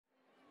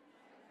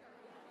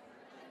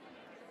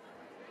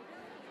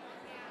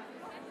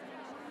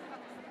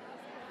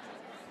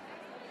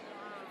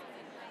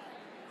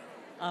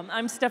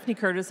I'm Stephanie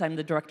Curtis. I'm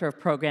the Director of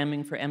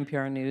Programming for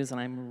NPR News, and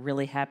I'm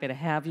really happy to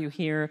have you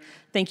here.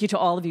 Thank you to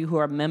all of you who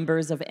are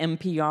members of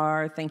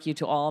NPR. Thank you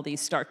to all the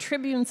Star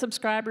Tribune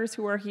subscribers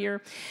who are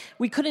here.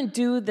 We couldn't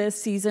do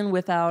this season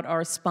without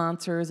our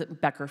sponsors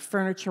at Becker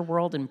Furniture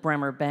World and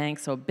Bremer Bank,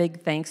 so a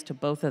big thanks to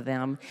both of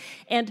them.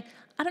 And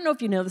I don't know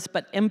if you know this,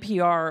 but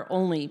NPR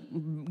only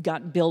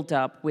got built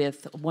up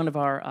with one of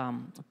our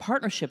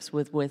partnerships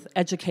with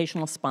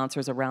educational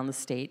sponsors around the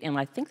state, and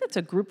I think that's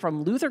a group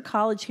from Luther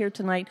College here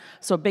tonight,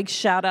 so a big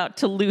shout out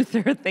to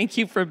Luther. Thank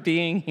you for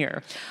being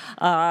here.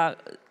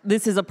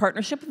 This is a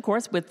partnership, of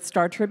course, with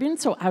Star Tribune,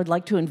 so I would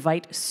like to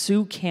invite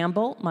Sue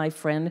Campbell, my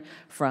friend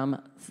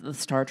from the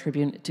Star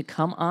Tribune, to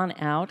come on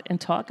out and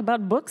talk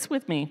about books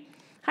with me.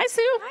 Hi,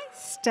 Sue. Hi,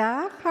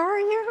 Steph. How are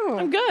you?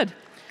 I'm good.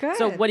 Good.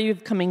 So what do you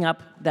have coming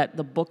up that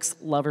the books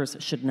lovers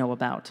should know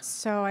about?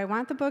 So I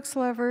want the books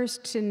lovers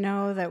to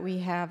know that we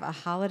have a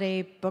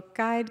holiday book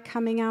guide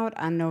coming out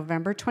on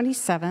November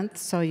 27th.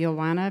 So you'll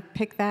want to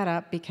pick that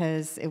up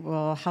because it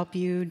will help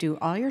you do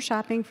all your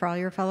shopping for all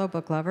your fellow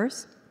book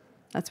lovers.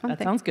 That's one thing.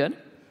 That sounds good.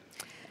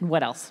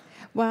 What else?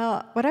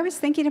 Well, what I was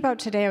thinking about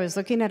today, I was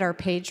looking at our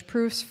page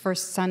proofs for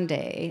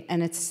Sunday,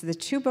 and it's the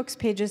 2 books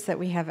pages that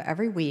we have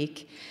every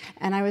week,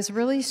 and I was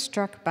really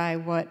struck by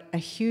what a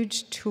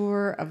huge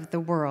tour of the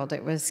world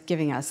it was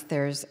giving us.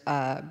 There's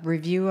a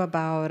review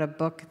about a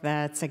book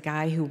that's a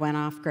guy who went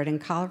off-grid in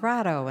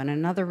Colorado, and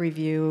another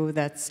review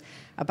that's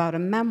about a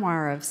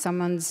memoir of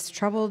someone's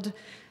troubled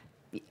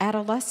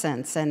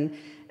adolescence, and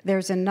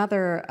there's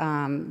another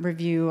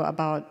review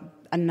about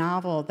a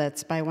novel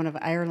that's by one of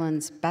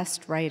Ireland's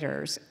best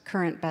writers,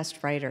 current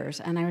best writers.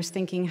 And I was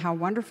thinking how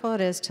wonderful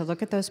it is to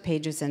look at those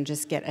pages and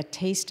just get a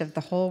taste of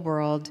the whole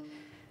world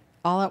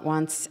all at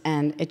once.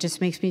 And it just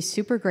makes me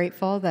super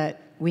grateful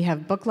that we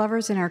have book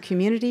lovers in our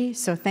community.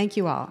 So thank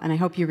you all, and I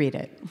hope you read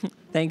it.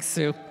 Thanks,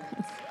 Sue.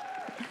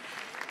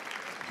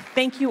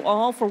 Thank you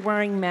all for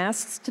wearing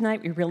masks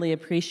tonight. We really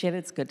appreciate it.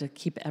 It's good to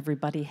keep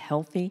everybody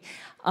healthy.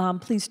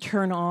 Please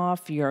turn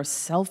off your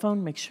cell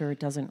phone. Make sure it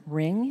doesn't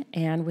ring.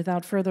 And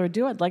without further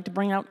ado, I'd like to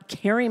bring out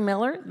Kerri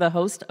Miller, the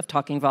host of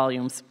Talking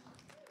Volumes.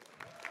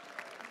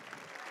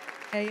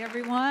 Hey,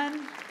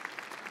 everyone.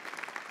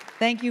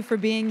 Thank you for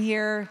being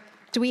here.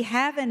 Do we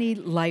have any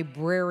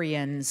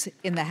librarians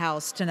in the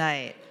house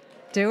tonight?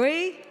 Do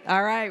we?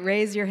 All right,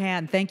 raise your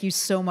hand. Thank you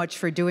so much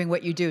for doing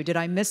what you do. Did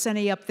I miss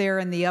any up there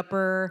in the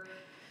upper?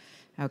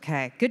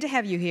 Okay, good to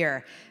have you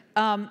here.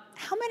 How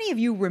many of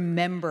you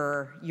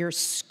remember your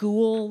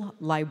school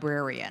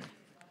librarian?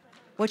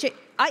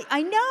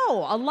 I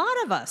know, a lot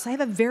of us. I have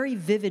a very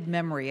vivid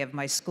memory of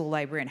my school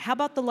librarian. How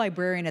about the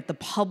librarian at the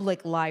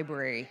public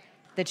library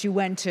that you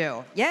went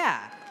to?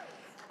 Yeah.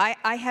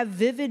 I have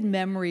vivid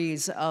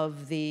memories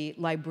of the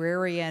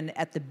librarian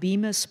at the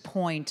Bemis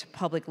Point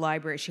Public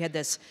Library. She had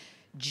this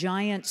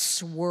giant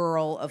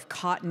swirl of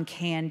cotton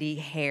candy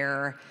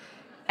hair,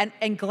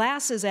 and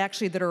glasses,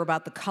 actually, that are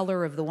about the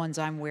color of the ones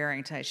I'm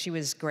wearing tonight. She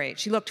was great.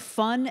 She looked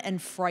fun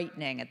and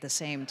frightening at the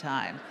same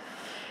time.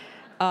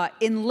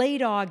 In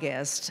late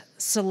August,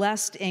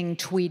 Celeste Ng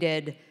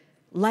tweeted,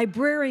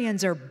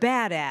 "Librarians are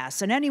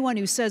badass, and anyone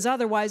who says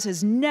otherwise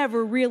has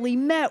never really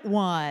met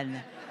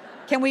one."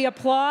 Can we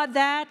applaud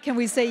that? Can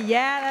we say,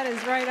 yeah, that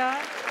is right on?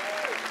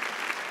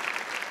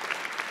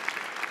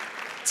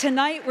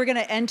 Tonight, we're going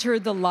to enter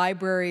the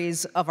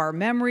libraries of our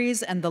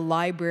memories and the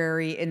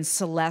library in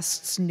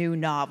Celeste's new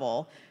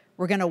novel.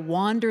 We're going to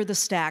wander the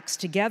stacks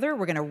together.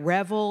 We're going to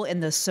revel in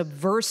the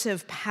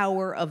subversive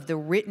power of the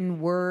written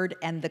word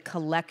and the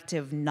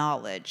collective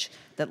knowledge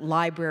that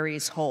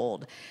libraries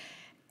hold.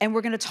 And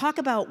we're going to talk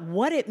about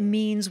what it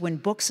means when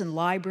books and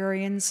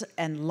librarians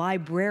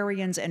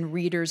and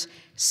readers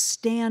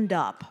stand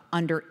up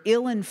under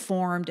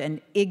ill-informed and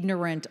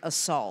ignorant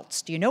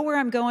assaults. Do you know where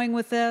I'm going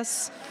with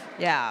this?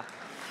 Yeah.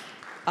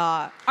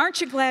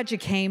 Aren't you glad you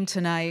came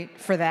tonight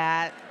for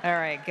that? All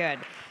right, good.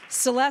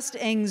 Celeste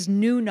Ng's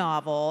new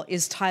novel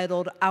is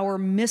titled Our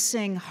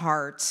Missing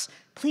Hearts.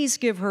 Please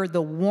give her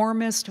the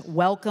warmest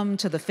welcome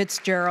to the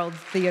Fitzgerald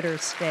Theater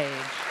stage.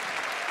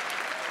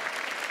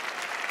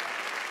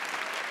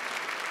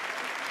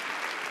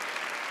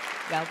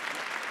 Well,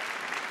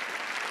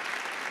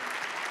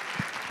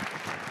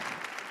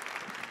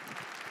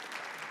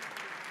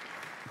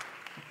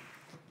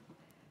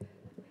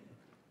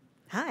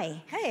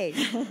 hi.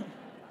 Hey.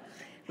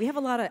 We have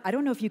a lot of, I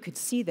don't know if you could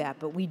see that,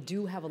 but we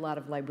do have a lot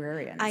of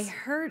librarians. I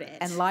heard it.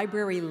 And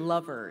library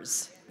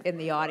lovers in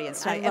the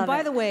audience tonight. I love and by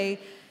it. the way,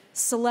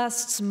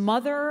 Celeste's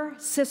mother,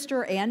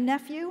 sister, and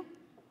nephew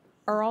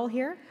are all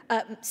here?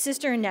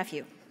 Sister and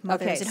nephew.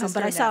 Mother Okay, is at home, sister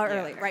but I and saw her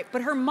nephew. earlier. Right,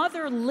 but her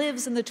mother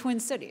lives in the Twin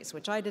Cities,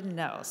 which I didn't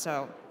know,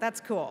 so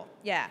that's cool.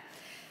 Yeah.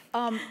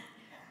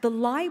 The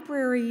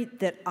library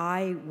that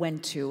I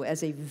went to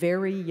as a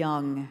very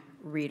young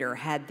reader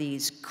had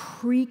these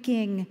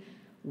creaking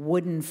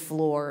wooden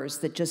floors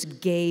that just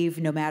gave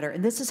no matter,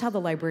 and this is how the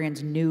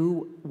librarians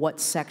knew what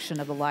section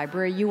of the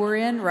library you were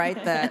in,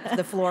 right?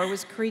 The floor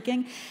was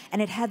creaking,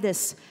 and it had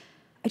this,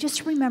 I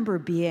just remember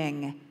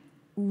being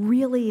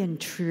really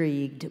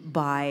intrigued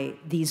by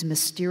these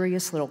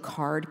mysterious little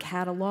card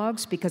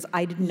catalogs because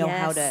I didn't know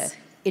how to Yes.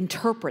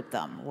 interpret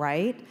them,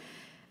 right?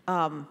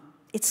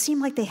 It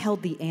seemed like they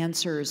held the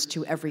answers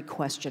to every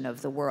question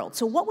of the world.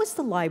 So what was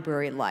the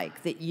library like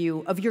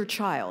of your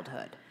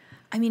childhood?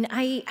 I mean,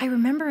 I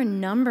remember a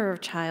number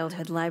of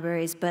childhood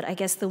libraries, but I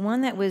guess the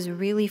one that was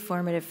really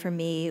formative for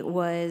me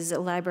was a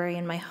library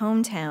in my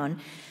hometown.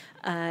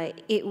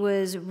 It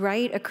was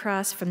right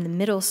across from the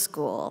middle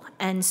school,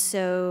 and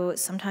so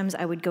sometimes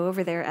I would go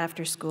over there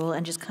after school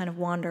and just kind of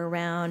wander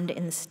around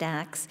in the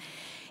stacks.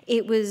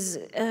 It was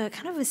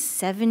kind of a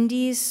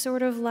 70s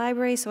sort of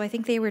library, so I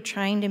think they were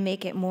trying to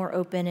make it more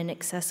open and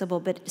accessible.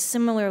 But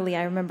similarly,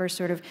 I remember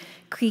sort of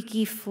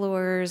creaky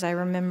floors. I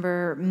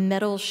remember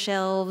metal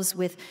shelves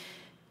with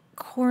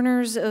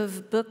corners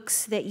of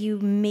books that you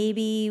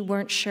maybe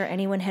weren't sure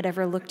anyone had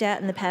ever looked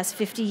at in the past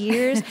 50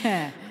 years.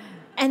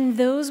 And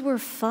those were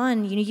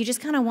fun. You know, you just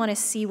kind of want to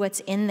see what's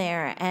in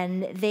there.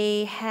 And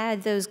they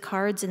had those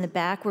cards in the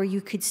back where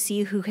you could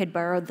see who had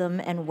borrowed them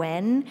and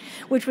when,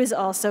 which was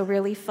also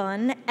really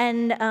fun.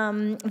 And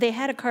they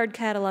had a card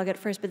catalog at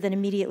first, but then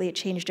immediately it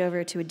changed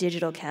over to a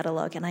digital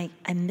catalog. And I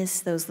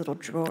miss those little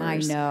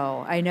drawers.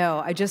 I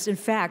know. In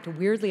fact,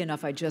 weirdly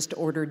enough, I just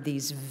ordered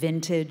these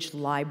vintage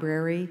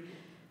library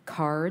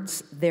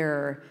cards.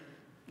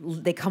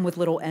 They come with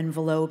little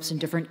envelopes and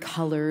different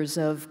colors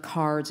of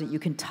cards that you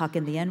can tuck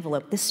in the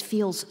envelope. This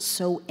feels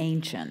so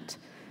ancient.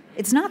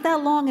 It's not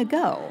that long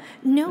ago.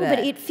 No, but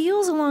it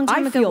feels a long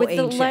time ago. With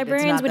the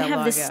librarians would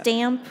have the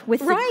stamp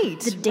with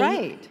the date.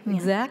 Right, yeah.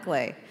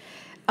 Exactly.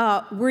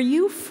 Were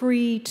you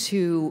free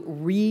to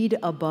read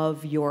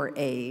above your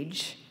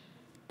age?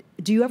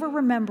 Do you ever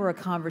remember a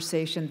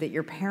conversation that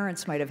your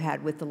parents might have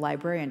had with the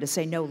librarian to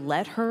say, no,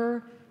 let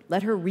her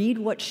read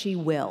what she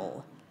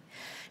will?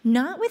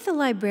 Not with the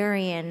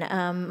librarian.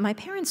 My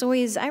parents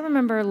always, I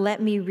remember,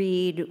 let me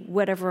read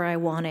whatever I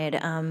wanted.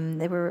 I'm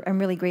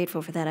really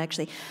grateful for that,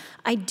 actually.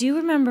 I do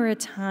remember a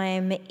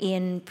time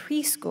in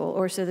preschool,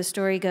 or so the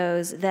story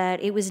goes,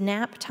 that it was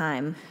nap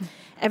time.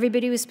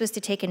 Everybody was supposed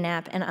to take a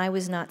nap, and I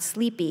was not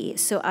sleepy,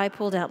 so I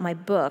pulled out my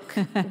book,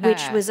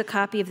 which was a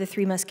copy of The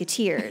Three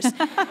Musketeers.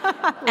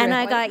 And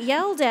I got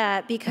yelled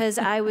at because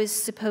I was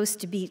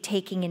supposed to be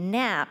taking a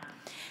nap.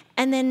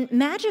 And then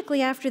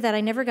magically after that,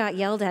 I never got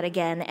yelled at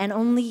again. And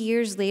only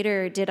years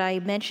later did I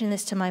mention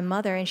this to my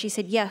mother. And she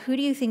said, yeah, who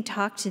do you think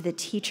talked to the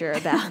teacher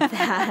about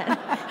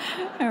that?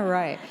 All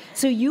right.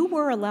 So you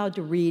were allowed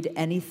to read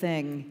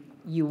anything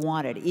you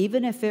wanted,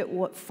 even if it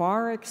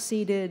far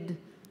exceeded,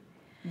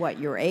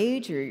 your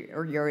age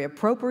or your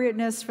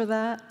appropriateness for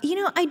that? You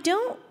know,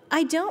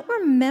 I don't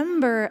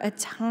remember a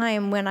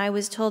time when I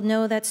was told,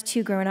 no, that's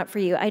too grown up for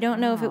you. I don't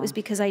know if it was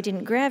because I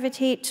didn't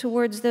gravitate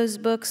towards those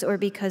books or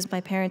because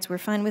my parents were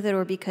fine with it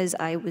or because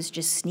I was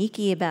just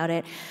sneaky about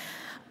it.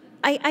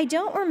 I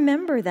don't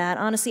remember that,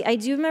 honestly. I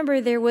do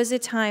remember there was a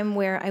time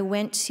where I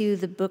went to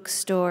the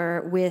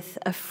bookstore with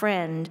a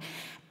friend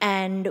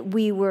and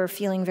we were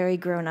feeling very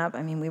grown up.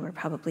 I mean, we were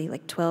probably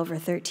like 12 or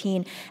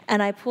 13.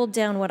 And I pulled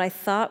down what I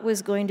thought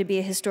was going to be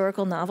a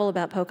historical novel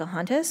about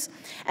Pocahontas.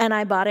 And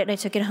I bought it and I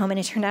took it home and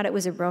it turned out it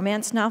was a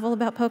romance novel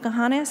about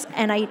Pocahontas.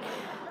 And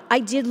I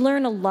did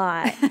learn a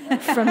lot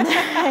from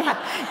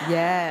that.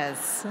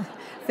 Yes.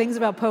 Things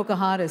about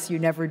Pocahontas you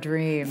never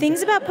dreamed.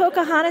 Things about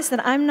Pocahontas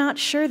that I'm not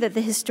sure that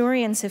the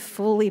historians have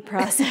fully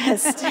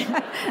processed.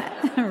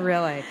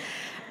 Really.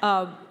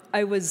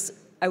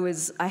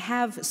 I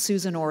have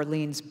Susan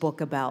Orlean's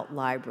book about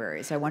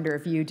libraries. I wonder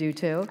if you do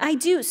too? I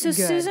do. So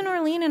Good. Susan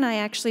Orlean and I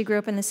actually grew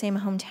up in the same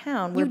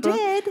hometown.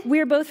 Did?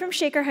 We're both from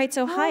Shaker Heights,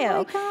 Ohio. Oh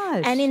my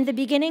gosh. And in the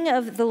beginning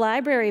of the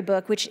library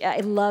book, which I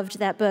loved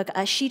that book,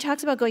 she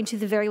talks about going to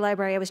the very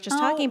library I was just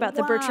talking about,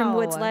 the Bertram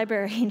Woods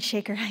Library in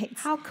Shaker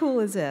Heights. How cool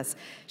is this?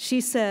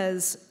 She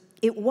says,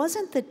 it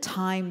wasn't that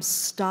time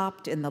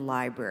stopped in the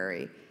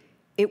library.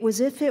 It was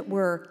if it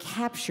were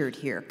captured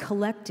here,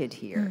 collected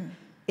here.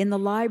 In the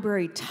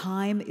library,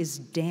 time is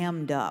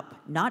dammed up,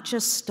 not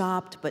just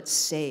stopped, but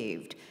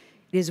saved.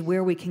 It is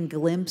where we can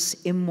glimpse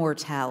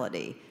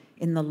immortality.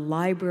 In the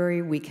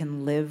library, we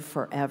can live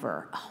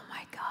forever. Oh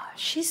my gosh.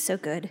 She's so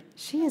good.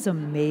 She is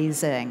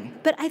amazing.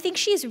 But I think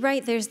she's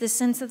right. There's this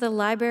sense that the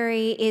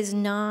library is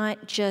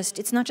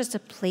it's not just a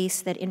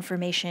place that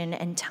information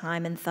and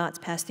time and thoughts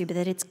pass through, but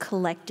that it's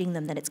collecting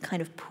them, that it's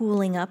kind of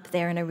pooling up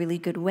there in a really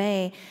good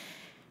way.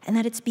 And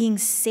that it's being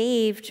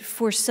saved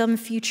for some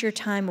future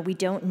time where we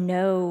don't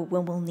know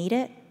when we'll need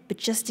it, but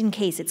just in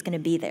case it's going to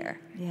be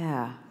there.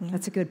 Yeah,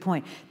 that's a good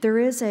point.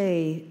 There's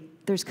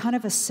kind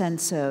of a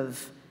sense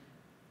of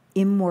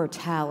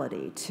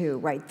immortality too,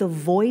 right? The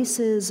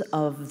voices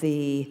of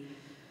the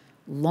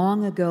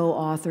long ago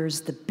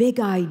authors, the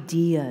big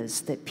ideas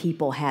that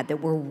people had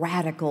that were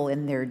radical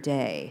in their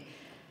day,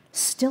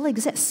 still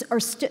exist.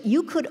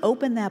 You could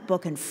open that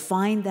book and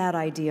find that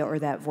idea or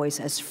that voice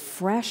as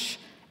fresh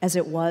as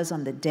it was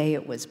on the day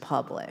it was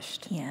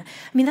published. Yeah.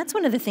 I mean, that's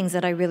one of the things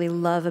that I really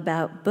love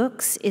about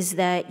books is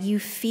that you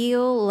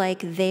feel like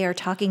they are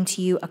talking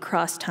to you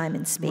across time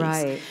and space.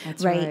 Right,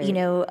 that's right. You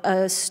know,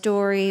 a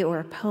story or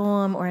a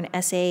poem or an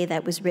essay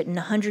that was written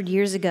 100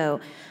 years ago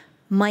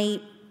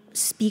might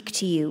speak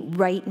to you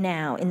right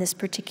now in this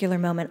particular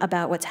moment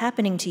about what's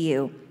happening to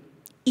you,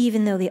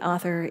 even though the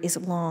author is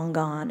long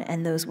gone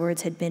and those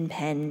words had been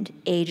penned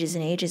ages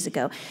and ages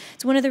ago.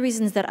 It's one of the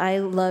reasons that I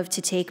love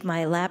to take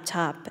my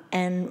laptop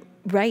and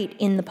write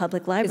in the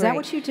public library. Is that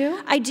what you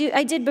do? I do.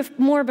 I did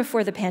more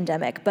before the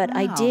pandemic, but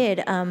I Wow.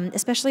 did,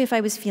 especially if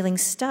I was feeling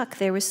stuck.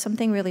 There was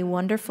something really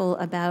wonderful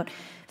about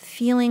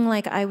feeling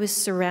like I was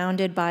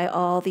surrounded by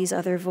all these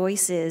other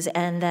voices,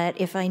 and that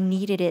if I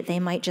needed it, they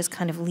might just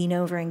kind of lean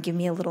over and give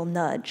me a little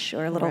nudge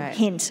or a little Right.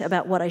 hint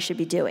about what I should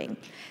be doing.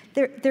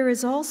 There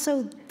is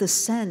also the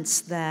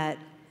sense that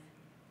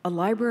a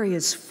library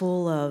is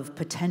full of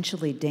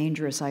potentially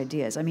dangerous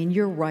ideas. I mean,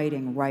 you're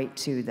writing right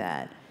to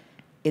that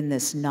in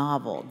this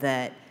novel.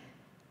 That,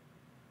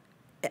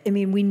 I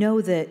mean, we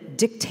know that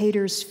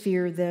dictators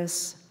fear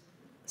this.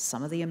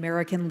 Some of the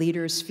American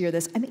leaders fear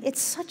this. I mean,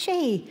 it's such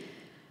a,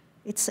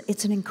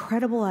 it's an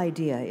incredible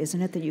idea,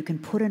 isn't it, that you can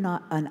put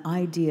an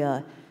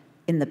idea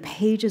in the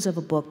pages of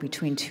a book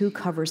between two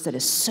covers that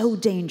is so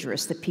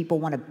dangerous that people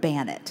want to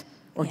ban it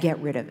or get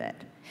rid of it.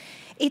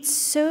 It's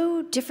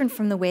so different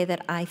from the way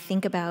that I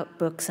think about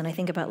books and I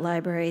think about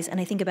libraries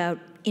and I think about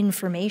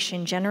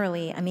information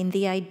generally. I mean,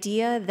 the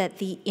idea that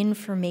the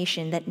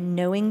information, that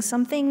knowing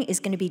something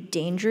is going to be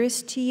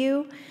dangerous to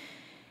you,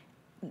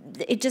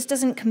 it just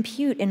doesn't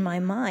compute in my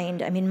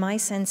mind. I mean, my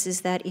sense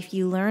is that if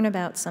you learn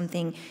about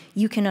something,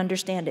 you can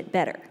understand it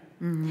better.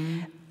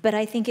 Mm-hmm. But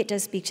I think it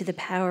does speak to the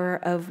power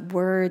of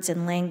words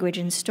and language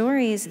and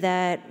stories,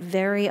 that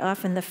very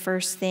often the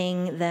first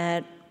thing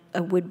that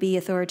a would-be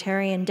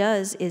authoritarian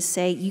does is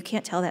say, you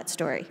can't tell that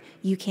story.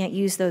 You can't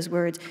use those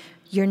words.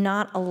 You're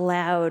not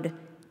allowed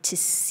to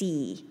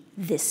see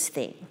this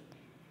thing.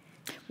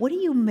 What do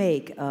you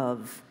make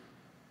of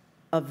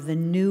the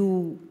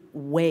new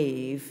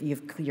wave?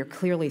 You're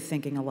clearly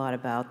thinking a lot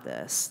about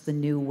this, the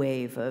new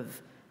wave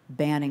of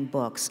banning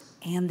books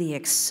and the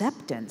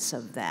acceptance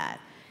of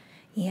that.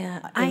 Yeah,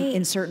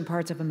 in certain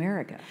parts of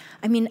America.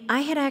 I mean, I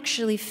had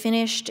actually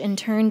finished and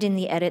turned in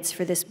the edits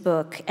for this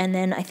book, and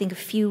then I think a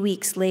few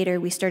weeks later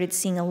we started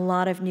seeing a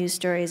lot of news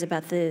stories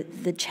about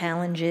the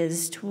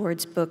challenges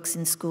towards books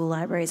in school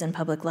libraries and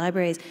public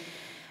libraries.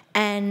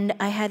 And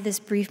I had this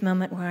brief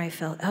moment where I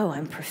felt, oh,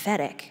 I'm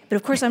prophetic. But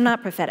of course I'm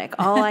not prophetic.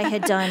 All I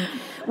had done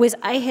was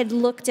I had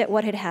looked at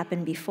what had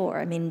happened before.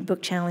 I mean,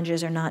 book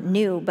challenges are not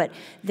new, but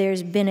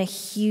there's been a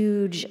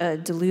huge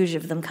deluge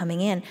of them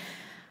coming in.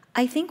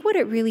 I think what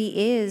it really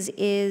is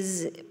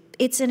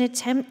it's an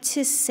attempt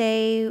to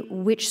say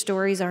which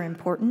stories are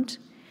important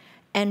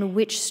and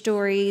which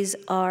stories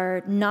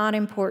are not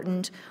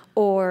important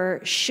or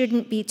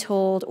shouldn't be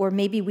told, or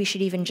maybe we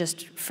should even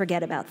just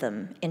forget about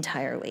them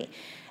entirely.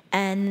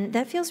 And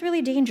that feels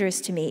really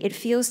dangerous to me. It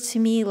feels to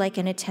me like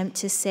an attempt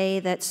to say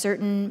that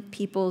certain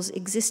people's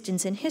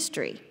existence in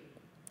history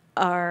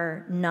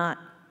are not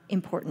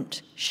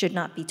important, should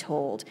not be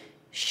told,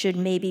 should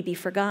maybe be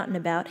forgotten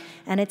about.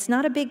 And it's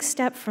not a big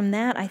step from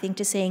that, I think,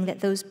 to saying that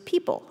those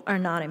people are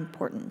not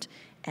important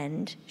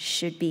and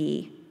should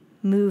be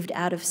moved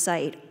out of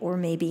sight or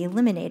maybe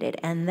eliminated.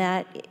 And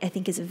that, I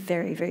think, is a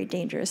very, very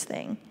dangerous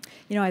thing.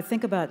 You know, I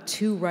think about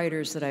two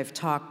writers that I've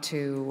talked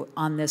to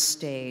on this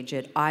stage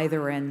at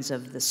either ends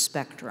of the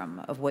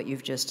spectrum of what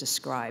you've just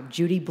described.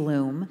 Judy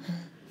Blume,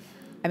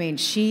 I mean,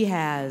 she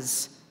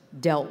has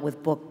dealt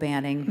with book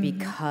banning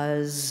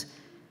because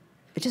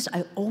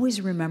I always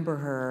remember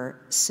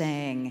her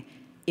saying,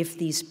 if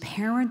these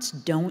parents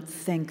don't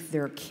think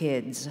their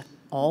kids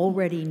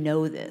already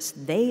know this,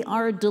 they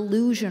are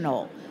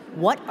delusional.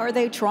 What are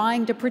they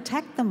trying to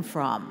protect them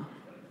from?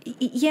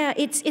 Yeah,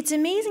 it's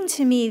amazing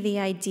to me, the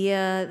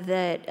idea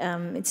that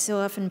it's so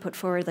often put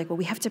forward, like, well,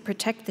 we have to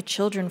protect the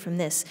children from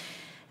this.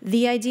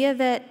 The idea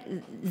that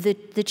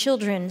the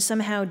children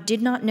somehow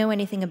did not know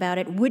anything about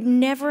it, would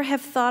never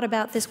have thought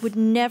about this, would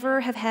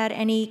never have had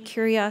any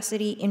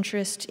curiosity,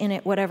 interest in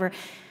it, whatever,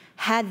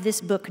 had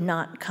this book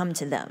not come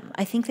to them.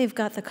 I think they've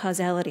got the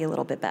causality a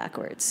little bit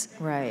backwards.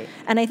 Right.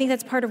 And I think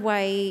that's part of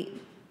why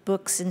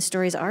books and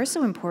stories are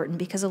so important,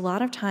 because a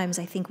lot of times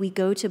I think we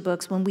go to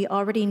books when we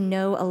already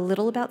know a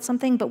little about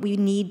something, but we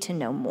need to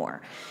know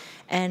more.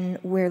 And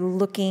we're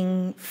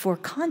looking for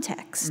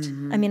context.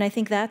 I mean, I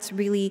think that's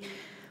really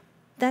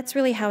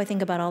how I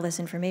think about all this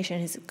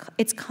information, is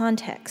it's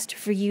context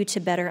for you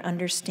to better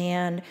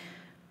understand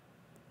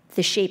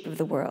the shape of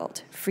the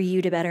world, for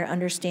you to better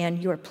understand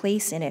your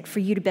place in it, for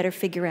you to better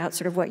figure out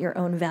sort of what your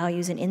own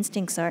values and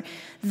instincts are.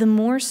 The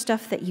more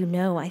stuff that you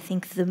know, I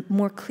think the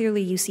more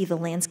clearly you see the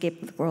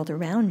landscape of the world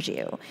around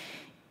you.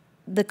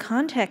 The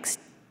context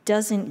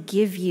doesn't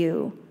give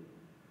you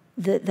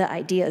the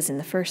ideas in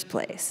the first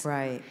place.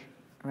 Right.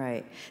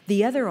 Right.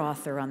 The other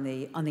author on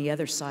the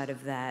other side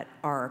of that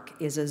arc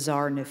is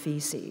Azar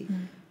Nafisi,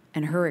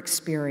 and her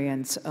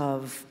experience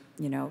of,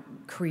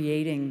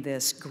 creating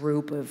this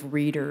group of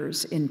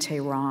readers in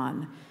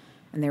Tehran,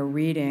 and they're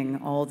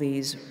reading all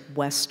these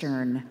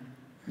Western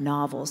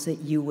novels that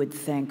you would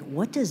think,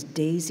 what does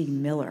Daisy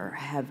Miller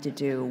have to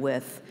do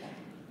with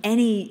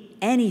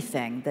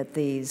anything that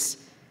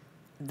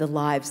the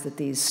lives that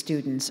these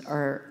students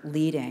are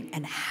leading,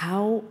 and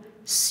how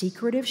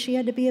secretive she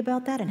had to be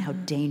about that, and how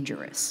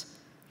dangerous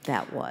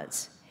that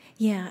was.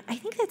 Yeah, I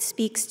think that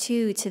speaks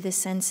too to the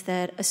sense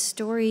that a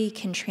story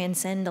can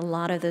transcend a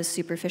lot of those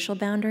superficial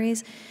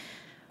boundaries.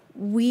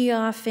 We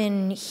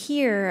often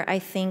here, I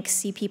think,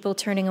 see people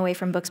turning away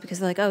from books because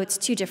they're like, oh, it's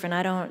too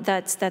different.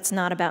 That's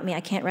not about me.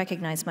 I can't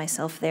recognize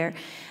myself there.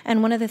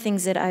 And one of the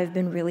things that I've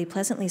been really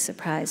pleasantly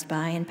surprised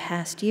by in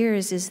past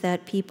years is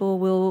that people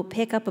will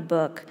pick up a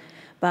book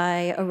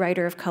by a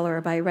writer of color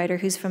or by a writer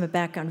who's from a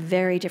background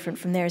very different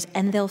from theirs,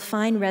 and they'll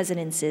find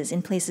resonances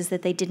in places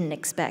that they didn't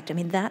expect. I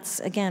mean, that's,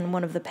 again,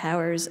 one of the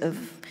powers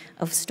of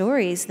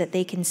stories, that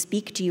they can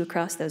speak to you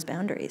across those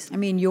boundaries. I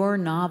mean, your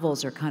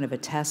novels are kind of a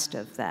test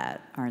of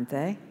that, aren't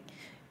they?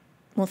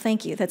 Well,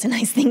 thank you. That's a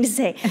nice thing to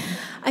say.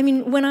 I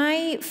mean, when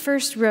I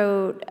first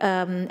wrote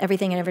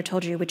Everything I Never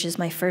Told You, which is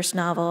my first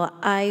novel,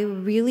 I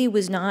really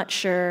was not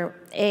sure,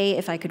 A,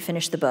 if I could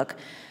finish the book,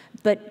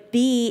 but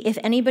B, if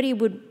anybody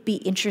would be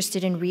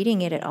interested in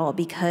reading it at all,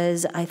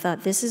 because I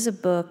thought this is a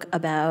book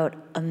about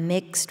a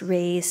mixed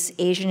race,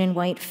 Asian and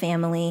white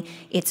family.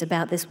 It's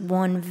about this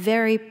one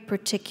very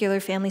particular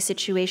family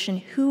situation.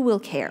 Who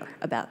will care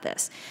about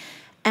this?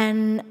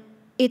 And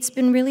it's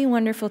been really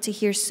wonderful to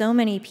hear so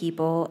many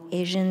people,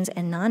 Asians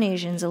and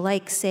non-Asians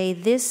alike, say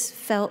this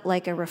felt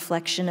like a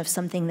reflection of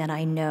something that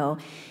I know.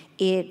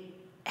 It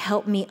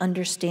helped me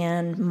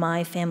understand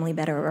my family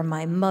better, or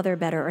my mother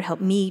better, or it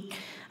helped me.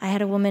 I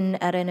had a woman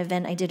at an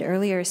event I did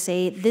earlier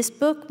say, this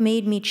book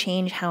made me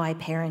change how I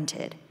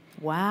parented.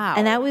 Wow.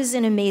 And that was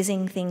an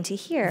amazing thing to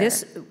hear.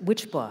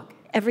 Which book?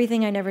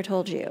 Everything I Never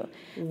Told You.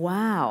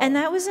 Wow. And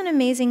that was an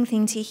amazing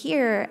thing to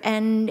hear.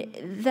 And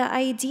the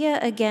idea,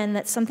 again,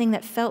 that something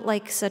that felt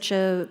like such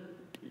a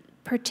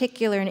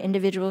particular and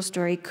individual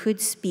story could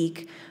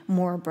speak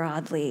more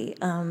broadly,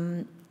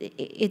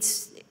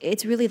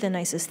 it's really the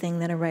nicest thing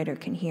that a writer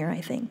can hear, I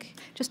think.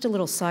 Just a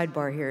little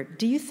sidebar here.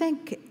 Do you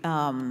think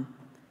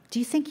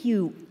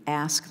you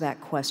ask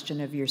that question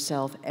of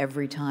yourself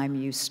every time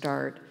you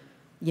start,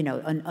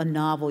 a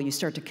novel, you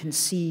start to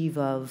conceive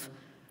of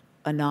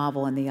a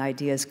novel and the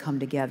ideas come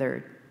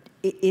together?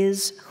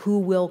 Is who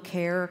will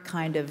care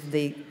kind of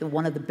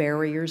one of the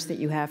barriers that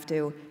you have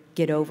to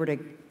get over to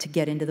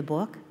get into the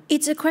book?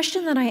 It's a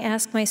question that I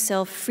ask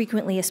myself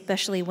frequently,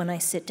 especially when I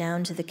sit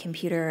down to the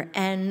computer.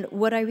 And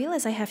what I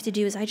realize I have to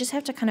do is I just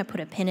have to kind of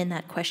put a pin in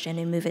that question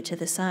and move it to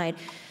the side.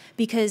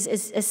 Because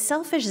as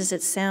selfish as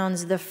it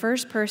sounds, the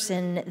first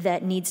person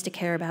that needs to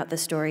care about the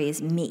story is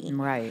me.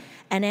 Right.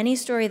 And any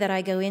story that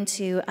I go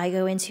into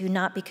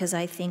not because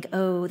I think,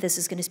 oh, this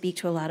is going to speak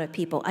to a lot of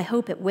people. I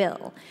hope it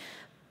will.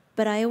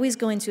 But I always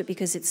go into it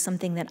because it's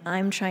something that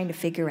I'm trying to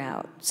figure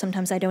out.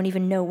 Sometimes I don't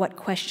even know what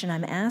question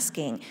I'm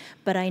asking,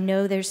 but I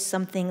know there's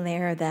something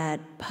there that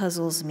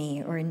puzzles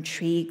me or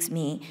intrigues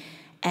me.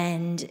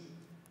 And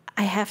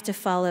I have to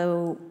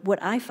follow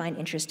what I find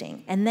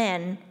interesting. And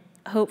then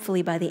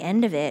hopefully by the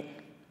end of it,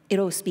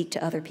 it'll speak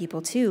to other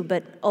people too.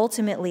 But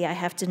ultimately, I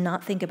have to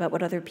not think about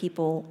what other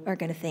people are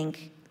going to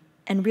think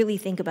and really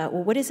think about,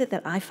 well, what is it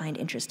that I find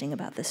interesting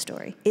about this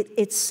story?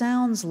 It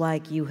sounds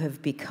like you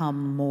have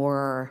become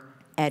more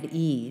at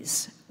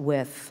ease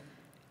with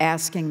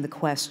asking the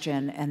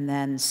question and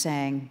then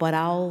saying, but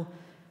I'll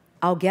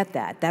get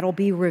that. That'll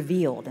be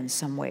revealed in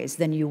some ways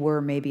than you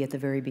were maybe at the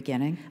very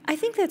beginning. I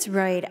think that's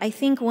right. I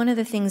think one of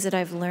the things that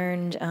I've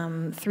learned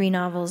 3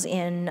 novels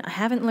in, I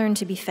haven't learned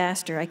to be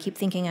faster. I keep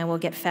thinking I will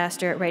get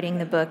faster at writing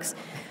the books.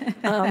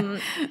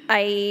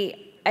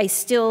 I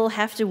still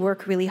have to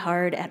work really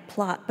hard at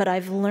plot, but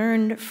I've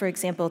learned, for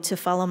example, to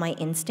follow my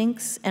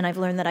instincts, and I've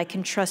learned that I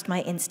can trust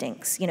my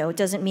instincts. It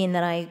doesn't mean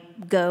that I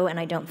go and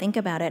I don't think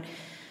about it,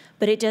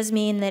 but it does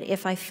mean that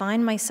if I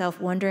find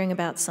myself wondering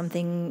about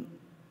something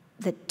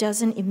that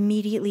doesn't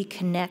immediately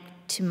connect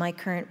to my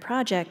current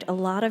project, a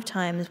lot of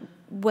times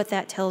what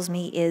that tells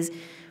me is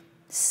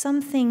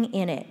something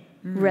in it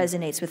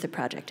resonates with the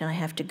project, and I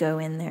have to go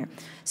in there.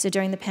 So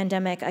during the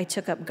pandemic, I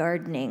took up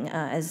gardening,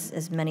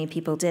 as many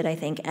people did, I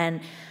think,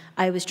 and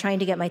I was trying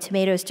to get my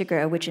tomatoes to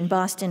grow, which in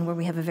Boston, where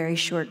we have a very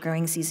short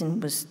growing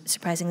season, was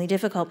surprisingly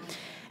difficult.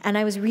 And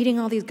I was reading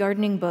all these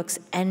gardening books,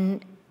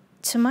 and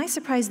to my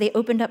surprise, they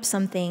opened up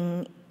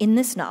something in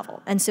this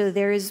novel. And so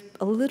there is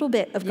a little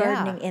bit of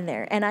gardening in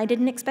there, and I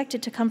didn't expect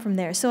it to come from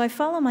there. So I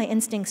follow my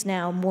instincts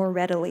now more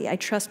readily. I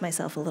trust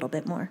myself a little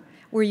bit more.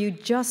 Were you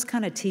just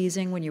kind of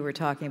teasing when you were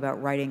talking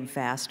about writing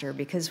faster?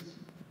 Because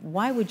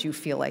why would you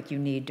feel like you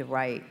need to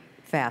write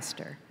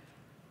faster?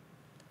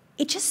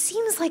 it just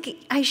seems like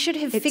I should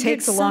have figured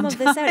takes a some long of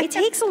this out. It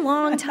takes a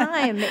long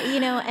time, you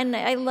know, and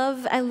I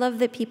love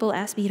that people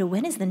ask me, you know,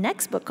 when is the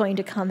next book going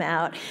to come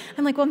out?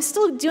 I'm like, well, I'm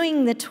still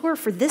doing the tour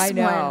for this one.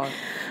 I know.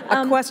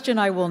 A question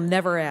I will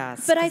never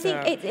ask. But I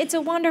think it's a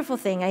wonderful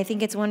thing. I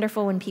think it's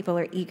wonderful when people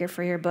are eager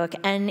for your book.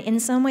 And in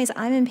some ways,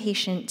 I'm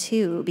impatient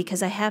too,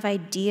 because I have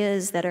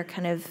ideas that are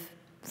kind of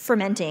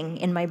fermenting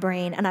in my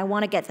brain, and I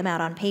want to get them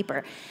out on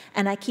paper.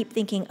 And I keep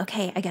thinking,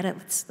 okay, I gotta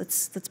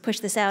let's push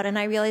this out. And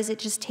I realize it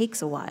just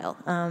takes a while.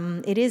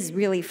 It is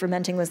really,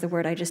 fermenting was the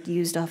word I just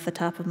used off the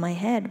top of my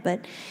head,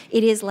 but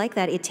it is like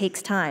that. It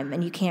takes time,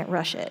 and you can't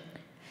rush it.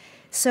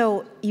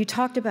 So you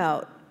talked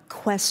about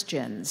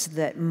questions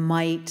that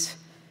might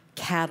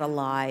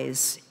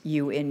catalyze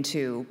you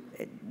into,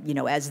 you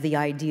know, as the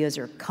ideas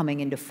are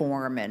coming into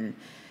form and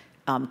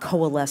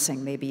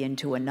coalescing maybe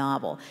into a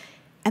novel.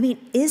 I mean,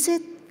 is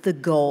it the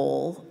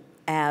goal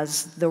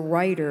as the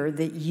writer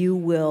that you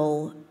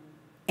will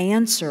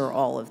answer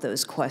all of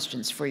those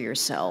questions for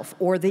yourself,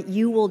 or that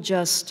you will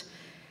just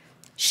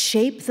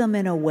shape them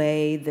in a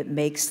way that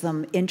makes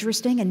them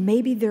interesting, and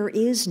maybe there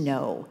is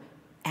no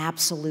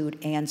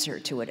absolute answer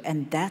to it,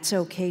 and that's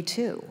okay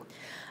too?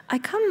 I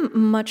come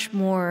much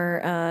more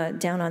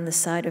down on the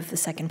side of the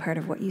second part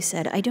of what you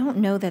said. I don't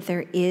know that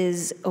there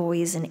is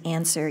always an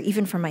answer,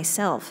 even for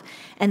myself.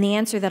 And the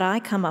answer that I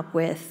come up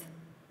with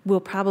will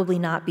probably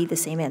not be the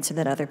same answer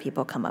that other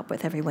people come up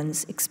with.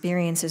 Everyone's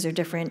experiences are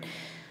different.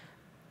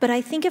 But I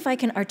think if I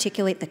can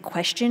articulate the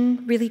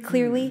question really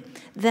clearly,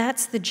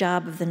 that's the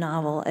job of the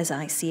novel as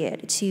I see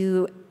it,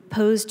 to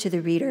pose to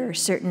the reader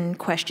certain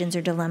questions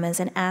or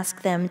dilemmas and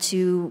ask them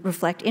to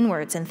reflect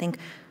inwards and think,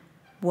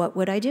 what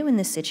would I do in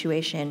this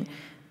situation?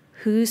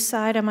 Whose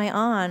side am I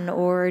on?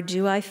 Or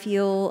do I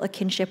feel a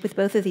kinship with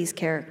both of these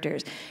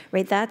characters?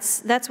 Right?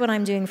 That's what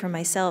I'm doing for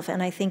myself.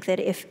 And I think that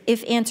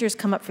if answers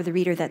come up for the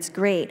reader, that's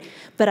great.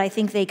 But I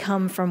think they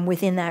come from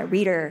within that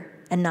reader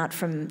and not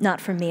from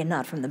me and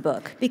not from the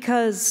book.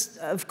 Because,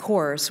 of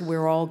course,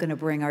 we're all going to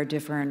bring our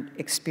different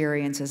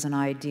experiences and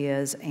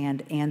ideas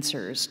and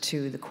answers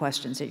to the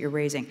questions that you're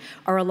raising.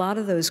 Are a lot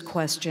of those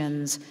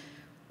questions,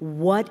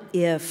 what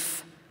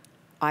if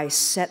I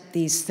set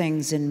these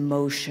things in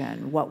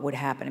motion, what would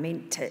happen? I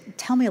mean,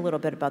 tell me a little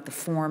bit about the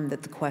form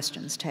that the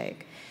questions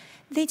take.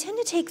 They tend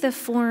to take the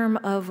form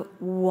of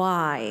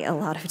why a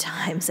lot of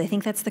times. I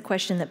think that's the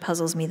question that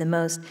puzzles me the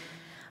most.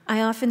 I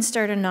often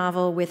start a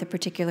novel with a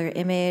particular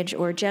image,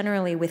 or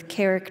generally with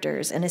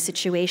characters and a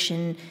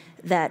situation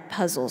that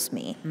puzzles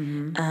me.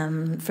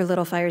 For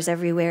Little Fires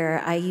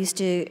Everywhere, I used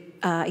to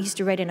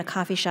write in a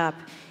coffee shop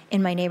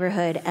in my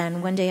neighborhood,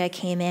 and one day I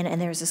came in and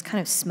there was this kind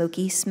of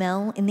smoky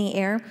smell in the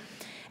air.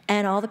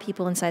 And all the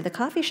people inside the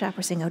coffee shop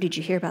were saying, oh, did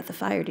you hear about the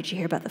fire? Did you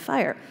hear about the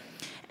fire?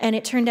 And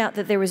it turned out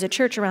that there was a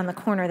church around the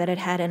corner that had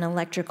had an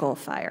electrical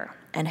fire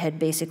and had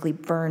basically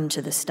burned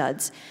to the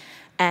studs.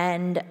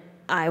 And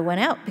I went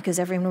out because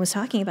everyone was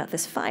talking about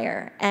this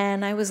fire.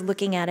 And I was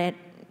looking at it.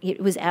 It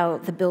was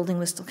out. The building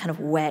was still kind of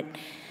wet,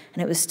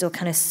 and it was still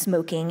kind of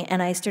smoking.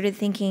 And I started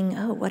thinking,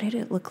 oh, what did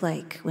it look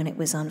like when it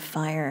was on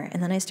fire?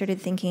 And then I started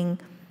thinking,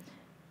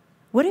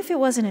 what if it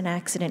wasn't an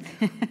accident?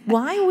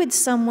 Why would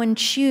someone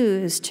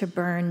choose to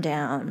burn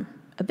down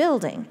a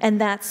building?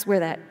 And that's where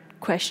that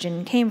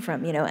question came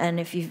from, you know. And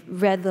if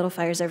you've read Little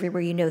Fires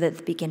Everywhere, you know that at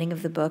the beginning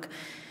of the book,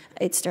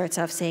 it starts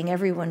off saying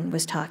everyone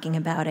was talking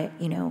about it,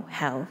 you know,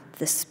 how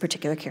this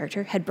particular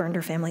character had burned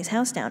her family's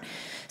house down.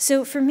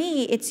 So for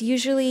me, it's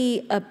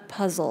usually a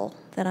puzzle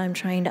that I'm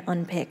trying to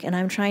unpick, and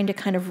I'm trying to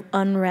kind of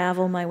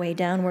unravel my way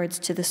downwards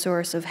to the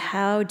source of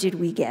how did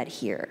we get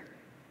here?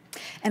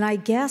 And I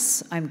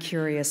guess I'm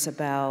curious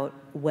about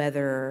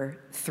whether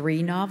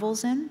 3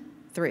 novels in?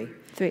 3.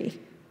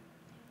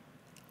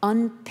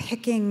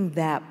 Unpicking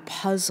that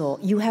puzzle,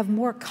 you have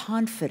more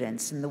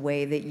confidence in the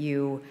way that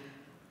you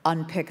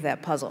unpick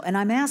that puzzle. And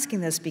I'm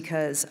asking this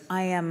because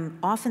I am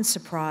often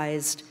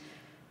surprised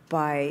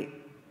by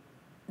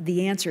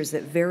the answers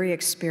that very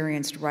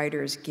experienced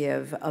writers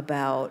give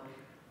about,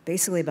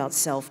 basically about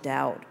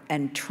self-doubt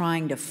and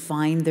trying to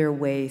find their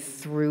way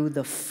through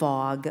the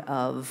fog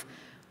of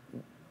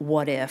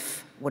what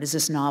if, what is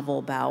this novel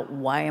about,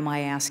 why am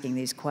I asking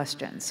these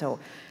questions? So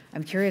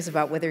I'm curious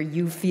about whether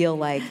you feel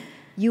like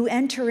you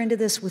enter into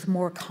this with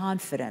more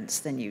confidence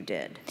than you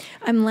did.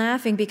 I'm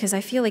laughing because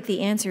I feel like the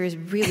answer is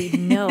really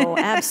no,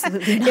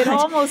 absolutely not. It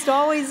almost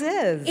always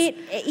is.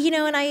 You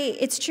know, and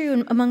it's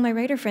true among my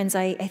writer friends,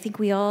 I think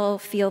we all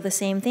feel the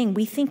same thing.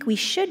 We think we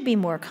should be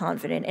more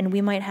confident, and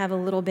we might have a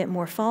little bit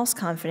more false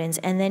confidence,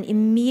 and then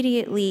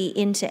immediately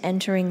into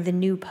entering the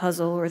new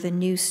puzzle or the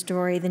new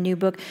story, the new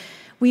book,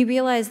 we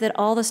realize that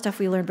all the stuff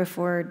we learned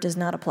before does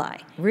not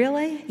apply.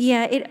 Really?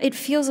 Yeah, it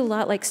feels a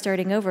lot like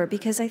starting over,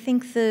 because I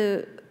think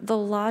the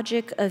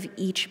logic of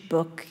each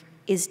book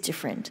is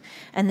different,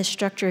 and the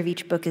structure of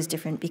each book is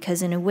different,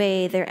 because in a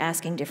way they're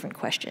asking different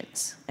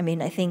questions. I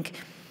mean, I think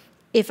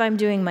if I'm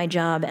doing my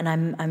job and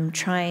I'm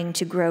trying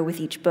to grow with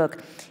each book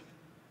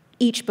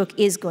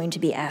is going to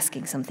be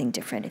asking something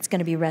different. It's going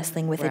to be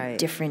wrestling with a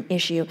different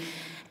issue.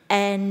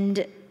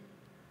 And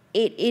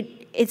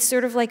it's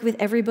sort of like with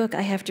every book,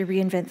 I have to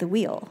reinvent the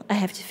wheel. I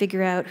have to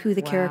figure out who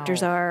the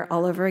characters are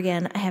all over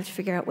again. I have to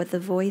figure out what the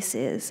voice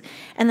is.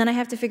 And then I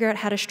have to figure out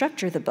how to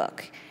structure the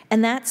book.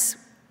 And that's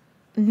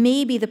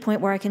maybe the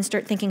point where I can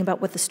start thinking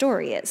about what the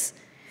story is.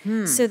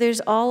 So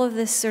there's all of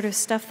this sort of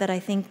stuff that I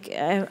think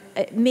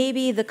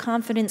maybe the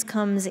confidence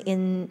comes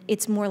in,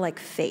 it's more like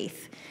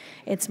faith.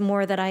 It's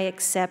more that I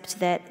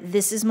accept that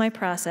this is my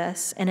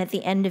process, and at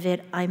the end of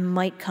it, I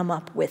might come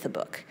up with a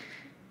book.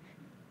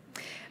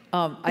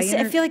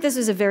 I feel like this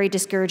was a very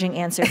discouraging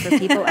answer for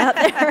people out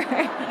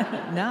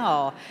there.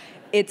 No,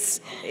 it's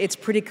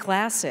pretty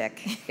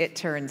classic, it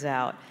turns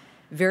out.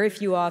 Very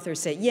few authors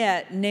say,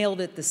 yeah,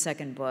 nailed it the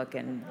second book,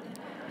 and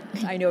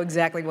I know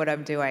exactly what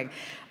I'm doing.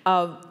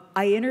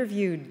 I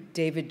interviewed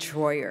David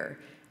Troyer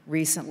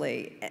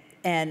recently,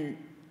 and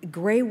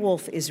Grey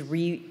Wolf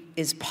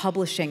is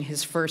publishing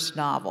his first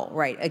novel,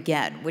 right,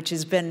 again, which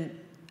has been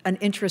an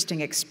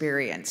interesting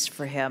experience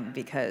for him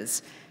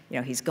because, you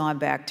know, he's gone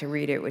back to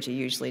read it, which he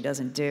usually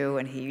doesn't do,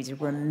 and he's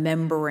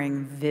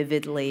remembering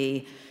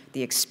vividly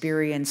the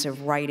experience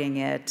of writing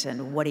it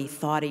and what he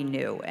thought he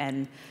knew.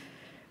 And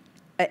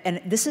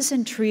this has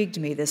intrigued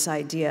me, this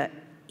idea.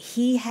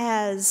 He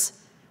has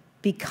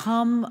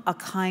become a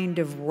kind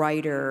of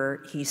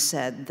writer, he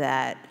said,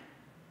 that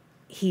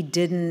he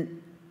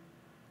didn't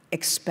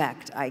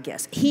expect, I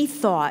guess. He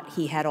thought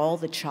he had all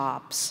the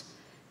chops.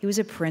 He was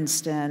at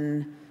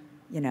Princeton,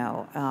 you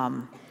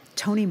know,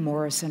 Toni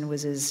Morrison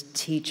was his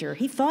teacher.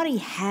 He thought he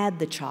had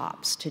the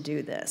chops to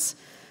do this.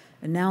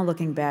 And now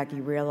looking back,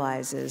 he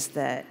realizes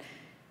that,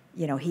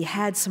 you know, he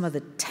had some of the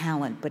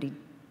talent, but he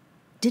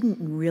didn't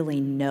really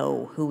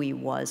know who he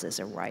was as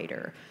a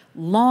writer.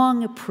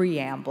 Long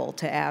preamble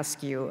to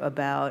ask you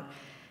about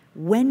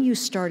when you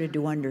started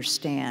to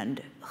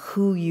understand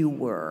who you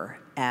were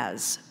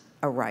as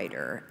a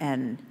writer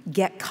and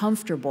get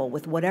comfortable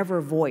with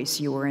whatever voice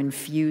you were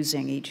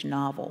infusing each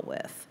novel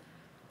with.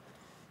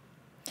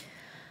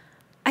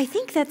 I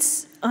think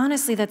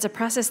honestly, that's a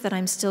process that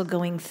I'm still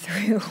going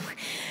through.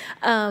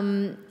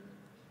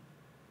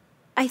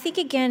 I think,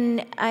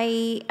 again,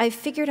 I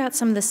figured out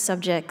some of the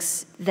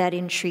subjects that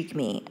intrigue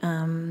me.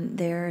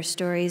 There are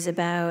stories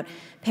about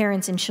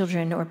parents and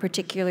children, or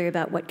particularly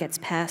about what gets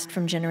passed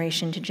from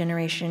generation to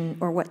generation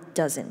or what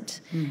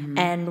doesn't,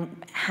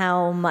 and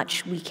how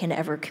much we can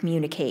ever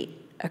communicate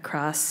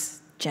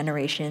across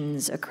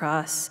generations,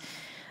 across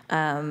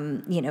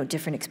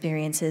different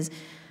experiences.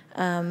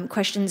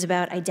 Questions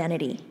about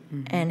identity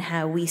and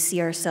how we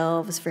see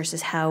ourselves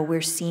versus how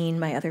we're seen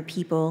by other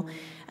people.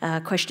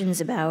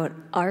 Questions about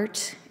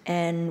art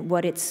and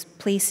what its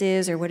place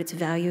is or what its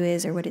value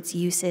is or what its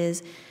use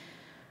is.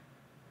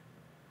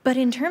 But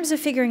in terms of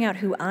figuring out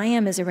who I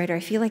am as a writer, I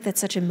feel like that's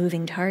such a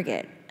moving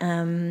target.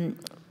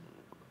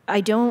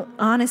 I don't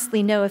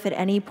honestly know if at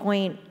any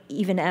point,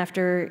 even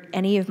after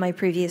any of my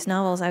previous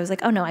novels, I was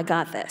like, oh no, I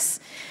got this.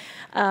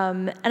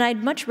 And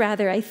I'd much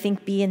rather, I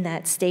think, be in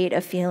that state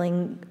of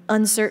feeling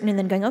uncertain and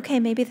then going,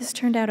 okay, maybe this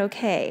turned out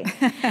okay,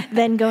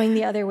 than going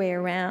the other way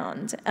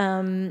around.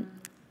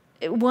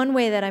 One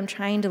way that I'm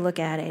trying to look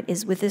at it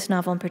is with this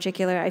novel in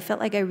particular, I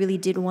felt like I really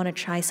did want to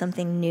try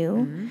something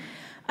new.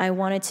 I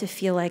wanted to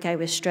feel like I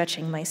was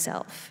stretching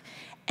myself.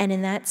 And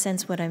in that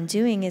sense, what I'm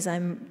doing is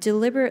I'm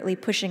deliberately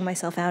pushing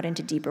myself out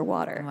into deeper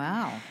water.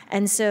 Wow.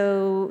 And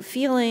so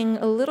feeling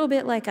a little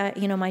bit like,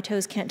 my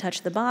toes can't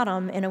touch the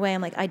bottom, in a way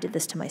I'm like, I did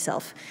this to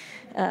myself.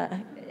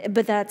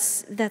 But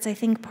that's I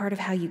think, part of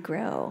how you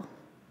grow.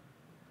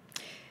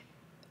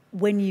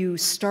 When you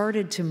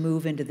started to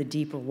move into the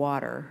deeper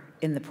water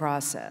in the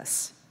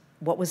process,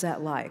 what was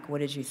that like? What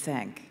did you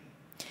think?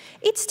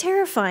 It's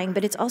terrifying,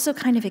 but it's also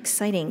kind of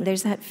exciting.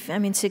 There's that,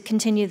 to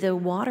continue the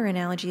water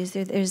analogy,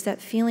 there's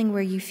that feeling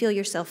where you feel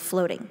yourself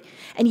floating,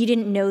 and you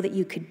didn't know that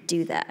you could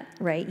do that,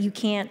 right? You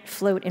can't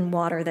float in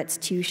water that's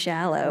too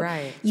shallow.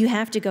 Right. You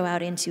have to go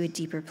out into a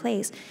deeper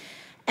place.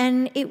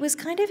 And it was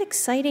kind of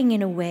exciting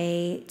in a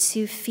way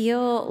to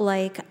feel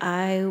like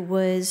I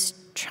was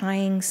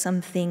trying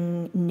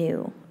something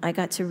new. I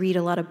got to read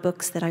a lot of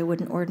books that I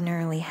wouldn't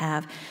ordinarily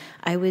have.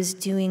 I was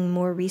doing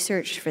more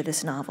research for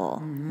this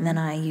novel than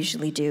I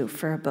usually do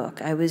for a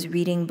book. I was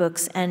reading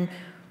books and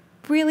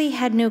really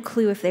had no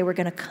clue if they were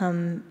going to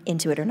come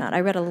into it or not.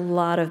 I read a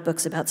lot of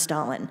books about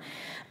Stalin.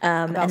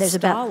 And there's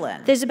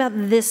about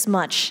this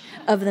much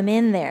of them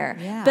in there.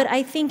 Yeah. But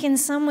I think in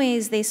some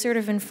ways they sort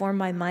of informed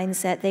my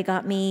mindset. They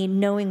got me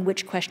knowing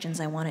which questions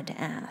I wanted to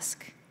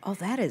ask. Oh,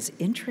 that is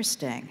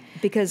interesting.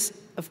 Because,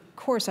 of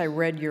course, I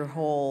read the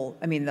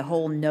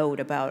whole note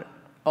about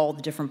all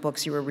the different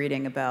books you were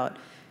reading about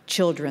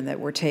children that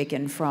were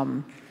taken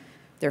from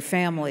their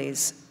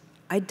families.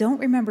 I don't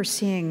remember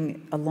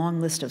seeing a long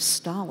list of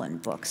Stalin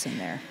books in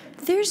there.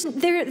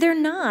 They're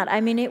not.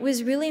 It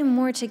was really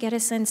more to get a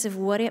sense of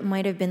what it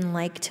might have been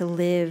like to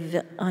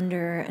live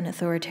under an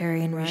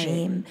authoritarian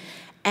regime,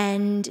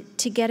 and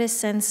to get a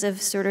sense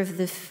of sort of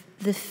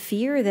the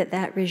fear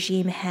that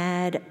regime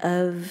had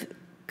of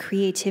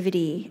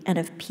creativity and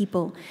of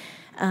people.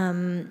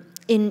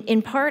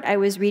 in part, I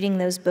was reading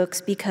those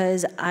books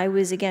because I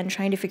was, again,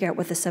 trying to figure out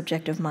what the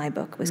subject of my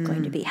book was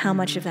going to be, how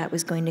much of that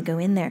was going to go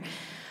in there.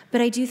 But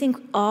I do think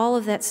all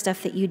of that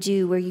stuff that you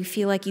do where you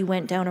feel like you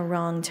went down a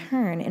wrong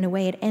turn, in a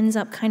way, it ends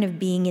up kind of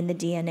being in the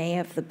DNA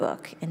of the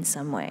book in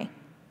some way.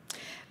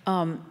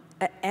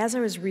 As I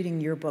was reading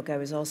your book, I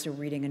was also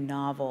reading a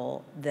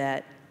novel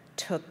that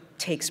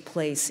takes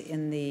place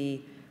in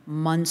the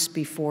months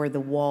before the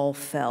wall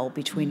fell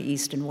between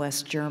East and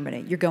West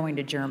Germany. You're going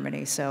to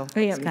Germany, so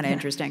it's kind of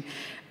interesting.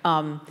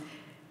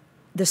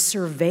 The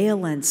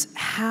surveillance,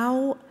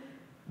 how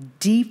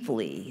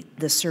deeply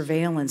the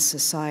surveillance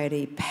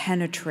society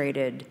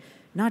penetrated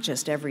not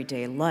just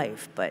everyday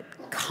life, but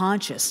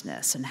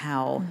consciousness, and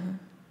how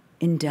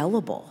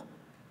indelible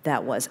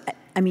that was.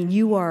 I mean,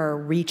 you are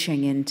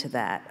reaching into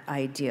that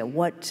idea.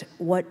 What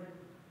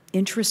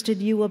interested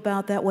you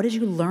about that? What did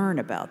you learn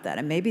about that?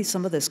 And maybe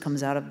some of this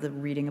comes out of the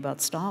reading about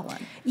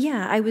Stalin.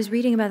 Yeah, I was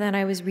reading about that.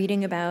 I was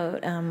reading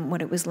about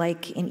what it was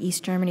like in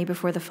East Germany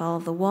before the fall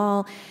of the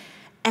wall.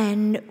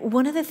 And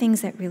one of the things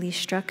that really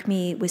struck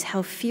me was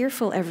how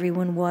fearful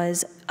everyone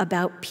was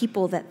about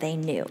people that they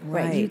knew,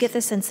 right? You get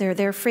the sense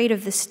they're afraid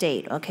of the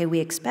state. Okay, we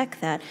expect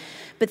that.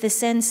 But the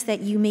sense that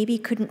you maybe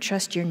couldn't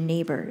trust your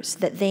neighbors,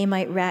 that they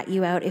might rat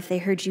you out if they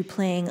heard you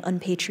playing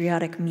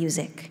unpatriotic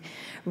music,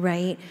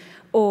 right?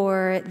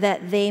 Or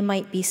that they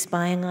might be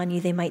spying on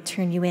you, they might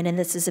turn you in, and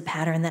this is a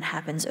pattern that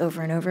happens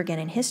over and over again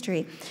in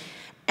history.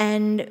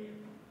 And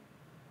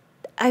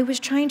I was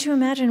trying to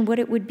imagine what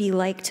it would be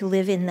like to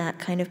live in that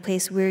kind of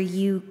place where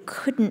you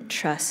couldn't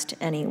trust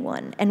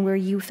anyone and where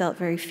you felt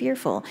very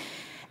fearful.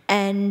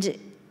 And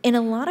in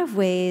a lot of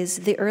ways,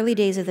 the early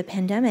days of the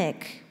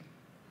pandemic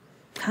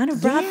kind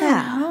of brought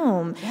that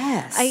home.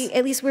 Yes.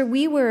 At least where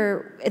we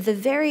were at the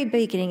very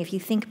beginning, if you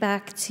think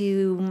back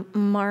to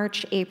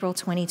March, April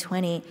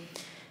 2020,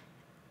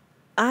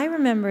 I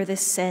remember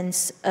this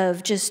sense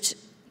of just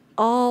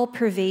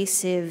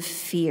all-pervasive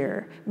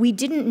fear. We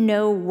didn't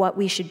know what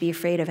we should be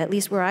afraid of. At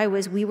least where I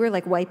was, we were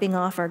like wiping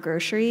off our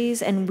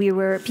groceries, and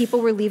people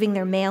were leaving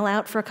their mail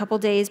out for a couple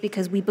days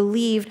because we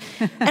believed,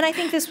 and I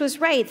think this was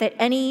right, that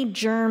any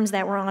germs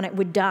that were on it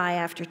would die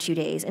after 2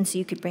 days, and so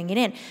you could bring it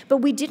in. But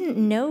we didn't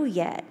know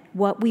yet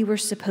what we were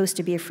supposed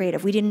to be afraid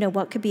of. We didn't know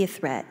what could be a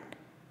threat.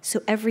 So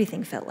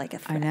everything felt like a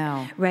threat. I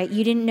know. Right?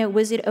 You didn't know,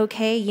 was it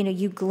okay? You know,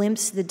 you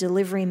glimpsed the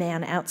delivery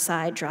man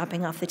outside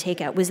dropping off the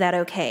takeout. Was that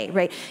okay?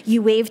 Right?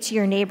 You waved to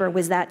your neighbor.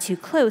 Was that too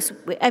close?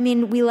 I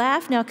mean, we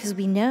laugh now because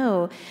we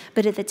know,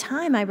 but at the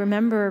time I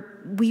remember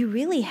we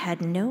really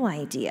had no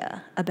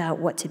idea about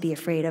what to be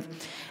afraid of.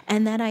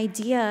 And that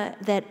idea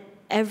that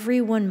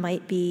everyone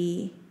might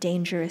be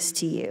dangerous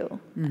to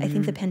you. I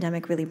think the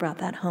pandemic really brought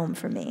that home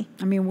for me.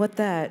 I mean, what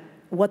that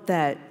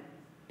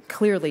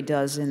clearly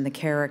does in the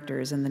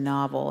characters in the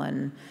novel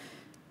and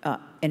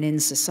in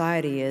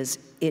society is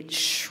it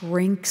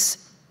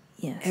shrinks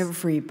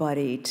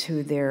everybody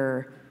to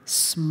their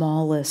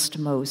smallest,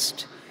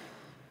 most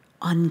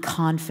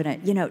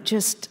unconfident,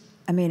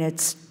 I mean,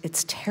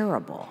 it's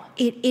terrible.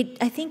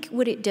 I think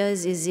what it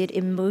does is it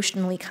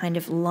emotionally kind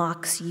of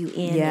locks you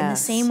in the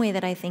same way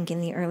that I think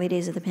in the early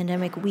days of the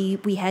pandemic,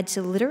 we had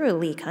to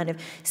literally kind of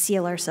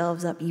seal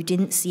ourselves up. You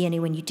didn't see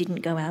anyone, you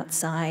didn't go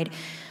outside.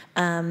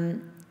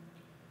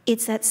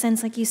 It's that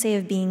sense, like you say,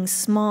 of being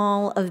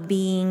small, of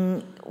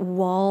being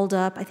walled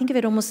up. I think of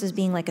it almost as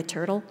being like a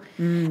turtle.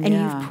 And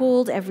you've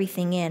pulled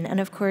everything in. And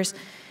of course,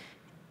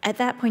 at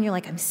that point, you're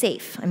like, I'm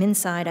safe. I'm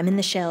inside. I'm in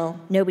the shell.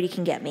 Nobody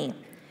can get me.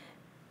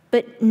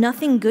 But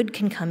nothing good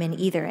can come in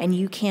either. And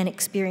you can't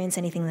experience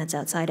anything that's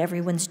outside.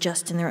 Everyone's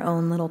just in their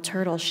own little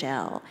turtle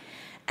shell.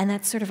 And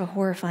that's sort of a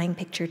horrifying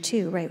picture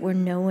too, right? Where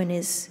no one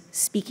is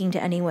speaking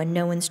to anyone.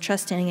 No one's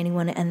trusting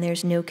anyone. And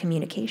there's no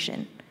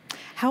communication.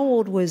 How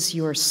old was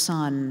your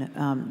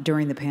son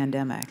during the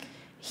pandemic?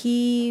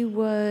 He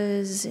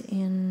was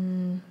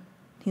long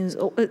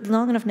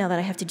enough now that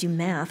I have to do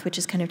math, which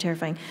is kind of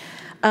terrifying.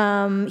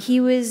 He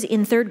was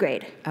in third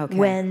grade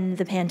when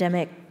the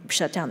pandemic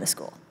shut down the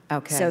school.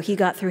 Okay. So he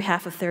got through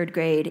half of third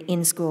grade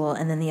in school,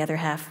 and then the other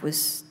half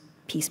was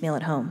piecemeal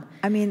at home.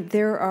 I mean,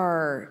 there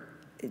are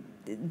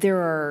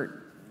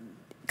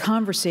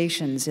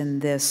conversations in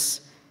this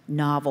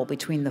novel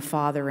between the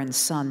father and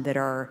son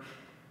that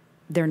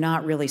they're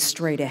not really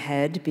straight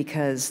ahead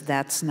because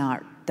that's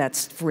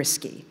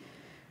risky.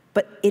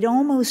 But it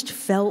almost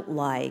felt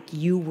like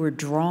you were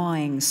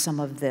drawing some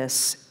of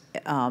this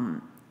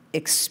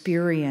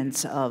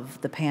experience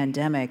of the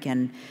pandemic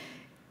and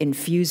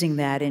infusing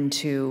that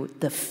into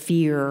the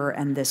fear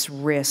and this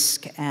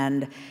risk.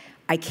 And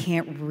I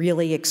can't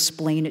really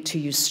explain it to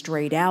you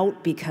straight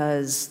out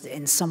because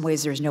in some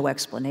ways there's no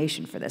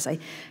explanation for this. I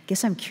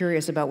guess I'm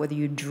curious about whether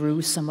you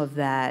drew some of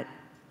that,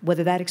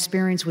 whether that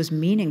experience was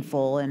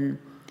meaningful in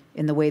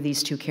the way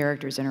these two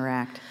characters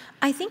interact.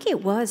 I think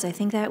it was. I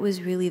think that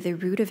was really the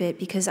root of it,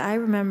 because I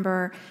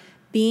remember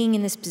being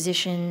in this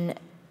position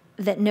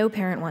that no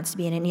parent wants to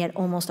be in, and yet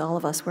almost all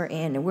of us were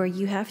in, where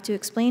you have to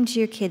explain to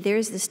your kid,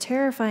 there's this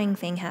terrifying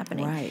thing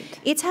happening. Right.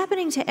 It's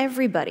happening to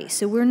everybody,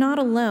 so we're not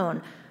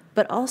alone.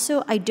 but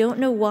also I don't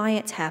know why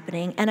it's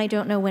happening, and I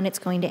don't know when it's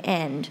going to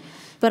end,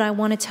 but I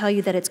want to tell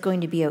you that it's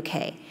going to be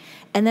okay.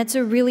 And that's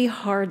a really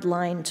hard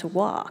line to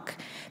walk,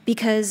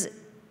 because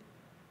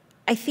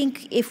I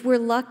think if we're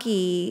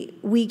lucky,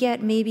 we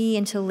get maybe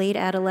into late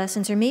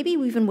adolescence or maybe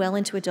even well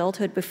into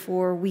adulthood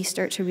before we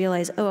start to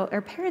realize, oh,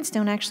 our parents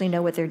don't actually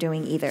know what they're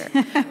doing either,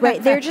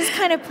 right? They're just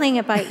kind of playing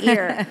it by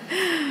ear.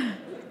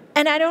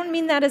 And I don't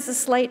mean that as a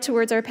slight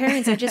towards our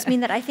parents. I just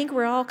mean that I think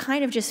we're all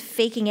kind of just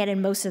faking it,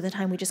 and most of the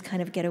time we just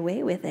kind of get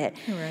away with it.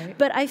 Right.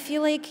 But I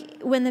feel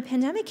like when the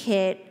pandemic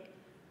hit,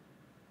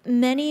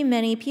 many,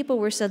 many people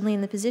were suddenly in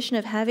the position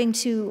of having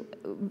to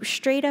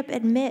straight up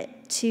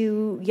admit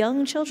to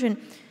young children,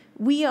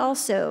 we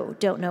also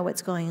don't know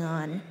what's going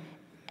on.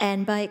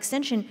 And by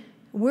extension,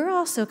 we're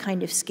also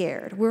kind of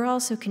scared. We're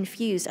also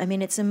confused. I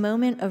mean, it's a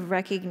moment of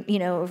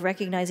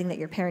recognizing that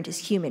your parent is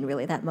human,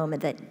 really, that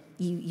moment that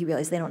you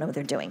realize they don't know what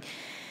they're doing.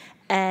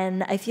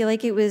 And I feel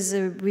like it was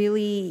a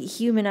really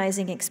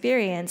humanizing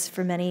experience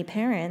for many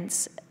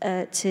parents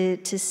to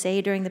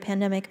say during the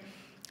pandemic,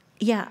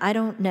 yeah, I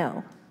don't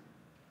know.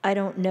 I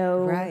don't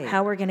know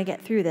how we're going to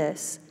get through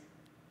this.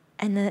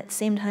 And then at the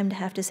same time to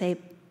have to say,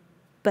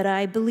 but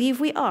I believe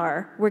we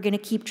are. We're going to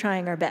keep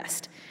trying our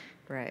best.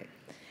 Right.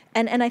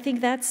 And I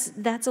think that's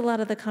a lot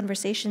of the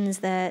conversations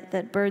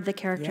that Bird, the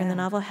character in the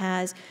novel,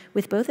 has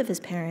with both of his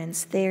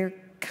parents. They're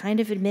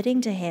kind of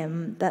admitting to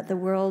him that the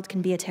world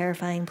can be a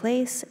terrifying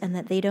place and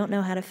that they don't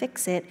know how to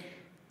fix it,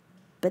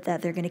 but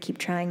that they're going to keep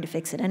trying to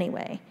fix it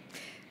anyway.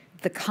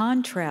 The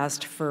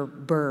contrast for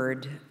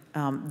Bird,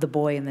 the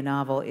boy in the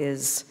novel,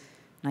 is,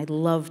 and I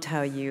loved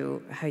how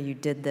you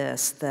did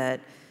this,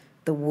 that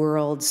the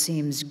world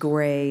seems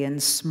gray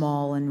and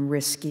small and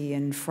risky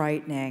and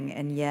frightening,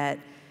 and yet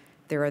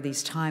there are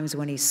these times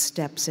when he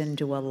steps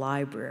into a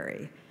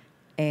library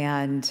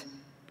and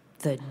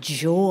the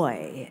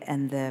joy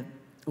and the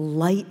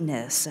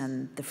lightness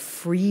and the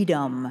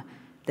freedom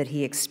that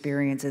he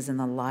experiences in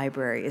the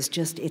library is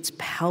just, it's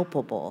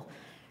palpable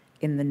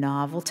in the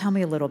novel. Tell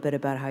me a little bit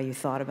about how you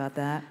thought about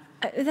that.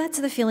 That's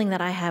the feeling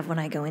that I have when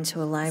I go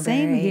into a library.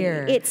 Same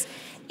here.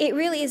 It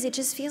really is. It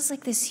just feels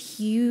like this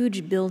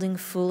huge building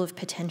full of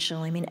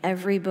potential. I mean,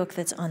 every book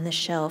that's on the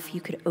shelf you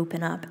could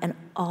open up and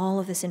all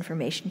of this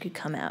information could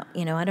come out.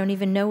 You know, I don't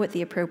even know what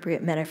the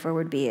appropriate metaphor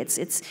would be.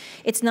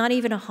 It's not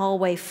even a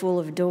hallway full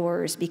of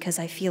doors, because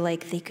I feel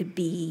like there could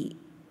be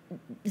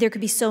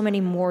so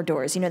many more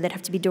doors. You know, there'd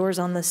have to be doors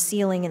on the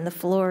ceiling and the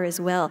floor as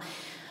well.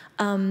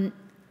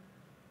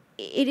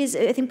 It is,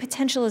 I think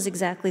potential is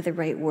exactly the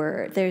right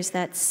word. There's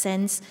that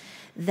sense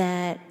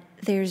that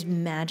there's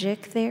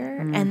magic there,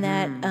 and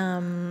that,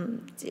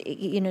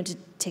 to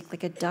take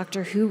like a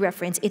Doctor Who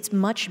reference, it's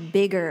much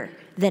bigger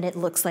than it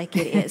looks like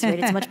it is, right?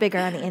 It's much bigger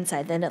on the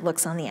inside than it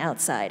looks on the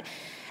outside.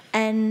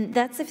 And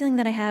that's the feeling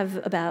that I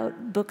have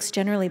about books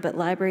generally, but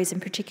libraries in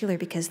particular,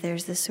 because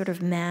there's this sort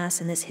of mass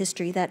and this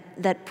history,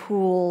 that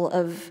pool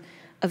of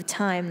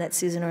time that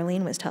Susan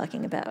Orlean was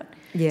talking about.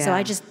 Yeah. So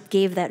I just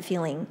gave that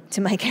feeling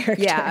to my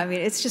character. Yeah, I mean,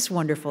 it's just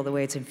wonderful the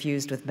way it's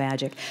infused with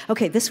magic.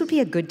 Okay, this would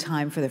be a good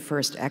time for the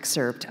first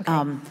excerpt.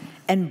 Okay.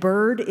 And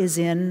Bird is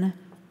in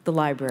the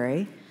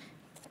library.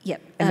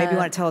 Yep. And maybe you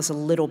want to tell us a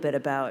little bit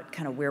about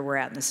kind of where we're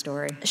at in the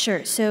story.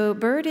 Sure. So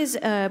Bird is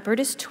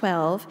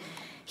 12.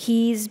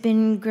 He's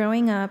been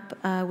growing up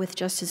with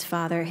just his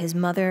father. His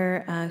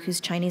mother,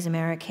 who's Chinese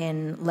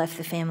American, left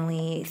the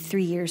family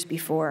 3 years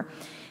before.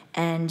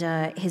 And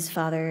his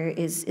father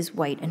is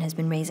white and has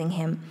been raising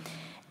him.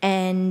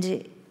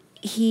 And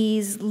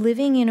he's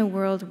living in a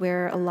world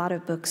where a lot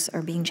of books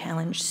are being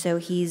challenged. So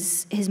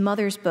his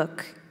mother's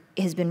book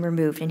has been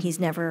removed, and he's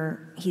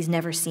never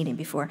seen it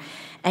before.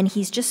 And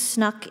he's just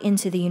snuck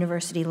into the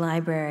university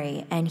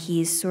library, and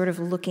he's sort of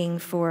looking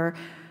for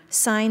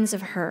signs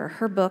of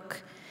her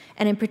book,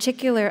 and in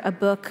particular a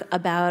book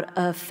about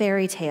a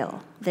fairy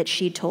tale that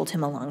she'd told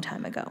him a long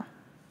time ago.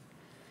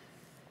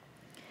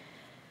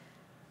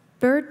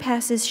 Bird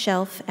passes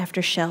shelf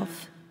after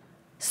shelf,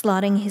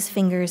 slotting his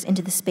fingers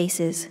into the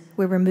spaces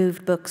where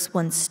removed books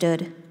once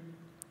stood.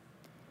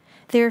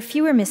 There are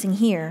fewer missing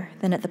here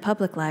than at the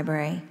public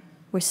library,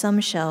 where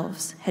some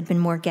shelves had been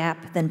more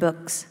gap than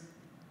books.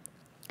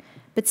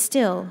 But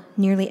still,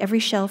 nearly every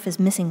shelf is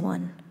missing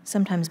one,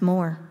 sometimes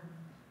more.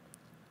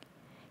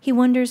 He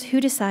wonders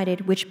who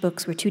decided which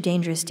books were too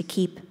dangerous to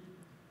keep,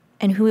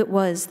 and who it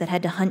was that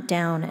had to hunt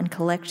down and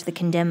collect the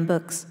condemned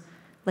books,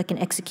 like an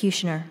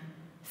executioner,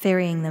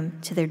 ferrying them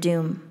to their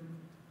doom.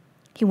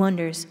 He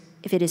wonders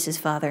if it is his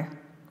father.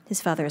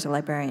 His father is a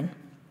librarian.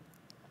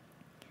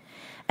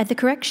 At the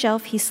correct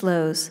shelf, he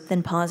slows,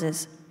 then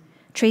pauses,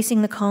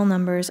 tracing the call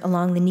numbers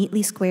along the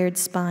neatly squared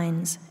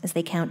spines as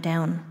they count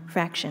down,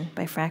 fraction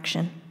by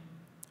fraction.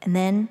 And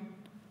then,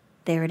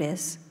 there it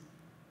is,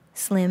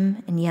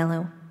 slim and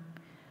yellow.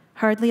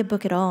 Hardly a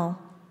book at all,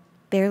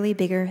 barely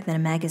bigger than a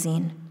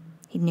magazine.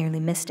 He'd nearly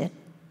missed it.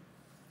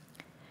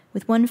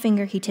 With one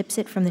finger, he tips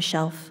it from the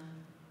shelf.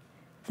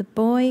 The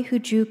Boy Who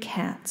Drew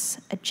Cats,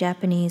 a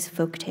Japanese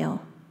folktale.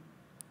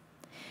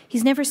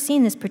 He's never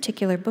seen this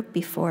particular book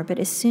before, but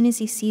as soon as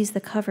he sees the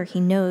cover,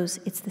 he knows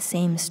it's the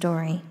same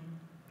story.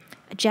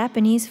 a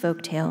Japanese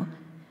folk tale,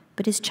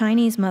 but his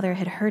Chinese mother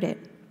had heard it,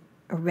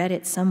 or read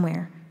it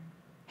somewhere,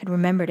 had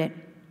remembered it,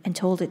 and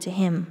told it to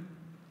him.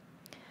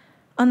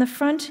 On the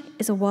front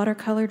is a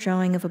watercolor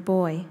drawing of a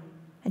boy,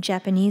 a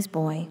Japanese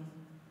boy,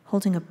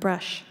 holding a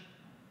brush,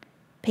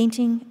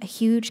 painting a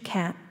huge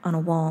cat on a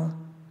wall.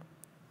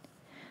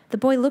 The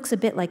boy looks a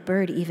bit like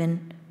Bird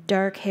even,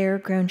 dark hair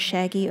grown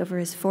shaggy over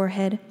his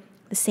forehead,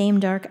 the same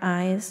dark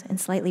eyes and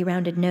slightly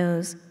rounded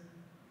nose.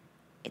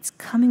 It's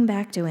coming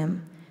back to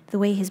him, the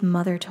way his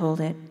mother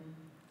told it.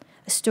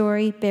 A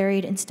story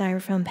buried in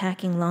styrofoam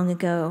packing long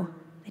ago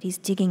that he's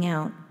digging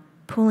out,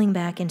 pulling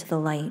back into the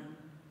light.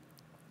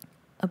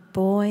 A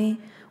boy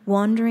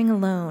wandering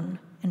alone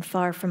and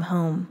far from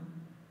home.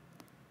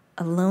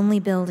 A lonely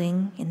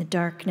building in the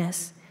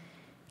darkness,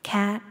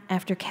 cat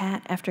after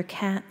cat after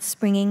cat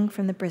springing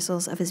from the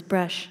bristles of his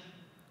brush.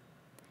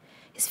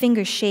 His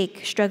fingers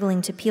shake,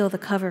 struggling to peel the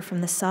cover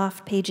from the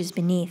soft pages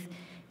beneath.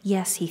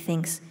 Yes, he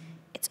thinks,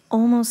 it's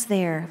almost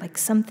there, like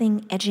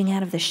something edging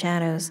out of the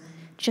shadows,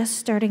 just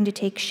starting to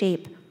take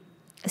shape.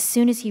 As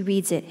soon as he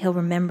reads it, he'll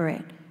remember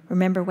it,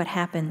 remember what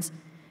happens.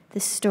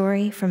 This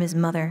story from his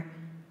mother.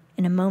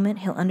 In a moment,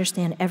 he'll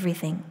understand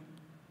everything.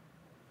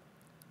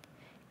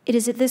 It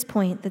is at this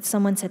point that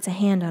someone sets a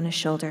hand on his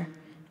shoulder,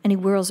 and he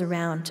whirls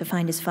around to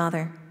find his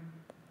father.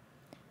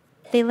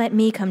 They let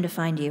me come to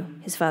find you,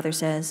 his father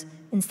says,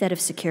 instead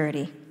of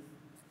security.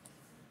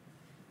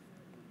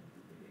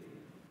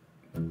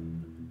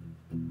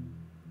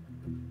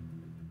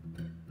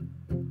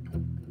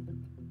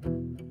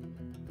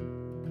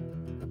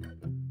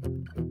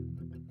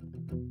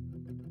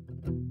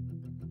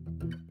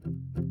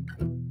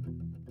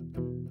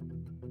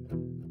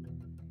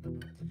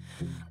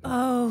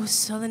 Oh,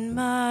 sullen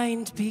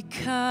mind, be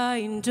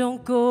kind,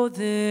 don't go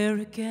there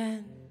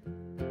again.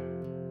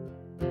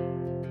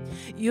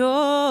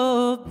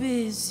 You're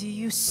busy,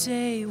 you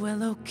say,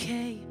 well,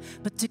 okay,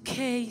 but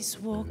decay's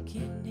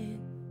walking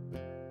in.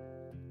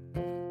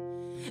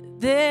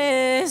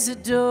 There's a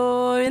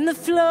door in the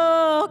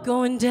floor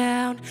going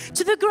down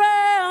to the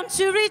ground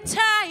to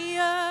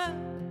retire.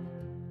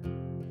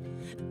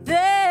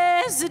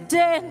 There's a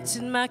dent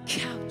in my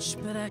couch,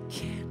 but I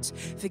can't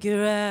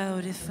figure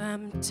out if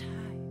I'm tired.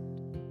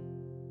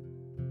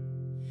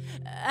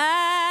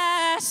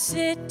 I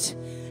sit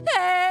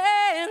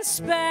and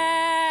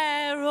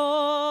spiral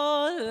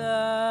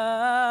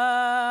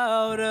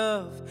out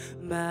of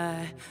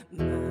my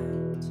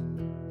mind.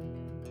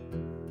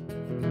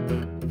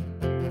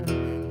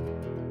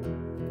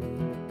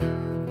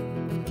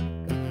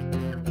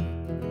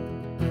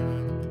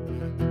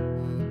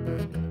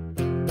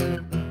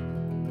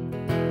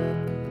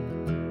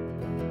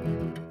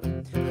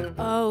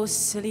 Oh,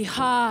 silly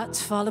heart,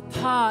 fall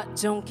apart,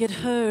 don't get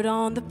hurt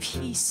on the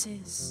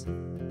pieces.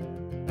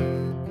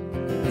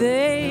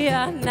 They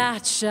are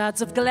not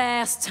shards of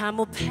glass. Time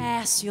will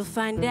pass, you'll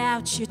find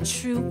out your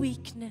true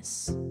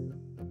weakness.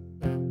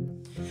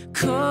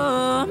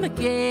 Come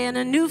again,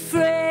 a new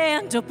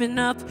friend, open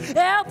up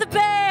out the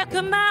back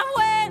of my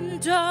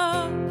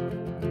window.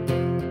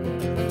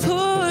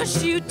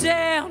 Push you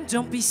down,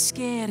 don't be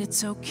scared,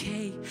 it's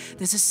okay.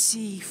 There's a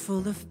sea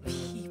full of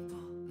people.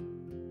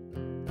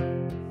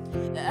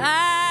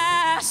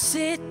 I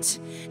sit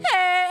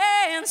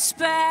and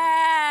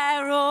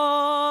spiral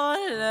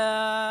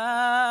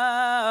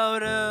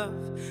out of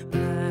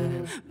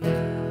my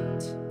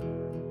mind.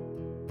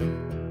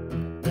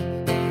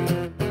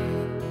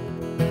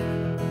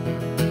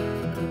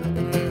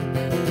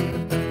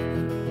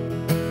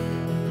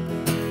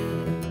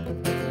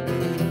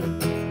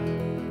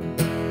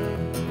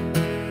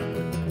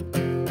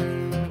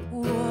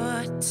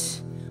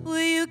 What will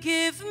you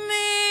give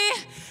me?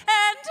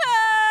 And time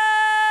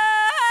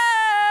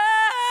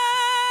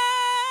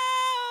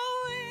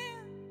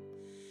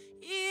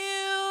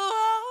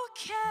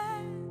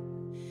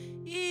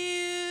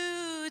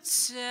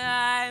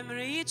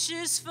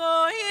reaches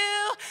for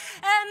you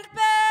and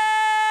bends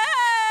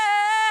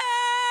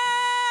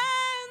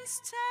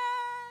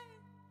time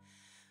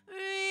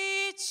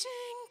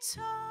reaching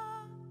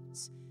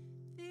towards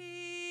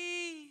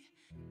the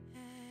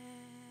end.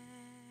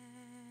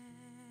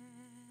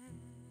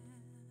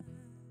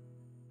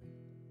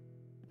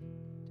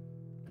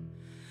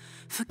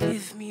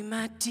 Forgive me,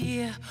 my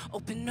dear,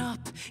 open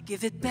up,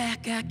 give it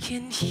back, I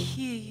can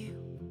hear you.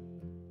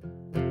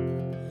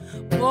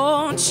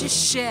 Won't you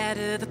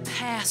shatter the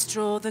past,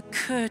 draw the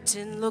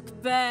curtain,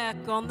 look back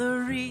on the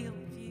real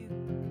view?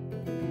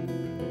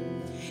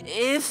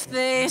 If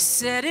they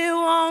said it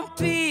won't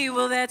be,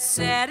 will that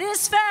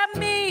satisfy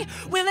me?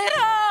 Will it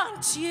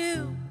haunt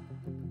you?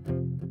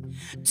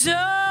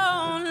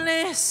 Don't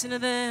listen to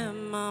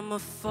them, I'm a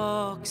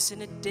fox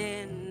in a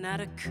den,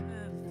 not a curfew.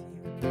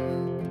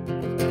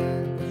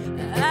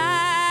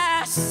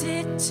 I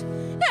sit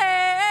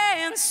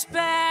and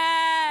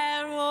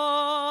spiral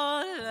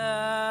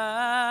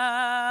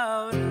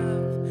out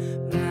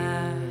of my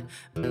mind.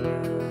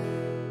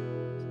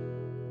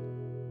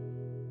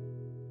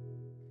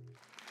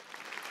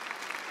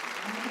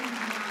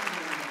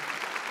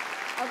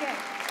 Okay,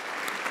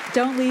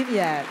 don't leave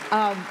yet.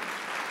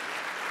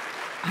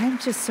 I'm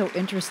just so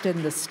interested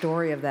in the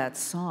story of that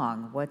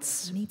song.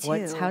 Me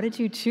too. How did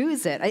you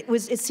choose it?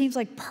 It seems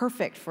like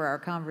perfect for our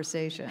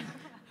conversation.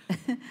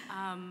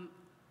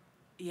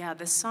 Yeah,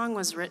 this song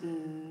was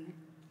written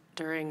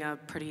during a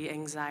pretty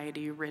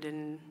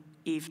anxiety-ridden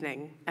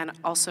evening, and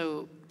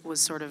also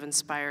was sort of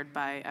inspired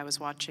by, I was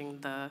watching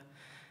the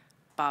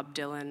Bob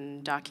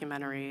Dylan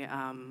documentary,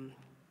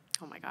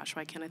 oh my gosh,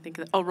 why can't I think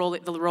of it? Oh,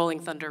 the Rolling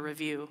Thunder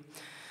Review.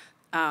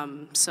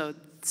 So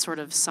sort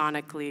of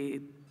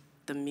sonically,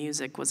 the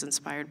music was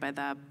inspired by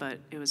that, but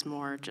it was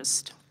more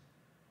just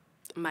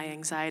my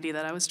anxiety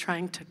that I was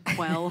trying to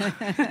quell.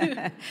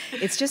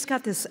 It's just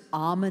got this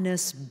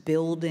ominous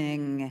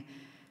building,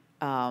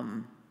 I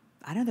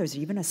don't know, there's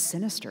even a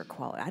sinister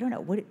quality. I don't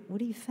know, what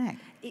do you think?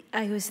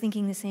 I was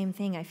thinking the same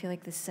thing. I feel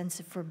like this sense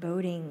of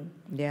foreboding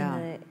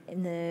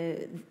in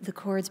the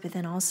chords, but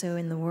then also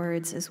in the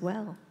words as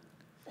well.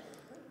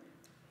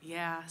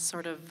 Yeah,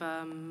 sort of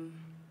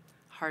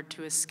hard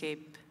to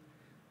escape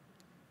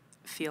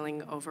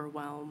feeling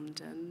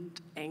overwhelmed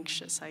and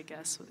anxious, I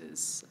guess,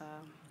 is,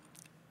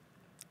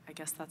 I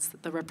guess that's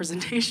the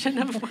representation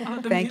of the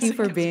Thank you music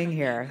for is. being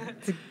here.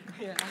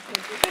 Yeah, thank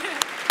you.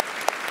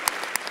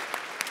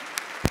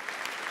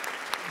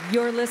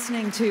 You're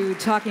listening to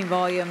Talking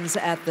Volumes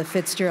at the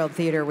Fitzgerald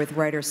Theater with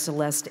writer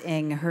Celeste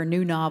Ng. Her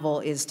new novel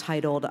is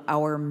titled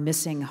Our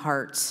Missing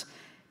Hearts,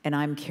 and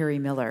I'm Kerri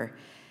Miller.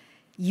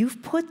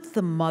 You've put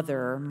the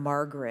mother,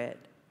 Margaret,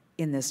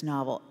 in this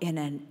novel in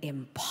an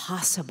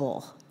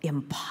impossible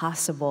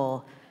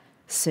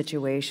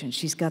situation.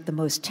 She's got the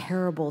most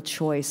terrible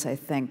choice, I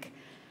think,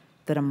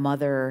 that a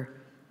mother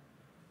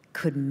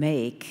could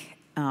make.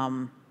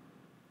 I'm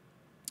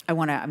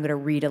going to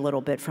read a little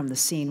bit from the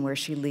scene where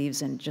she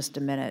leaves in just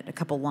a minute, a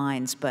couple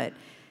lines, but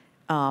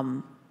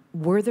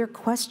were there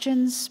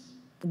questions?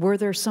 Were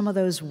there some of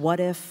those what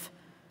if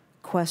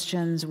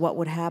questions, what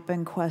would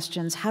happen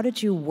questions? How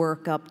did you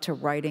work up to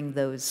writing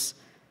those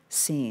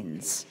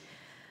scenes?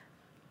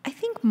 I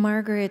think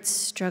Margaret's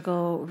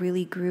struggle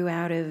really grew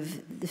out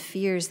of the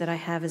fears that I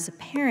have as a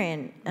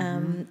parent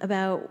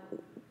about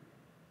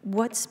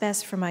what's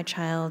best for my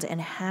child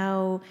and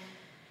how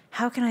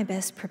can I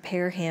best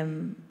prepare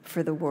him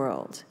for the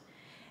world?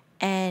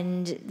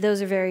 And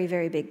those are very,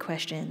 very big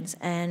questions.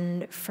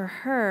 And for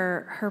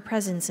her, her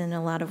presence in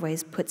a lot of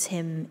ways puts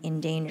him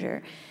in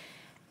danger.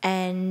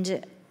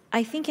 And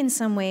I think in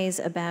some ways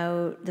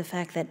about the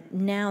fact that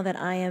now that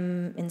I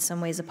am in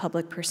some ways a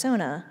public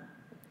persona,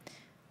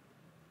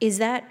 is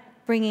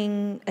that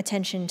bringing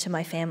attention to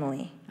my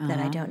family that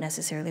I don't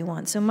necessarily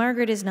want? So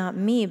Margaret is not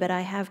me, but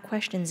I have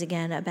questions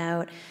again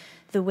about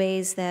the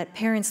ways that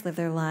parents live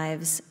their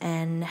lives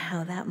and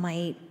how that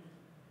might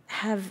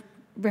have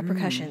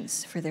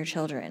repercussions for their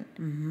children.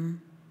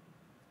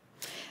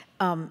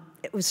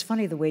 It was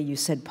funny the way you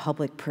said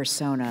public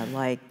persona,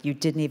 like you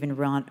didn't even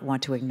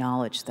want to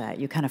acknowledge that.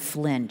 You kind of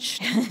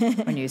flinched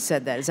when you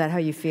said that. Is that how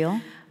you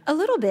feel? A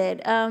little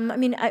bit. I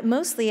mean,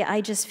 mostly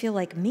I just feel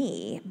like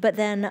me, but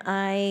then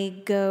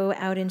I go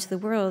out into the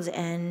world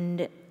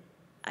and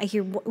I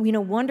hear,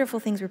 wonderful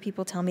things where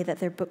people tell me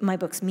that my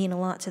books mean a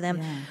lot to them.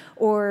 Yeah.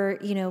 Or,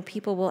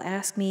 people will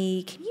ask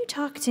me, can you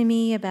talk to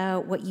me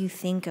about what you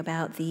think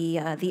about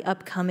the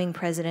upcoming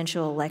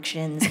presidential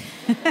elections?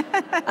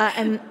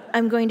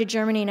 I'm going to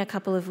Germany in a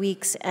couple of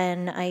weeks,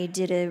 and I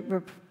did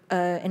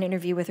an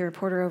interview with a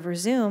reporter over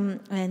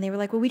Zoom, and they were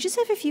like, well, we just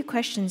have a few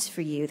questions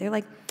for you. They're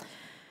like,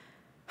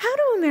 how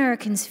do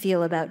Americans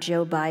feel about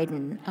Joe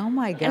Biden? Oh,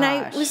 my gosh. And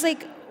I was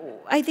like,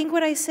 I think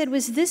what I said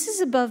was, this is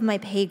above my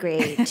pay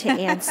grade to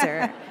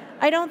answer.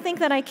 I don't think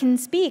that I can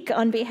speak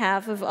on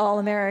behalf of all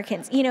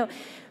Americans.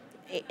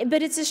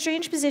 But it's a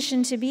strange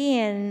position to be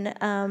in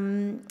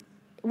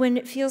when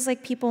it feels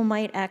like people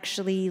might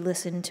actually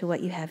listen to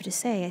what you have to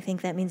say. I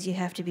think that means you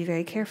have to be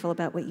very careful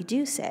about what you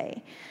do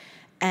say.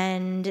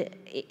 And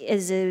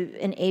as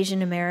an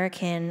Asian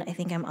American, I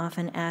think I'm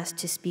often asked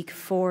to speak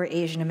for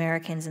Asian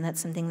Americans, and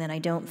that's something that I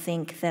don't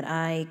think that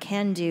I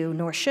can do,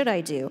 nor should I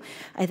do.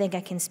 I think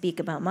I can speak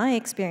about my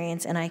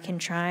experience, and I can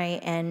try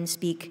and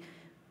speak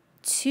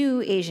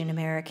to Asian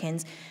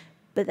Americans,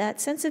 but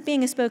that sense of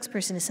being a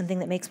spokesperson is something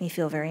that makes me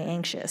feel very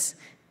anxious.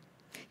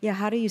 Yeah,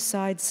 how do you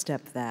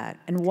sidestep that?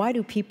 And why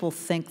do people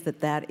think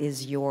that that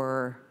is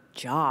your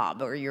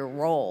job or your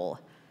role?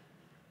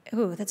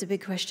 Oh, that's a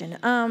big question.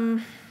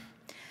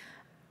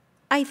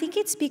 I think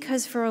it's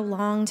because for a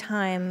long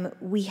time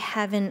we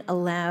haven't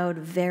allowed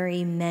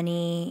very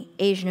many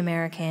Asian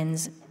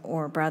Americans,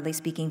 or broadly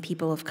speaking,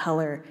 people of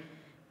color,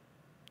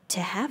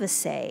 to have a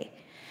say.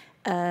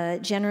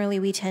 Generally,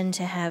 we tend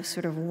to have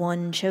sort of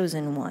one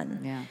chosen one.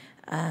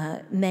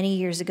 Yeah. Many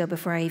years ago,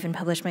 before I even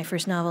published my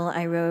first novel,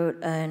 I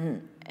wrote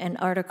an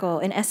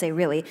essay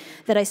really,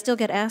 that I still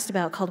get asked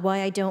about, called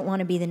Why I Don't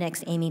Want to Be the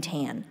Next Amy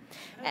Tan.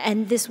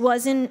 And this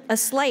wasn't a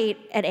slight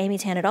at Amy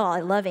Tan at all. I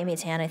love Amy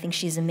Tan. I think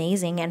she's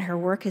amazing, and her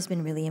work has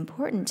been really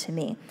important to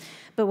me.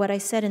 But what I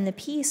said in the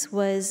piece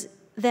was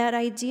that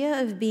idea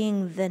of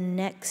being the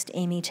next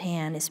Amy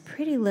Tan is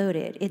pretty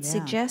loaded. It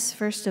suggests,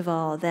 first of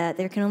all, that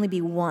there can only be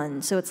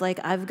one. So it's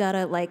like I've got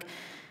to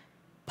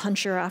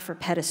punch her off her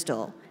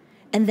pedestal.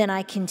 and then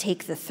I can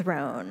take the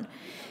throne.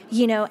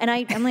 You know, and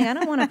I'm like, I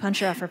don't want to punch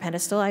her off her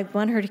pedestal. I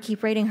want her to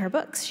keep writing her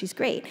books. She's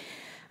great.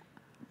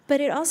 But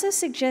it also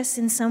suggests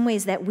in some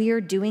ways that we are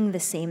doing the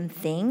same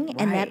thing,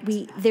 and that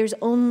there's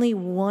only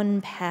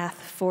one path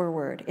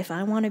forward. If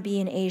I want to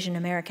be an Asian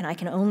American, I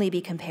can only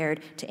be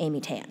compared to Amy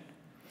Tan,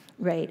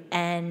 right?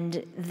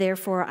 And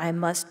therefore, I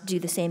must do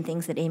the same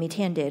things that Amy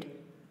Tan did,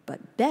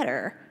 but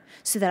better,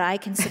 so that I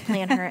can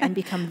supplant her and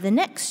become the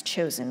next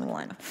chosen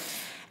one.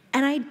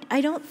 And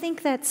I don't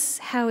think that's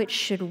how it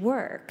should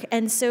work.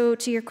 And so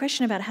to your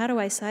question about how do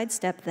I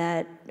sidestep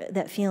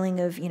that feeling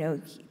of, you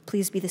know,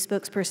 please be the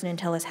spokesperson and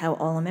tell us how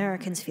all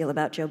Americans feel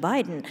about Joe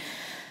Biden,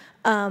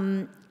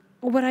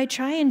 what I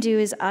try and do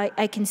is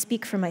I can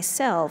speak for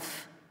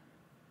myself,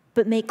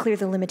 but make clear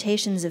the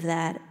limitations of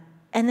that,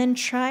 and then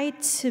try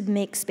to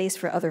make space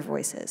for other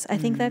voices. I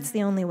think that's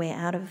the only way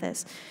out of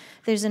this.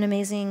 There's an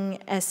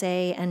amazing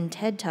essay and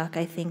TED Talk,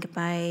 I think,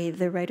 by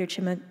the writer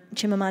Chimamanda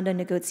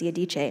Ngozi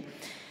Adichie,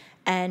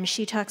 and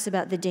she talks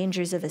about the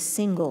dangers of a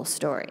single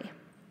story,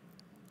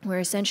 where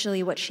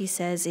essentially what she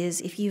says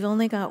is if you've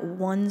only got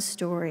one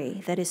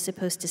story that is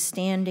supposed to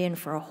stand in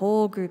for a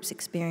whole group's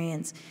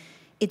experience,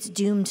 it's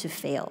doomed to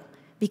fail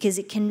because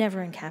it can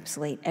never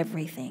encapsulate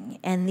everything.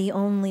 And the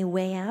only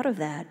way out of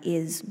that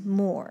is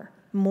more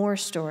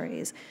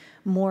stories,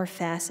 more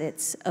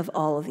facets of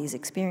all of these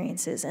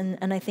experiences.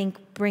 And I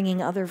think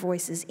bringing other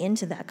voices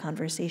into that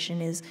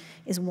conversation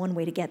is one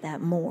way to get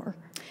that more.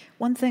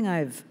 One thing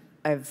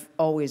I've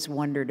always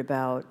wondered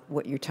about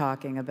what you're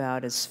talking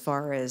about as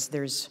far as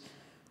there's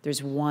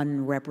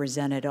one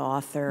represented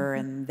author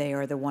and they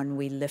are the one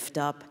we lift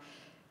up.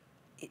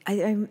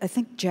 I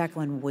think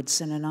Jacqueline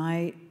Woodson and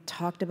I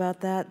talked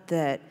about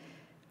that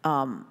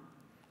I'm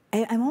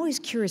always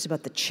curious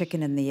about the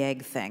chicken and the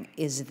egg thing.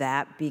 Is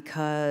that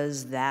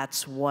because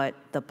that's what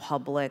the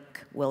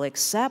public will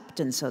accept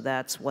and so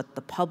that's what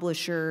the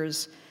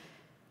publishers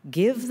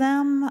give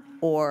them?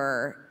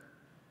 Or,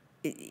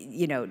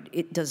 you know,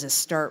 does it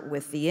start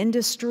with the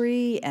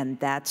industry and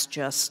that's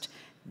just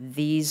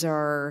these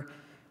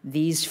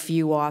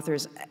few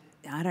authors?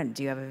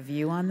 Do you have a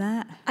view on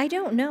that? I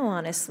don't know,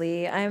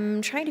 honestly.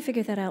 I'm trying to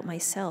figure that out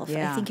myself.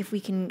 Yeah. I think if we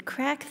can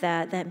crack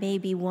that may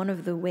be one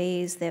of the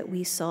ways that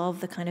we solve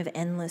the kind of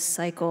endless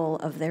cycle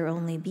of there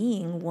only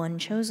being one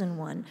chosen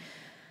one.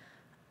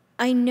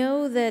 I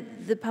know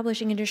that the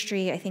publishing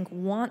industry, I think,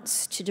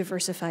 wants to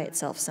diversify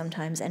itself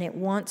sometimes, and it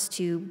wants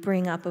to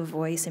bring up a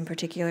voice in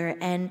particular,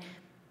 and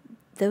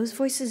those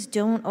voices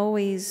don't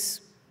always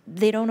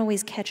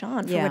catch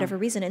on for whatever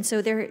reason. And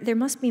so there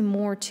must be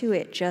more to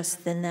it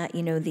just than that,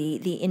 you know,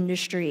 the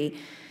industry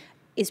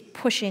is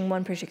pushing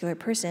one particular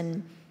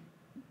person.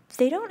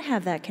 They don't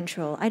have that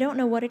control. I don't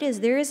know what it is.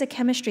 There is a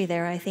chemistry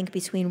there, I think,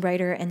 between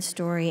writer and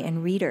story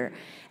and reader,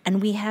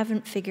 and we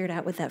haven't figured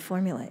out what that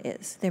formula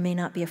is. There may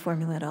not be a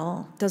formula at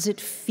all. Does it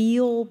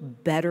feel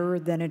better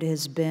than it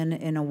has been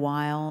in a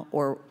while,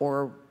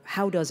 or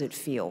how does it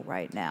feel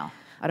right now?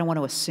 I don't want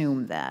to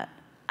assume that.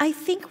 I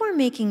think we're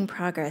making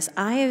progress.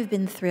 I have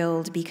been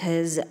thrilled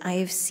because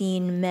I've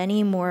seen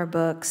many more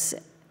books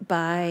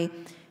by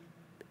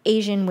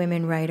Asian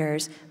women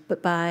writers,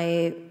 but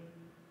by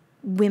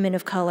women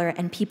of color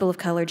and people of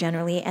color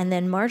generally, and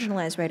then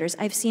marginalized writers.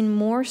 I've seen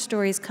more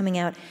stories coming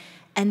out,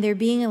 and they're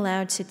being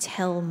allowed to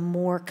tell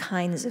more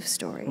kinds of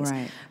stories.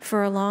 Right.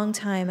 For a long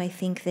time, I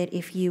think that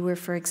if you were,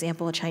 for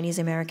example, a Chinese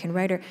American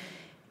writer,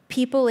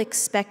 people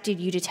expected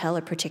you to tell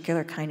a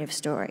particular kind of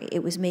story.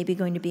 It was maybe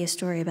going to be a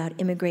story about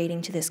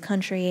immigrating to this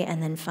country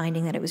and then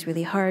finding that it was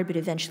really hard, but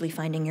eventually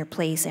finding your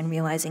place and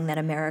realizing that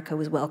America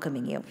was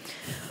welcoming you.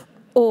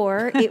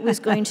 Or it was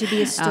going to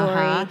be a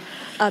story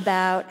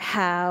about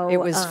how... It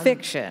was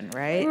fiction,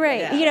 right?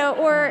 Right, Yeah. you know,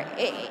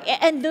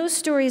 and those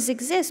stories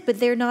exist, but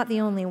they're not the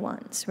only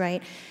ones,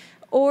 right?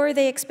 Or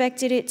they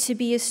expected it to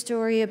be a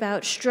story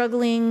about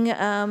struggling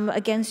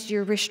against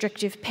your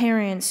restrictive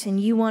parents,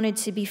 and you wanted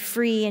to be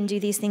free and do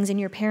these things, and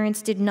your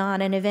parents did not,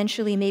 and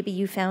eventually maybe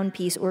you found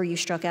peace or you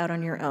struck out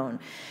on your own,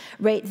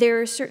 right? There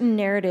are certain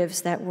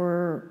narratives that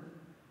were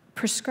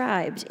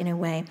prescribed in a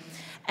way.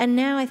 And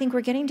now I think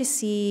we're getting to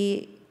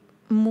see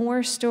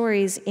more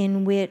stories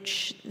in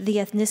which the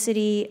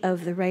ethnicity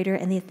of the writer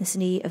and the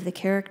ethnicity of the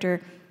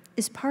character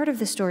is part of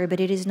the story, but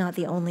it is not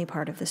the only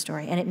part of the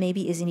story, and it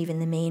maybe isn't even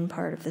the main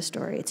part of the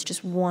story. It's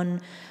just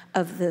one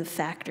of the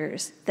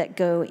factors that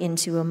go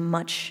into a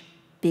much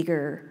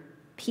bigger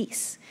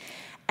piece.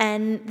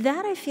 And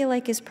that, I feel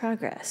like, is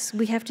progress.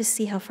 We have to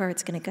see how far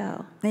it's going to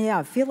go. Yeah,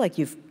 I feel like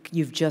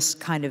you've just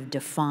kind of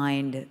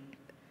defined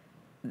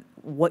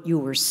what you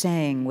were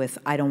saying with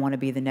I don't want to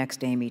be the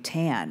next Amy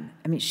Tan.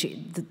 I mean,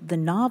 the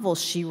novels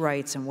she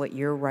writes and what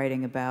you're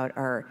writing about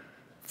are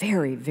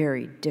very,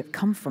 very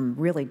come from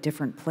really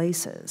different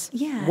places.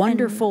 Yeah,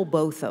 wonderful,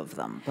 both of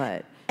them.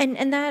 But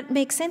and that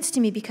makes sense to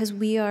me because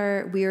we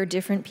are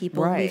different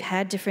people. Right. We've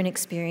had different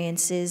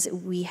experiences.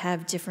 We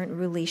have different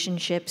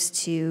relationships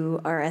to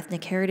our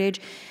ethnic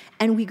heritage,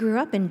 and we grew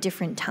up in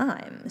different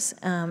times.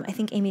 I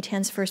think Amy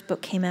Tan's first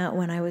book came out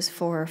when I was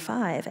 4 or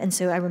 5, and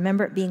so I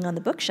remember it being on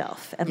the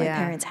bookshelf at my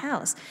parents'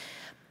 house.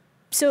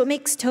 So it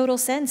makes total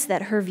sense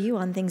that her view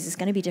on things is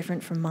going to be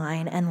different from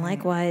mine, and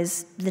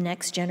likewise, the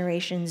next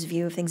generation's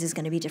view of things is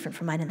going to be different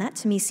from mine, and that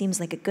to me seems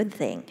like a good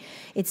thing.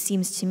 It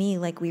seems to me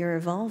like we are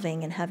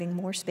evolving and having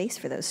more space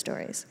for those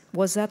stories.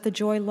 Was that the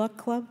Joy Luck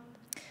Club?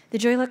 The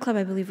Joy Luck Club,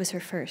 I believe, was her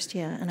first,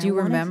 yeah. And Do you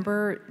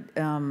remember,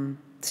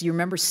 so you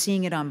remember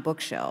seeing it on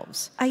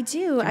bookshelves? I do.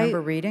 Do you remember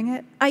reading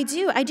it? I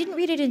do. I didn't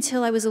read it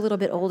until I was a little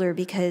bit older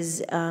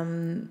because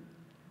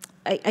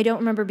I don't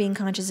remember being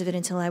conscious of it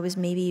until I was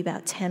maybe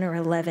about 10 or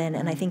 11,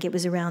 and I think it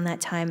was around that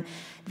time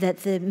that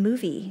the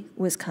movie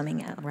was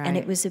coming out, and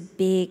it was a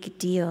big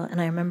deal. And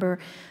I remember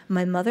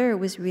my mother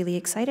was really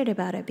excited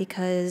about it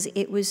because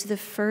it was the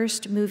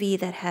first movie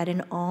that had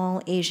an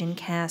all-Asian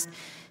cast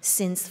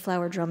since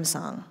Flower Drum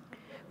Song,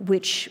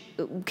 which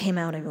came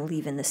out, I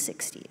believe, in the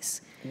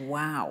 60s.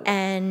 Wow.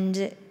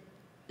 And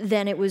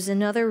then it was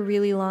another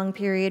really long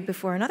period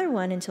before another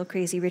one until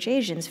Crazy Rich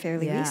Asians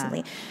fairly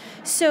recently.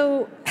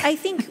 So I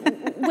think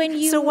when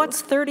you... So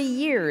what's 30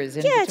 years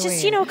in Yeah,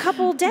 between? just, a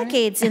couple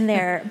decades in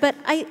there. But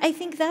I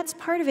think that's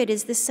part of it,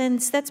 is the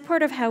sense, that's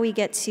part of how we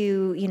get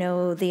to,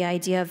 the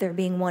idea of there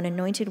being one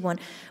anointed one.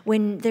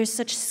 When there's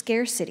such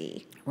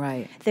scarcity,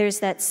 right, there's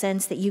that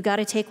sense that you got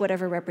to take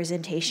whatever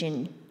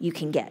representation you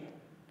can get.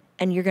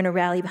 And you're going to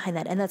rally behind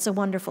that. And that's a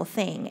wonderful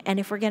thing.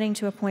 And if we're getting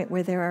to a point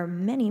where there are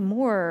many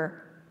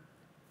more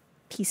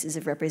pieces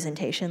of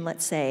representation,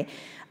 let's say,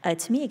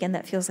 to me, again,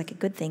 that feels like a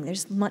good thing.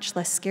 There's much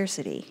less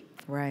scarcity.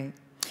 Right.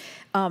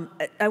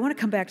 I want to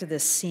come back to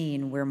this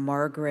scene where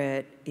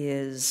Margaret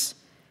is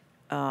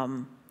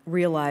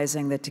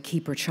realizing that to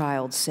keep her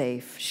child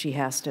safe, she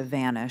has to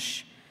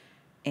vanish.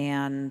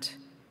 And,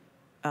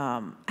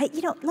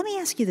 let me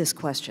ask you this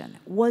question.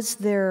 Was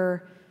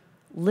there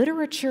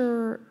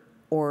literature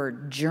or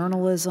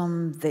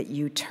journalism that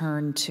you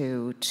turned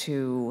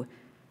to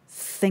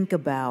think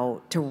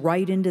about, to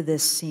write into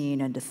this scene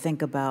and to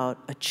think about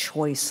a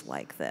choice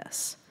like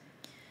this?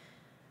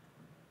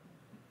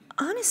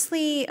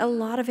 Honestly, a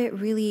lot of it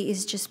really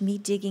is just me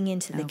digging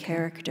into the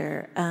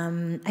character.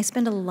 I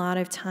spend a lot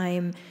of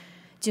time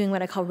doing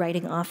what I call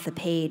writing off the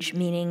page,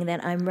 meaning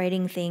that I'm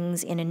writing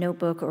things in a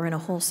notebook or in a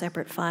whole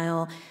separate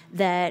file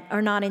that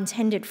are not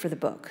intended for the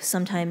book.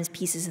 Sometimes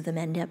pieces of them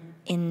end up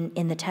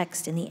in the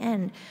text in the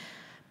end.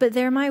 But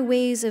they're my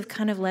ways of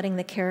kind of letting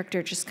the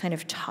character just kind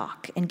of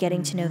talk and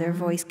getting to know their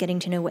voice, getting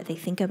to know what they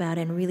think about,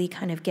 and really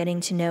kind of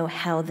getting to know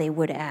how they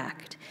would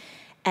act.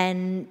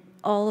 And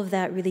all of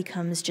that really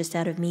comes just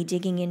out of me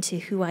digging into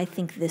who I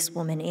think this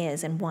woman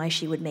is and why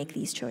she would make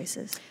these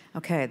choices.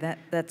 Okay,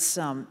 that's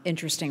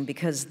interesting,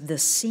 because the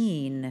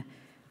scene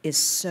is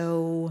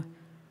so,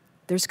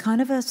 there's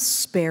kind of a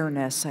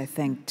spareness, I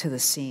think, to the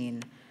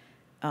scene.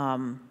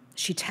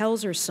 She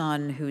tells her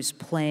son, who's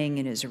playing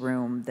in his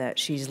room, that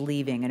she's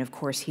leaving, and of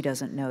course he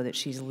doesn't know that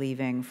she's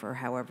leaving for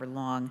however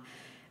long.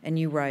 And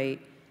you write,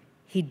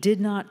 he did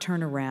not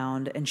turn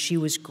around, and she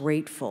was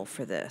grateful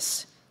for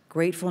this.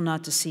 Grateful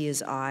not to see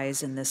his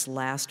eyes in this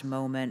last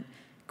moment,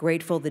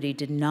 grateful that he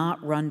did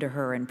not run to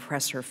her and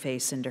press her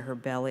face into her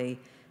belly,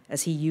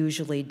 as he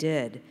usually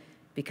did,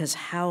 because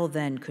how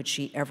then could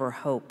she ever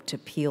hope to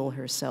peel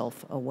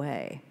herself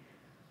away?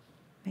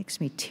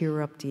 Makes me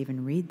tear up to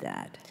even read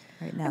that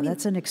right now.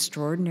 That's an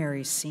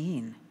extraordinary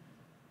scene.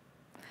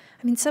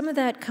 I mean, some of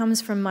that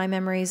comes from my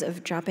memories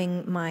of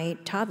dropping my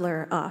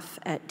toddler off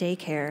at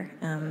daycare.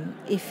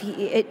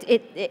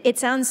 It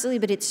sounds silly,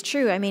 but it's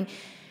true. I mean,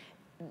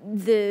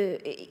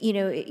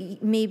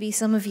 maybe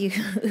some of you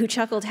who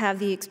chuckled have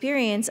the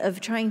experience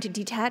of trying to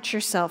detach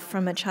yourself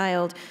from a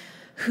child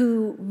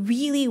who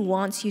really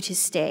wants you to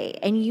stay.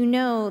 And you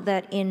know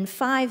that in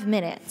 5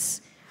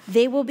 minutes,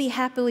 they will be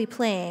happily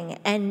playing,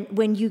 and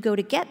when you go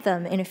to get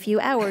them in a few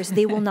hours,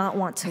 they will not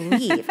want to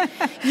leave.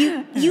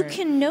 You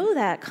can know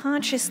that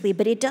consciously,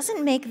 but it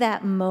doesn't make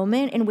that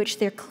moment in which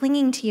they're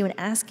clinging to you and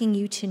asking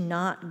you to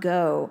not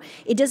go,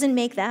 it doesn't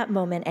make that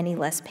moment any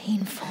less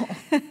painful.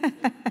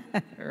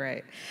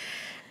 Right.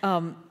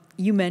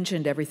 You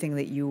mentioned everything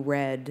that you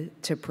read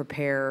to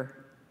prepare,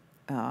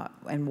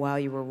 and while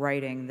you were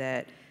writing,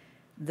 that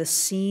the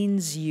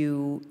scenes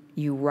you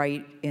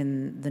write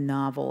in the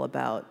novel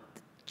about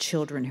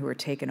children who are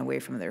taken away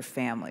from their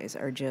families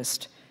are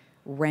just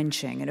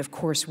wrenching. And of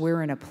course,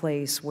 we're in a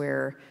place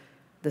where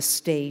the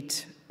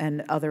state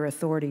and other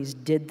authorities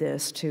did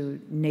this to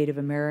Native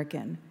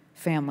American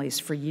families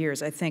for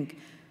years. I think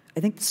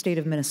the state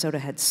of Minnesota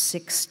had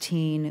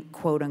 16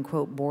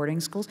 quote-unquote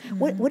boarding schools.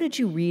 Mm-hmm. What did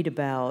you read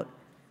about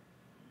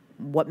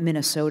what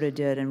Minnesota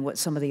did and what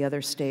some of the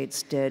other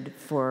states did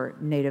for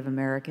Native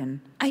American?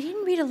 I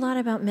didn't read a lot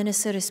about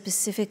Minnesota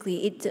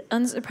specifically.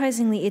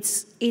 Unsurprisingly,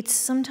 it's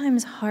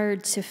sometimes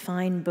hard to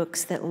find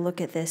books that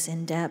look at this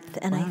in depth,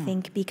 and I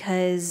think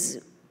because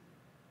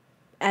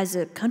as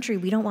a country,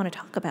 we don't want to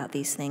talk about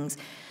these things.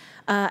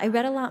 I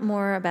read a lot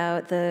more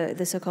about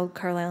the so-called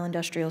Carlisle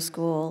Industrial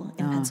School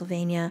in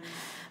Pennsylvania.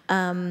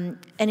 And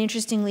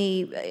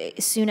interestingly,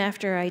 soon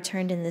after I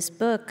turned in this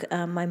book,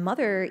 my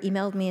mother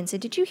emailed me and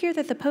said, "Did you hear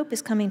that the Pope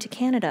is coming to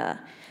Canada?"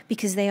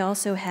 Because they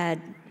also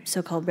had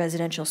so-called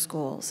residential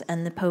schools.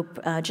 And the Pope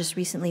just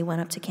recently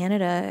went up to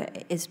Canada,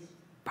 is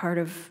part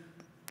of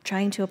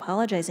trying to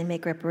apologize and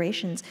make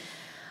reparations.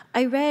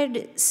 I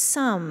read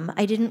some.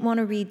 I didn't want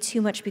to read too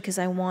much because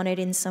I wanted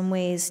in some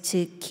ways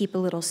to keep a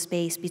little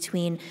space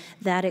between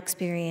that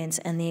experience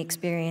and the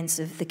experience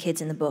of the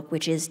kids in the book,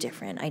 which is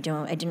different. I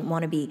didn't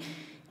want to be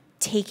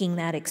taking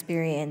that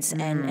experience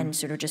and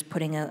sort of just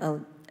putting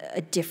a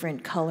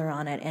different color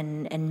on it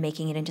and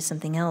making it into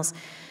something else.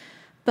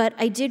 But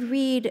I did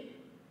read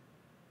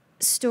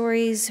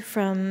stories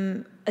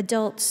from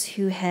adults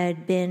who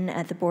had been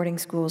at the boarding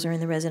schools or in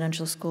the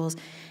residential schools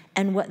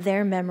and what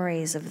their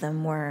memories of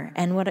them were.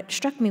 And what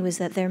struck me was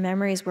that their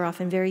memories were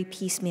often very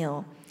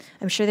piecemeal.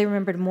 I'm sure they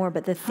remembered more,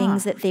 but the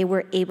things that they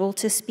were able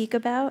to speak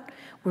about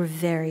were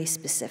very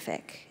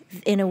specific.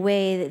 In a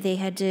way that they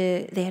had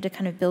to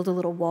kind of build a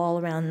little wall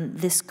around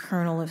this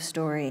kernel of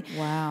story.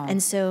 Wow.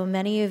 And so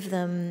many of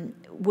them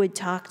would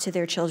talk to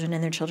their children,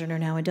 and their children are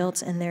now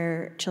adults, and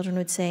their children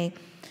would say,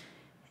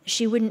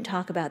 she wouldn't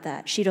talk about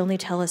that. She'd only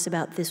tell us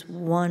about this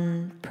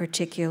one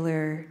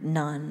particular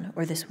nun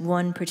or this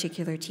one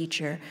particular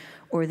teacher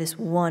or this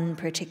one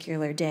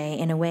particular day.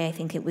 In a way, I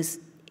think it was,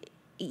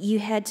 you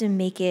had to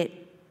make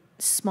it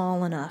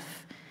small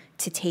enough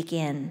to take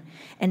in.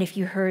 And if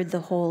you heard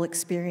the whole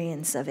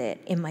experience of it,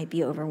 it might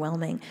be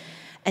overwhelming.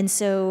 And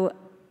so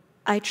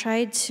I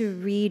tried to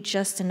read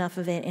just enough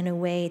of it in a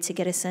way to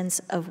get a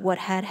sense of what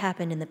had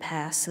happened in the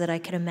past so that I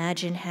could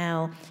imagine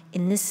how,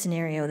 in this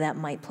scenario, that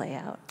might play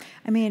out.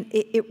 I mean,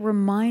 it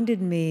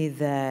reminded me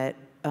that,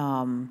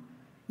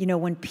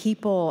 when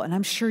people, and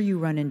I'm sure you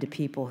run into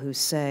people who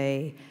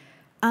say,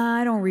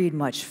 I don't read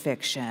much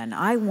fiction.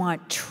 I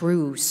want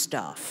true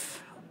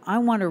stuff. I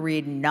want to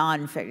read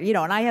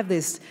nonfiction. And I have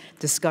this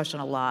discussion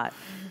a lot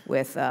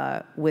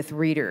with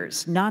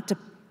readers, not to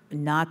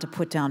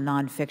put down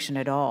nonfiction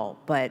at all,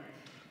 but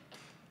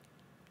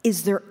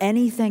is there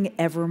anything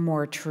ever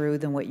more true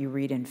than what you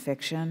read in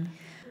fiction?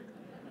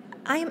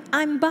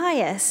 I'm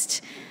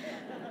biased,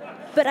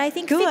 but I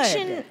think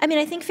fiction. I mean,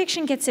 I think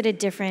fiction gets at a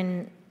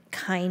different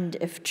kind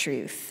of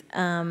truth.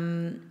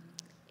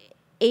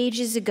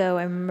 Ages ago,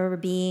 I remember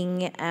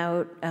being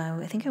out.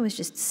 I think I was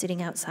just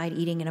sitting outside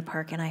eating in a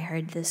park, and I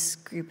heard this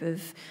group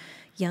of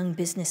young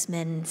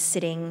businessmen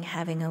sitting,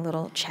 having a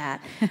little chat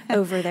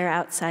over their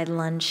outside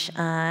lunch,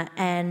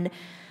 and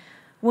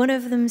one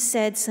of them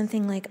said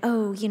something like,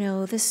 oh,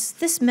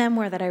 this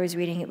memoir that I was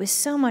reading, it was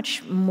so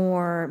much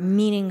more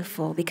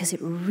meaningful because it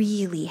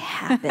really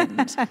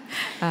happened.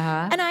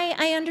 And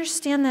I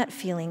understand that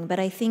feeling, but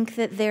I think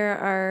that there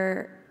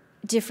are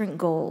different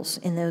goals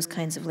in those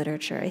kinds of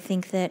literature. I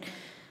think that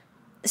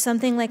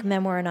something like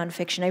memoir and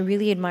nonfiction, I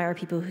really admire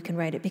people who can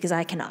write it because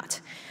I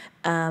cannot.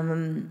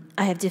 I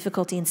have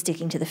difficulty in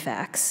sticking to the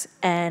facts.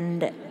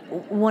 And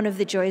one of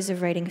the joys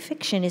of writing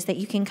fiction is that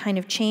you can kind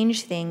of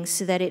change things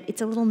so that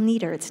it's a little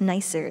neater, it's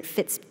nicer, it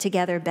fits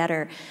together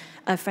better.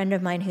 A friend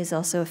of mine who's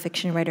also a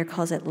fiction writer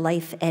calls it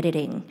life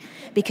editing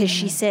because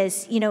she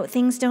says,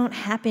 things don't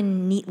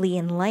happen neatly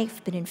in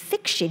life, but in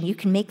fiction you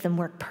can make them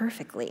work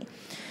perfectly.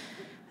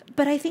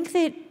 But I think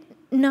that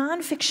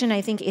nonfiction,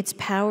 I think its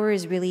power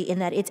is really in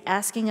that it's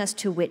asking us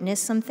to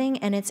witness something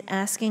and it's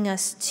asking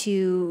us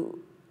to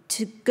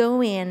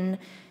go in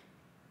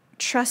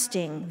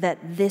trusting that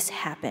this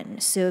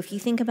happened. So if you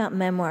think about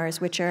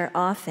memoirs, which are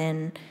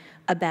often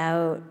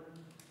about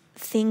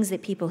things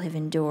that people have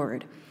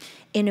endured,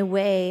 in a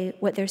way,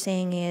 what they're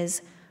saying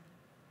is,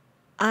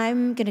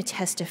 I'm going to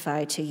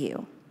testify to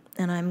you,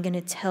 and I'm going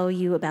to tell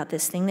you about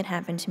this thing that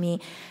happened to me,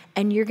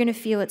 and you're going to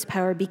feel its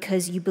power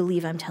because you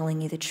believe I'm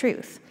telling you the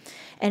truth.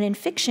 And in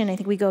fiction, I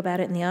think we go about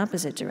it in the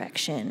opposite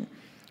direction.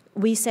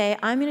 We say,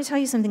 I'm going to tell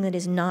you something that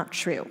is not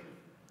true.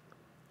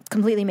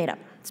 Completely made up.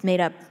 It's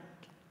made up.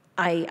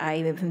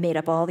 I have made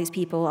up all these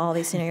people, all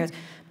these scenarios,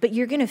 but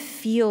you're going to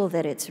feel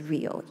that it's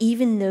real,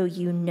 even though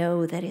you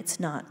know that it's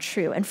not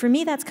true. And for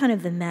me, that's kind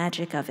of the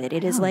magic of it.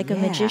 It is like a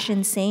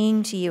magician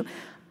saying to you,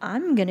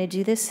 I'm going to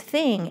do this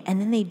thing, and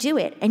then they do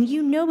it, and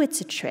you know it's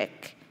a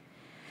trick,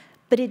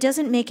 but it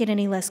doesn't make it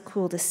any less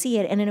cool to see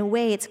it, and in a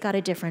way, it's got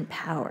a different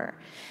power,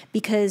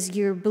 because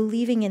you're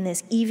believing in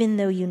this even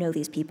though you know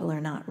these people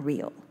are not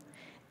real.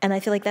 And I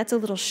feel like that's a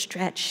little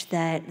stretch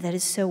that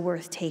is so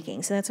worth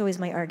taking. So that's always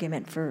my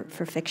argument for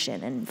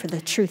fiction and for the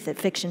truth that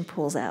fiction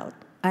pulls out.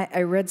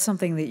 I read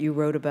something that you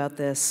wrote about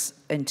this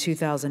in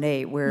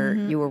 2008 where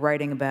you were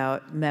writing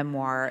about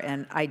memoir,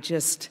 and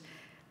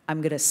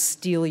I'm going to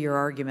steal your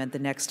argument the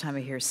next time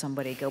I hear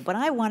somebody go, but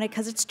I want it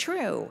because it's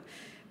true.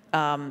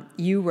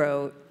 You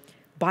wrote,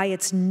 by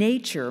its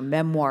nature,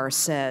 memoir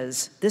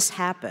says, this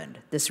happened,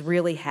 this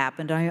really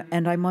happened,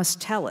 and I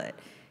must tell it.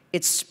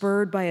 It's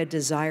spurred by a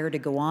desire to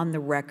go on the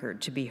record,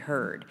 to be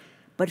heard.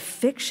 But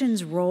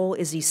fiction's role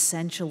is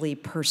essentially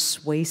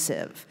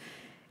persuasive.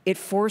 It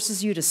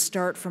forces you to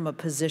start from a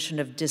position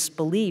of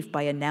disbelief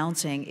by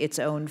announcing its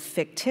own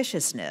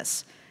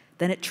fictitiousness.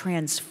 Then it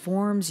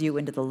transforms you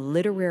into the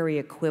literary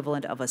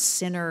equivalent of a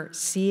sinner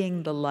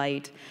seeing the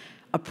light,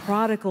 a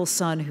prodigal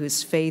son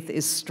whose faith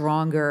is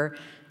stronger.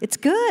 It's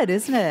good,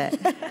 isn't it?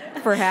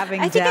 For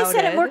having doubted. I think I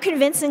said it more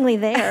convincingly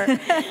there.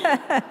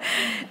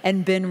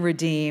 And been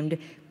redeemed.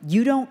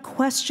 You don't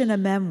question a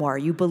memoir.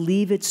 You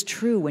believe it's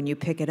true when you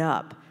pick it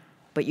up.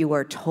 But you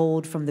are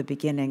told from the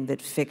beginning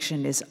that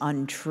fiction is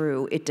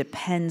untrue. It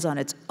depends on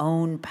its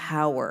own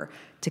power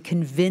to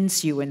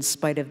convince you in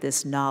spite of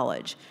this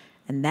knowledge.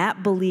 And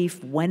that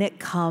belief, when it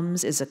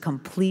comes, is a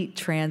complete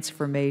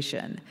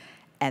transformation.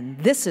 And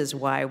this is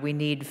why we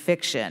need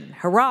fiction.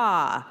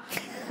 Hurrah!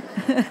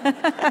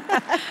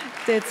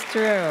 It's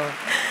true.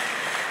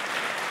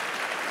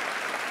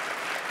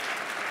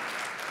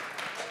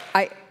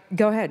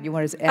 Go ahead. You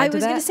want to add to that? I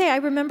was going to say, I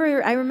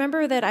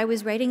remember that I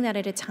was writing that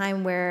at a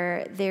time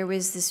where there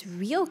was this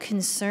real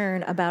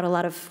concern about a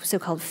lot of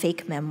so-called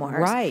fake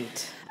memoirs.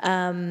 Right.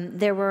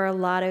 There were a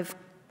lot of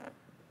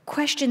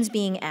questions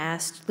being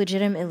asked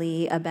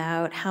legitimately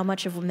about how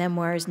much of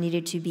memoirs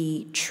needed to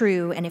be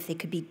true and if they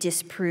could be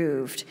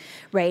disproved,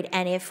 right?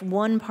 And if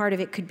one part of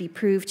it could be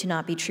proved to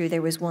not be true,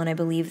 there was one, I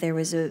believe there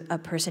was a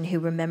person who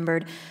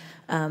remembered,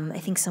 I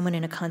think someone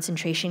in a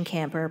concentration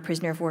camp or a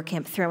prisoner of war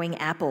camp throwing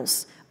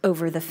apples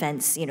over the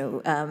fence,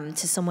 to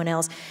someone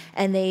else.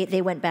 And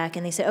they went back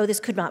and they said, oh, this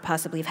could not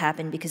possibly have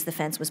happened because the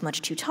fence was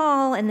much too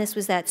tall and this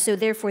was that, so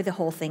therefore the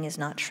whole thing is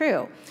not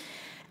true.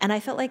 And I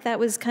felt like that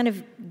was kind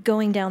of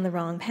going down the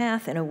wrong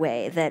path in a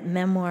way, that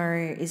memoir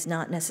is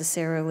not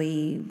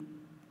necessarily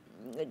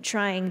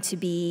trying to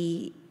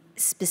be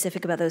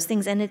specific about those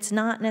things, and it's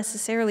not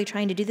necessarily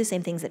trying to do the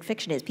same things that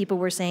fiction is. People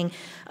were saying,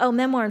 oh,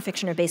 memoir and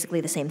fiction are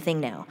basically the same thing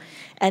now.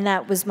 And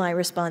that was my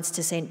response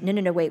to say,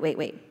 no,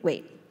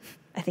 wait.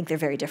 I think they're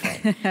very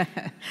different.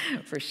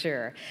 For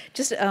sure.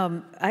 Just,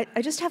 I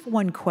just have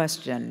one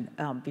question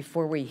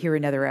before we hear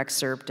another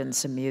excerpt and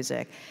some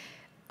music.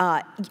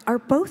 Are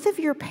both of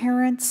your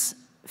parents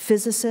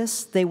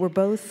physicists? They were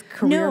both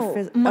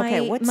career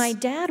my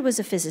dad was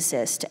a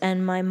physicist,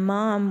 and my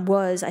mom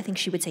was, I think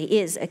she would say,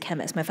 is a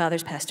chemist. My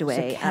father's passed away.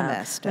 She's a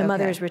chemist. My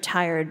mother is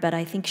retired, but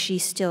I think she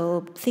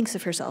still thinks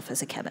of herself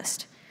as a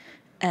chemist.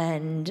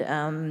 And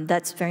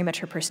that's very much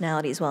her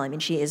personality as well. I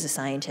mean, she is a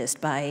scientist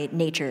by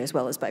nature as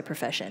well as by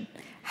profession.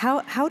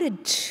 How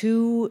did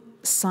two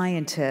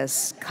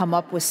scientists come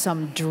up with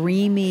some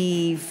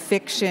dreamy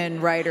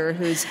fiction writer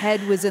whose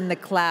head was in the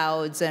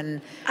clouds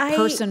and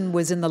person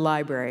was in the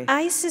library?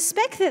 I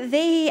suspect that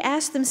they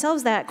asked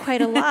themselves that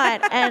quite a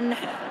lot.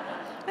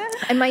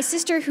 And my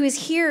sister, who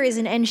is here, is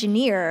an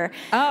engineer.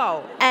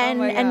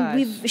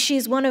 And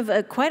she's one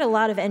of quite a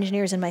lot of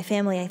engineers in my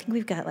family. I think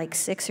we've got like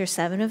 6 or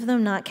 7 of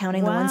them, not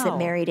counting the ones that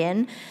married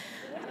in.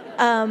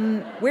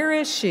 Where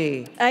is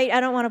she? I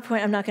don't want to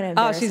point. I'm not going to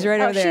embarrass her. She's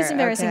right over there. She's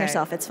embarrassing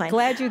herself. It's fine.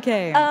 Glad you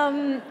came.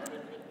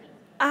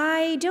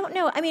 I don't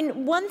know. I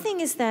mean, one thing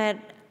is that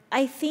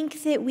I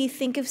think that we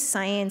think of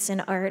science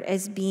and art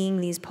as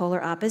being these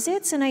polar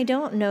opposites, and I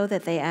don't know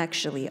that they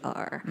actually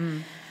are.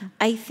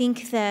 I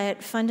think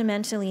that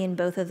fundamentally in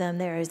both of them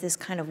there is this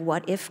kind of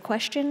what-if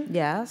question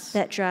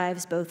that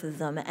drives both of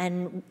them,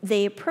 and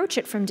they approach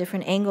it from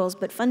different angles,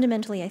 but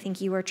fundamentally I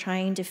think you are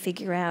trying to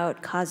figure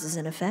out causes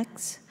and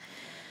effects.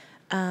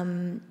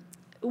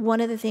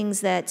 One of the things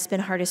that's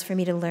been hardest for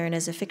me to learn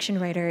as a fiction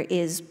writer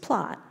is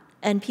plot,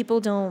 and people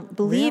don't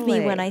believe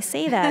me when I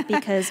say that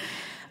because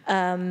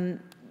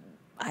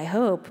I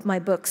hope my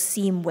books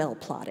seem well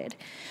plotted,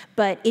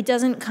 but it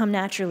doesn't come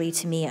naturally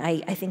to me.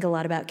 I think a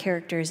lot about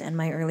characters, and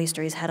my early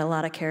stories had a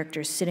lot of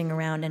characters sitting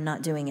around and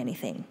not doing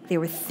anything. They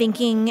were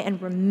thinking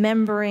and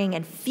remembering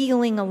and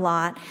feeling a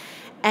lot,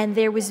 and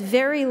there was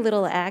very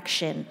little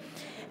action.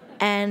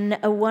 And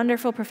a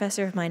wonderful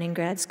professor of mine in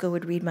grad school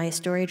would read my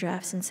story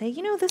drafts and say,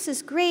 you know, this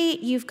is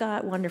great. You've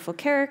got wonderful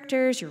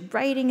characters. Your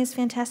writing is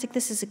fantastic.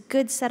 This is a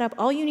good setup.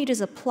 All you need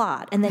is a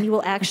plot, and then you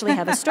will actually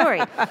have a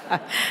story.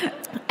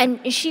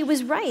 And she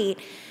was right.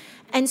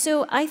 And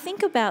so I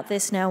think about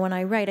this now when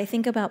I write. I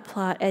think about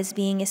plot as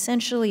being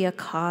essentially a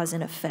cause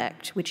and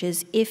effect, which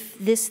is if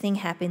this thing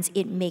happens,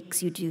 it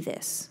makes you do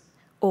this.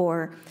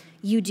 Or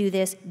you do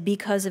this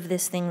because of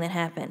this thing that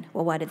happened.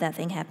 Well, why did that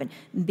thing happen?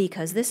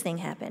 Because this thing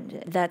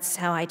happened. That's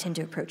how I tend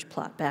to approach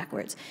plot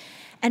backwards.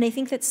 And I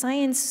think that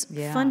science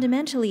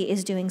fundamentally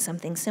is doing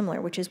something similar,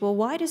 which is, well,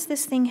 why does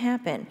this thing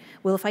happen?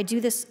 Well, if I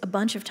do this a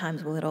bunch of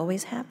times, will it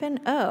always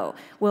happen? Oh,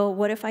 well,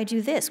 what if I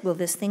do this? Will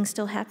this thing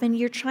still happen?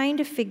 You're trying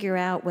to figure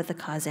out what the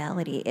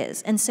causality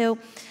is. And so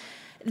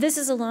this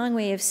is a long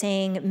way of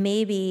saying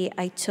maybe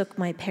I took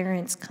my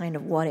parents' kind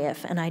of what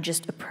if and I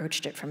just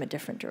approached it from a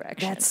different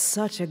direction. That's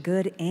such a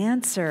good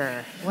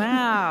answer.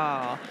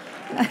 Wow.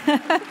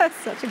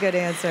 Such a good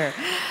answer.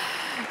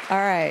 All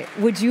right.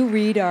 Would you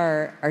read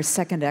our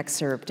second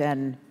excerpt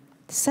and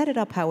set it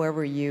up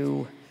however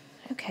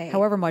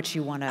much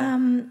you want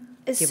to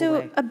give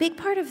away? A big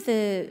part of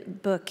the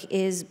book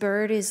is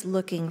Bird is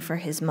looking for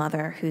his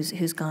mother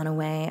who's gone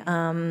away.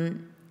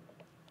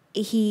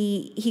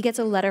 He gets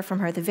a letter from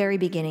her at the very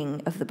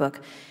beginning of the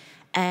book,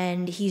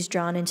 and he's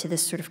drawn into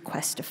this sort of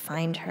quest to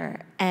find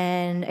her.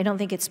 And I don't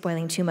think it's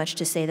spoiling too much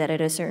to say that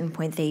at a certain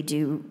point they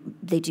do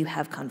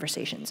have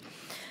conversations.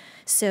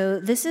 So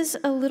this is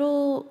a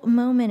little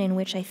moment in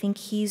which I think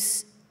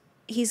he's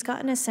he's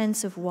gotten a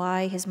sense of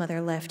why his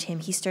mother left him.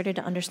 He started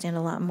to understand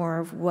a lot more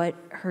of what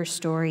her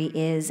story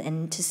is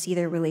and to see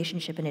their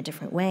relationship in a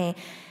different way.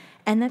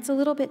 And that's a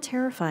little bit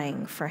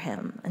terrifying for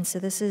him. And so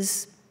this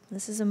is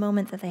a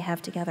moment that they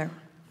have together.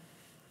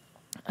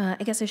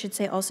 I guess I should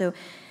say also,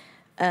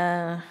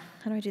 how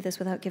do I do this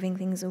without giving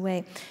things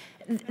away?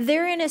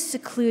 They're in a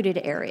secluded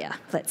area,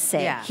 let's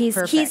say. Yeah,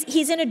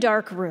 he's in a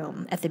dark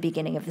room at the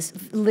beginning of this,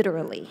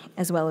 literally,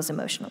 as well as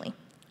emotionally.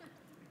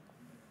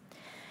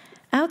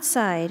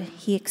 Outside,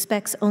 he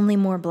expects only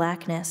more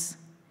blackness,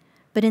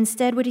 but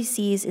instead what he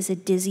sees is a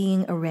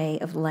dizzying array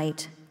of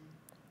light.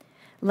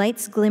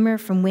 Lights glimmer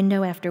from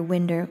window after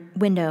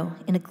window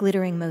in a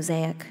glittering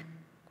mosaic.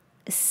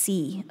 A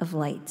sea of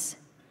lights,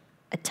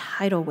 a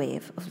tidal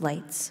wave of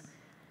lights,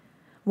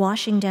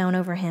 washing down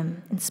over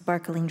him in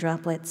sparkling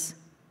droplets.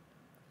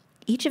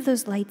 Each of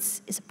those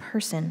lights is a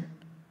person,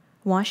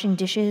 washing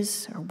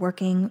dishes or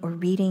working or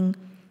reading,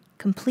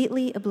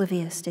 completely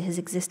oblivious to his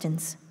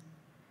existence.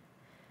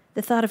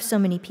 The thought of so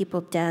many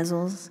people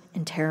dazzles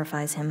and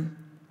terrifies him.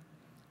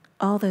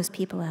 All those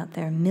people out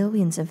there,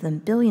 millions of them,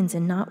 billions,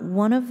 and not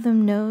one of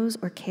them knows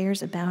or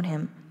cares about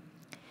him.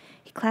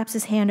 He claps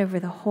his hand over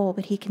the hole,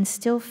 but he can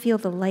still feel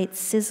the light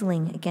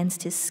sizzling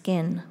against his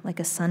skin like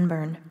a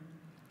sunburn.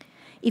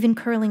 Even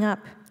curling up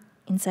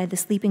inside the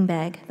sleeping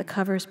bag, the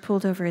covers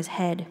pulled over his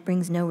head,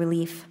 brings no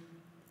relief.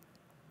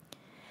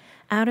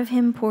 Out of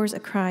him pours a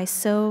cry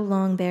so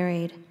long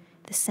buried,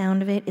 the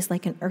sound of it is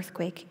like an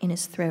earthquake in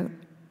his throat.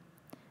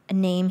 A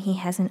name he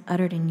hasn't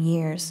uttered in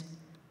years.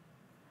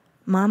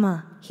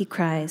 "Mama," he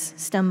cries,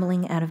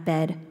 stumbling out of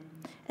bed,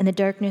 and the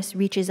darkness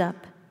reaches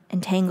up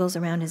and tangles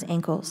around his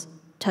ankles,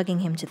 tugging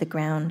him to the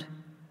ground.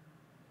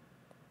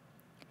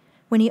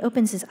 When he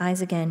opens his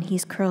eyes again,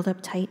 he's curled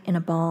up tight in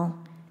a ball,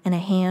 and a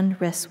hand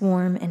rests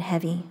warm and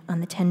heavy on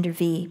the tender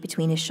V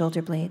between his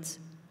shoulder blades.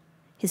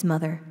 His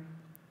mother.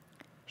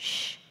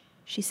 "Shh,"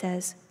 she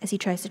says as he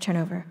tries to turn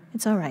over.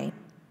 "It's all right."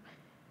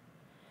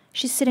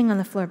 She's sitting on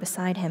the floor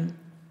beside him,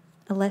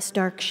 a less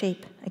dark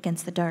shape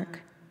against the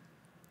dark.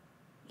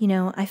 "You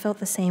know, I felt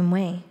the same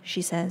way,"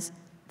 she says,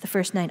 "the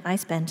first night I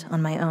spent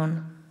on my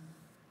own."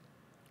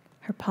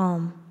 Her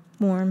palm,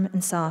 warm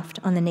and soft,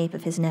 on the nape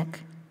of his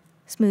neck,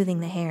 smoothing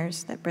the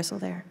hairs that bristle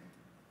there.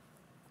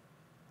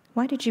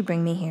 "Why did you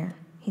bring me here?"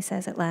 he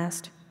says at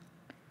last.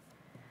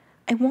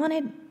 "I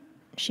wanted,"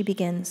 she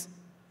begins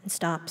and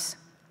stops.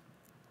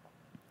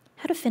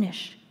 How to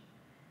finish?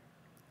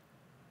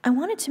 "I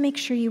wanted to make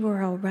sure you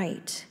were all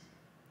right.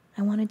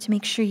 I wanted to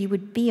make sure you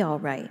would be all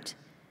right.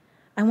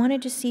 I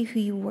wanted to see who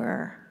you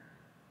were.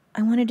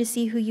 I wanted to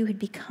see who you had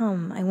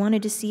become. I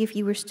wanted to see if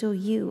you were still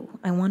you.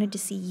 I wanted to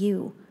see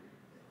you."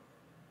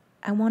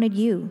 "I wanted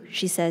you,"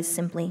 she says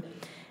simply,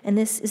 and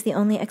this is the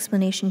only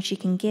explanation she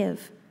can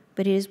give,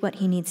 but it is what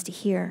he needs to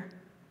hear.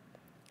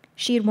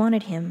 She had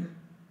wanted him.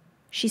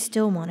 She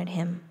still wanted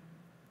him.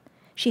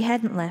 She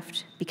hadn't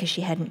left because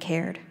she hadn't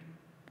cared.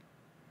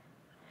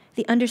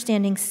 The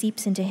understanding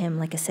seeps into him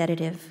like a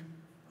sedative,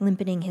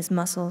 limpening his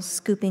muscles,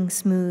 scooping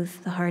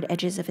smooth the hard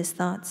edges of his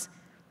thoughts.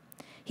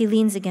 He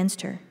leans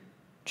against her,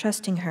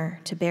 trusting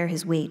her to bear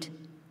his weight,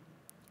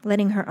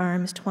 letting her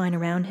arms twine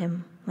around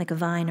him like a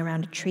vine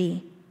around a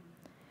tree.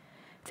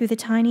 Through the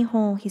tiny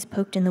hole he's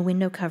poked in the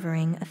window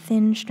covering, a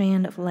thin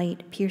strand of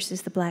light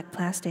pierces the black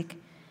plastic,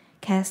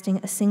 casting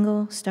a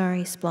single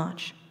starry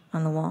splotch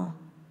on the wall.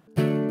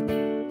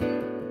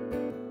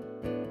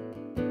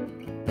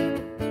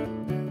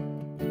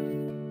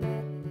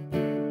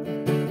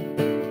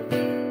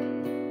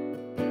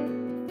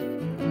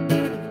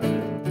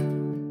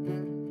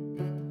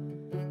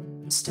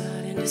 I'm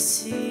starting to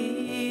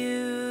see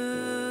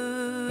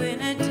you in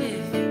a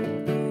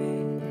different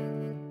way.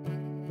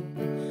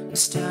 I'm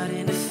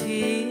starting to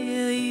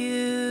feel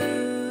you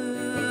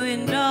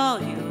in all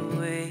your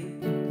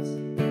ways.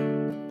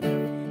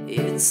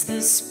 It's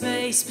the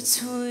space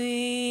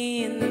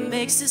between that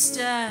makes the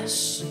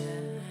stars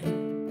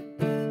shine.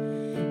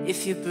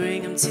 If you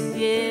bring them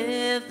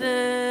together,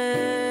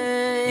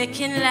 it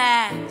can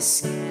light the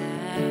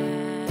sky.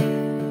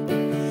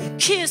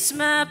 Kiss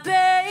my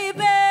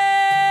baby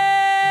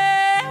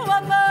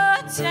one more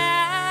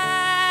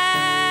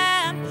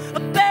time. A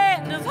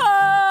band of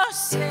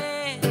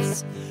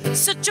horses,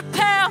 such a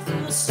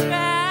powerful stride.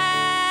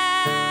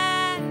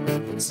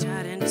 I'm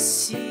starting to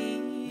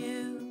see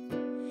you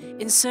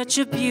in such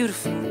a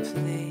beautiful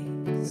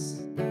place.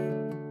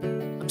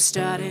 I'm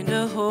starting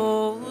to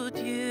hold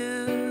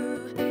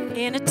you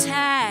in a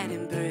tight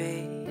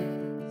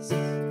embrace.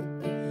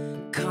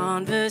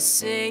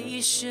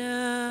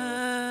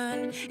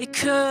 Conversation, it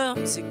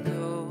comes and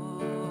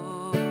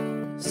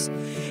goes.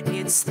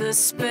 It's the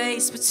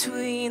space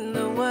between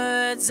the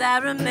words I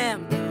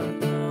remember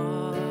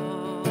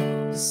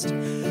most.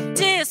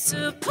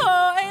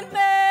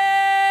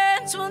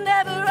 Disappointment will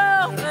never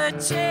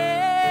overtake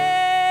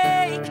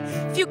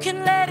if you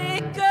can let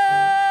it go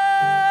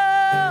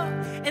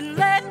and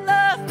let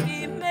love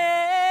be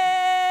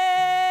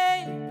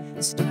made.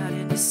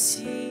 Starting to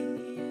see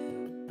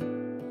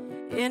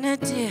you in a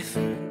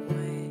different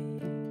way.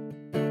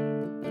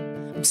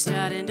 I'm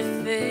starting to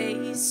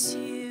face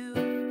you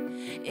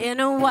in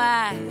a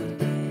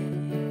wild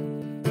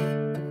way.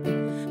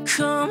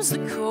 Comes the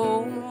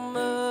coma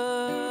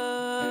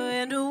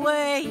and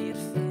away it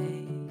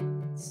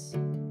fades.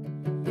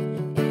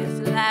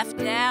 If life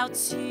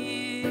doubts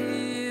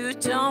you,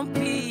 don't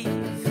be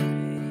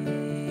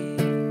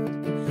afraid.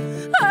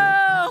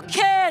 Oh,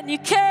 can you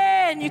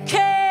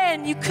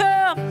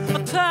come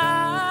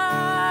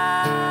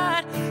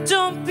apart?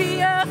 Don't be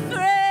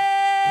afraid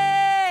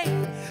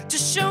to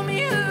show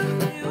me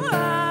who you are.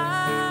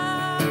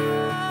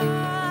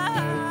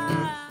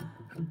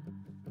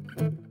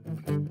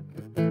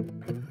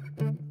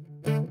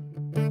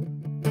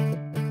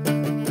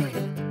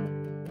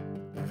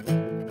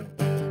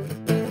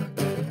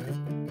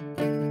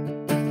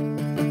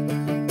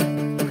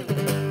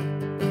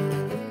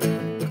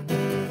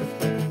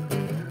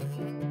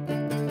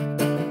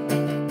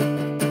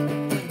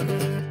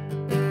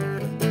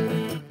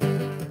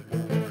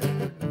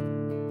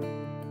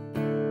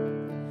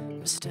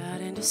 I'm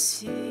starting to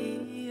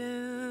see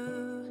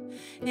you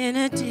in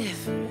a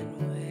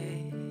different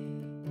way.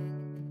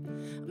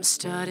 I'm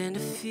starting to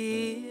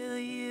feel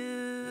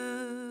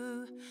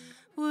you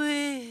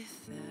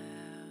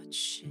without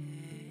shame.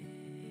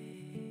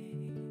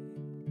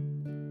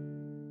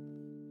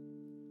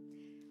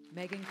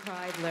 Megan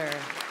Kreidler,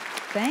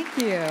 thank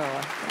you.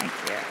 Thank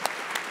you.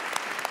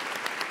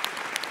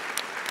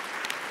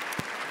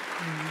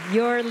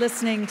 You're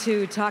listening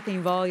to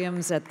Talking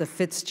Volumes at the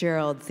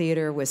Fitzgerald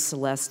Theater with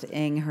Celeste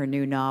Ng. Her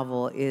new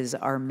novel is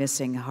Our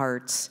Missing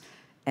Hearts.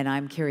 And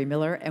I'm Kerri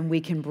Miller, and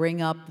we can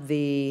bring up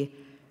the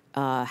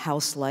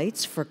house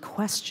lights for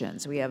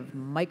questions. We have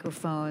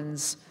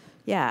microphones.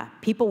 Yeah,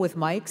 people with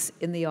mics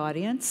in the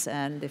audience.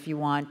 And if you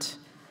want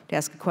to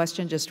ask a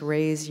question, just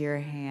raise your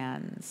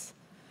hands.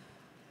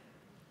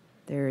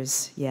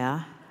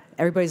 Yeah.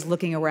 Everybody's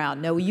looking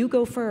around. No, you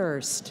go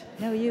first.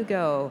 No, you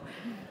go.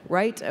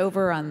 Right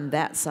over on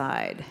that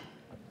side.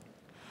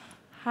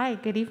 Hi,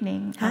 good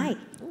evening. Hi.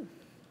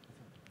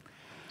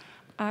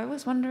 I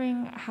was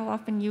wondering how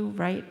often you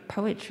write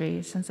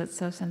poetry, since it's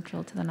so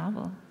central to the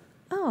novel.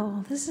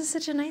 Oh, this is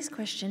such a nice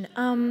question.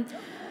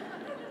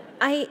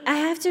 I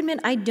have to admit,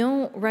 I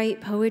don't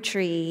write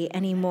poetry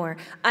anymore.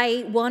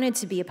 I wanted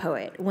to be a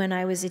poet when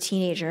I was a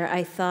teenager.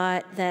 I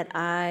thought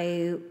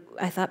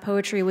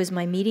poetry was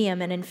my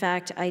medium, and in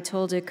fact, I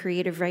told a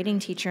creative writing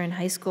teacher in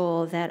high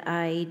school that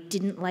I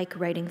didn't like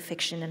writing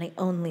fiction and I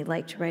only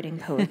liked writing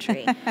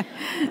poetry.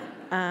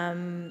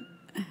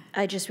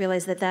 I just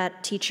realized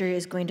that teacher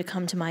is going to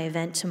come to my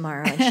event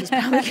tomorrow, and she's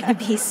probably going to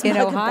be smug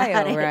in Ohio,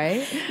 about it.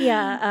 right?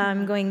 Yeah,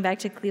 I'm going back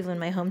to Cleveland,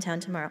 my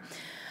hometown, tomorrow.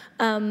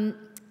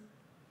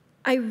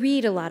 I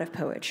read a lot of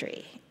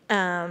poetry.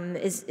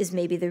 Is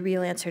maybe the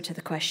real answer to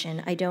the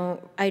question. I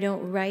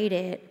don't write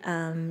it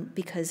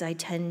because I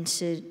tend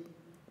to.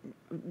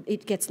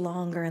 It gets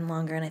longer and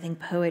longer, and I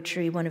think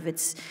poetry, one of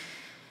its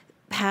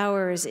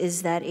powers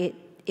is that it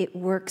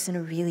works in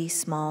a really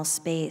small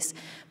space.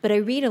 But I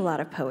read a lot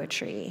of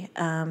poetry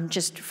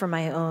just for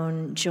my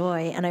own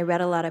joy, and I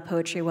read a lot of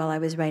poetry while I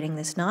was writing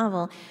this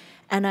novel,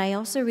 and I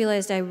also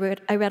realized I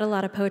read a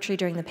lot of poetry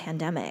during the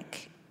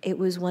pandemic. It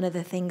was one of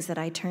the things that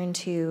I turned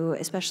to,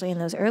 especially in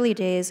those early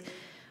days,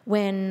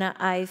 when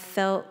I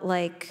felt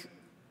like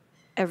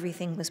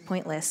everything was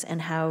pointless and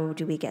how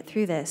do we get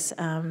through this?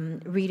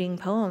 Reading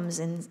poems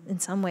in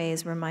some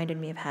ways reminded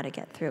me of how to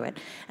get through it.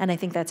 And I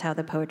think that's how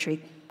the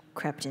poetry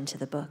crept into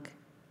the book.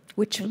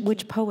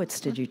 Which poets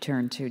did you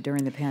turn to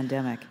during the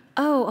pandemic?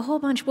 Oh, a whole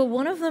bunch. Well,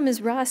 one of them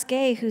is Ross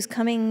Gay, who's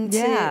coming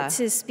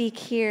to speak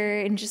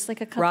here in just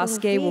like a couple of weeks. Ross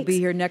Gay will be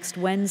here next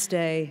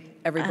Wednesday,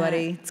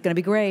 everybody. It's going to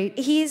be great.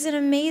 He's an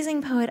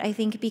amazing poet, I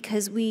think,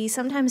 because we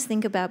sometimes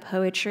think about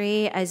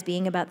poetry as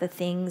being about the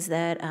things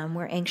that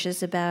we're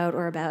anxious about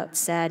or about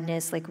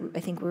sadness. Like, I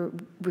think we're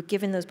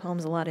given those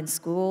poems a lot in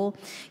school.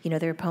 You know,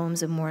 they're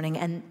poems of mourning,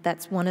 and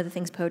that's one of the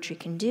things poetry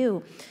can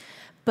do.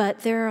 But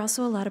there are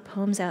also a lot of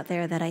poems out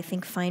there that I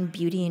think find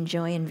beauty and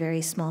joy in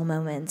very small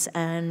moments,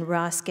 and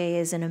Ross Gay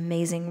is an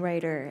amazing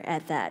writer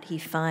at that. He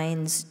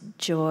finds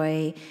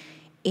joy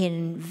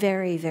in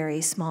very, very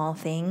small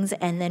things,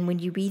 and then when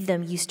you read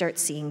them, you start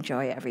seeing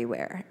joy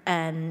everywhere.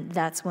 And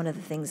that's one of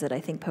the things that I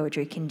think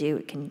poetry can do.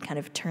 It can kind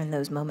of turn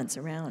those moments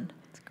around.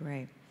 That's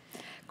great.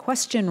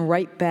 Question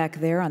right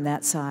back there on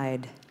that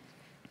side.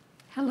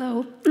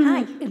 Hello.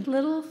 Hi. In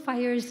Little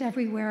Fires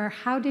Everywhere,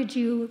 how did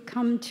you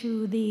come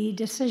to the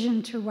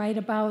decision to write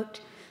about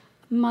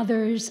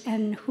mothers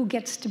and who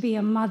gets to be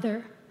a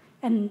mother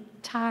and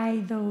tie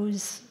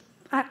those?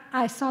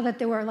 I saw that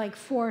there were like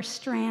 4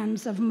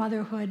 strands of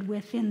motherhood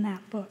within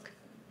that book.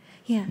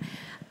 Yeah.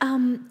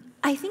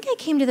 I think I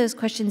came to those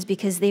questions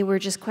because they were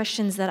just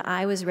questions that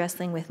I was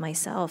wrestling with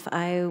myself.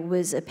 I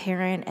was a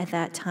parent at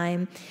that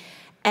time,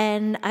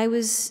 and I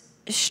was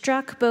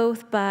struck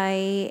both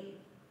by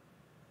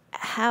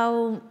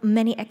how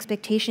many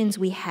expectations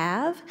we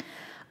have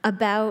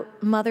about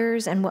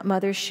mothers and what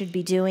mothers should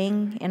be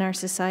doing in our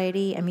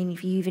society. I mean,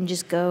 if you even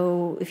just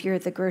go, if you're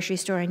at the grocery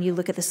store and you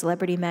look at the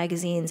celebrity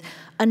magazines,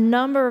 a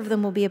number of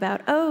them will be about,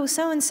 oh,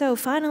 so-and-so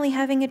finally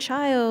having a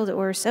child,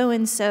 or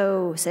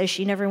so-and-so says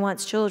she never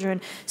wants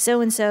children,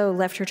 so-and-so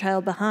left her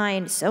child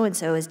behind,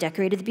 so-and-so has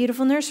decorated the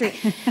beautiful nursery.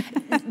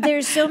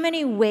 There's so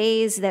many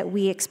ways that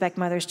we expect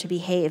mothers to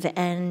behave,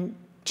 and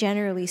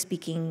generally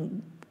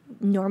speaking,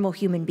 normal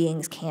human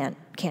beings can't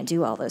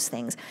do all those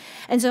things.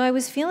 And so I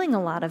was feeling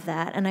a lot of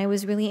that, and I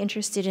was really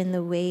interested in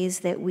the ways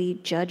that we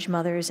judge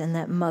mothers and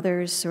that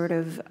mothers sort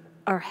of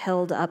are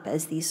held up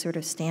as these sort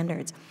of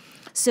standards.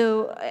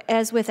 So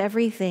as with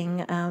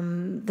everything,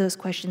 those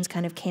questions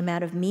kind of came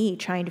out of me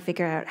trying to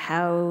figure out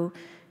how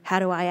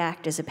do I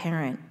act as a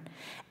parent,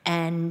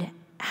 and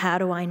how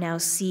do I now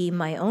see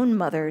my own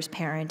mother's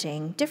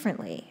parenting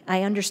differently?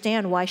 I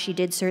understand why she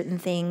did certain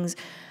things,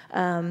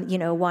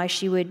 why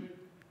she would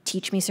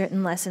teach me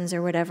certain lessons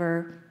or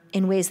whatever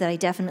in ways that I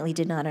definitely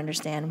did not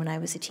understand when I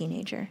was a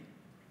teenager.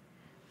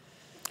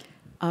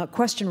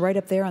 Question right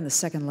up there on the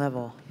second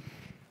level.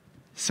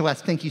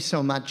 Celeste, thank you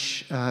so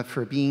much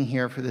for being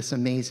here for this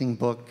amazing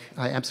book.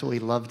 I absolutely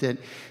loved it.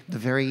 The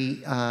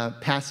very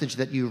passage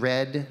that you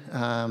read,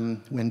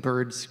 when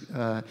birds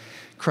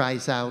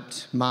cries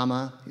out,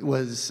 "Mama,"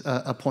 was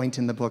a point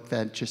in the book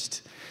that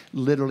just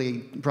literally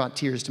brought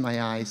tears to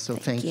my eyes, so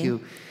thank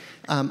you.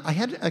 I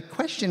had a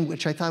question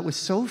which I thought was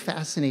so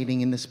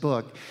fascinating in this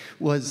book,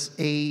 was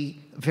a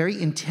very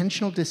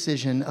intentional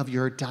decision of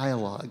your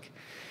dialogue.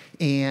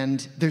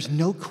 And there's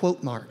no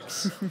quote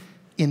marks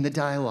in the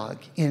dialogue,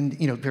 and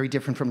very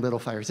different from Little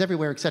Fires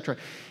Everywhere, etc.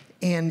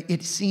 And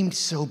it seemed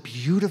so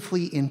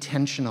beautifully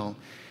intentional.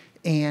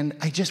 And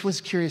I just was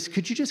curious,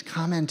 could you just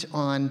comment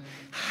on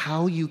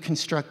how you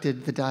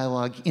constructed the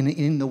dialogue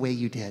in the way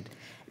you did?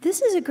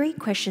 This is a great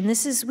question.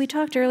 We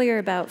talked earlier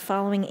about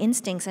following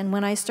instincts, and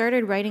when I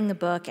started writing the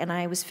book and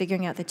I was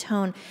figuring out the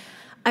tone,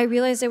 I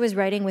realized I was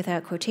writing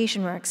without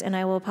quotation marks, and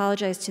I will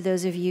apologize to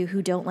those of you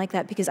who don't like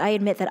that, because I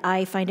admit that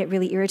I find it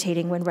really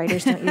irritating when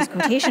writers don't use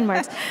quotation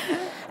marks.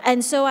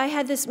 And so I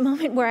had this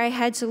moment where I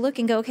had to look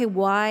and go, okay,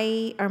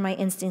 why are my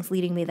instincts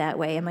leading me that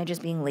way? Am I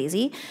just being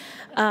lazy?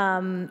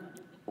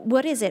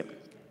 What is it?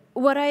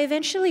 What I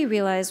eventually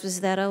realized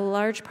was that a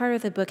large part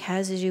of the book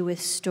has to do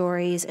with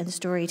stories and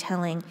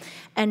storytelling,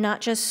 and not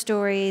just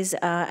stories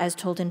as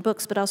told in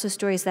books, but also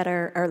stories that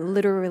are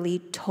literally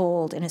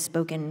told in a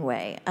spoken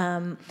way.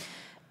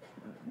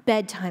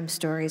 Bedtime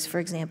stories, for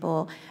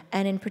example,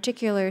 and in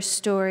particular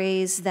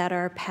stories that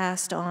are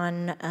passed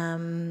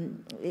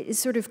on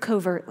sort of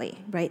covertly,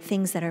 right?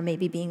 Things that are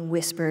maybe being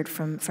whispered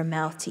from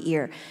mouth to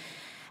ear.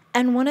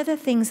 And one of the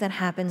things that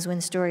happens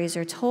when stories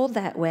are told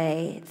that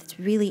way that's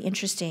really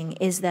interesting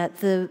is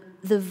that the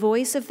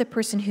voice of the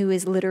person who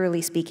is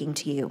literally speaking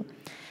to you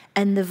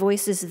and the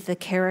voices of the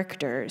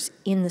characters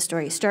in the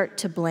story start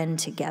to blend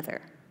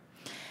together.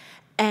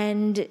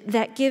 And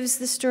that gives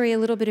the story a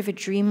little bit of a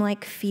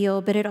dreamlike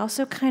feel, but it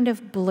also kind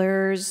of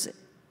blurs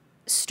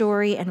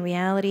story and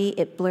reality.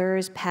 It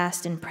blurs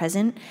past and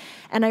present.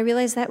 And I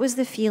realized that was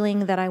the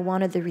feeling that I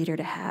wanted the reader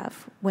to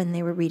have when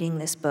they were reading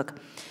this book.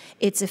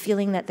 It's a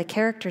feeling that the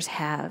characters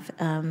have.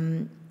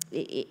 In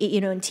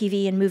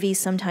TV and movies,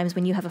 sometimes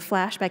when you have a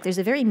flashback, there's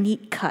a very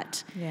neat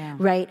cut,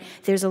 right?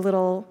 There's a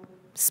little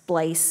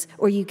splice,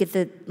 or you get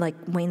the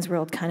Wayne's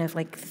World kind of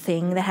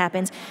thing that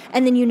happens,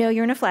 and then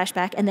you're in a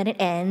flashback, and then it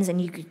ends,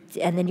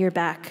 and then you're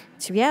back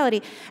to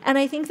reality. And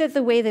I think that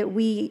the way that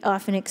we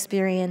often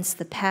experience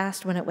the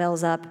past when it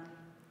wells up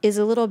is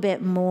a little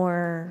bit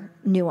more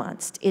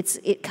nuanced.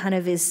 It kind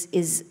of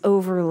is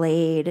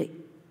overlaid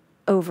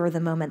over the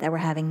moment that we're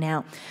having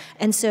now.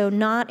 And so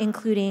not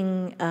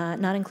including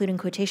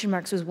quotation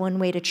marks was one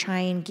way to try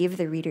and give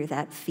the reader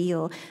that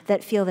feel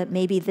that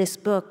maybe this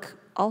book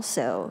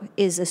also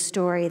is a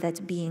story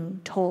that's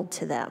being told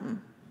to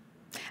them.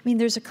 I mean,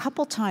 there's a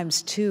couple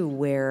times, too,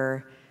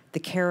 where the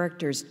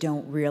characters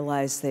don't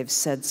realize they've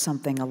said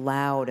something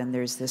aloud, and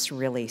there's this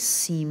really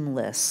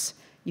seamless,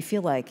 you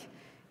feel like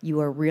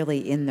you are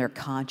really in their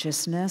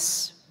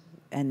consciousness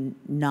and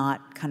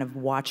not kind of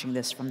watching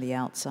this from the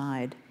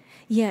outside.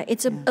 Yeah,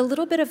 it's a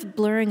little bit of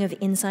blurring of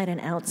inside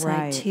and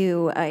outside,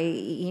 too.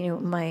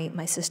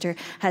 My sister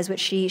has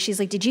what she's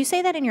like, did you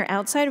say that in your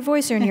outside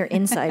voice or in your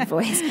inside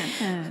voice?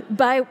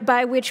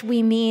 By which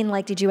we mean,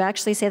 did you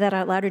actually say that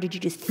out loud, or did you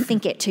just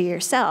think it to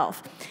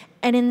yourself?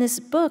 And in this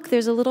book,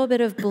 there's a little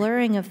bit of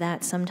blurring of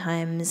that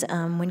sometimes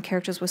when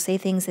characters will say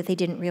things that they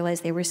didn't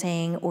realize they were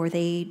saying, or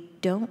they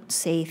don't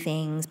say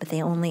things, but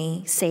they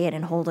only say it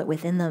and hold it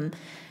within them.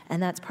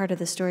 And that's part of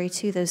the story,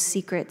 too, those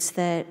secrets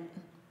that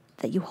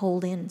you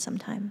hold in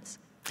sometimes.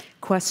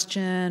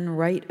 Question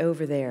right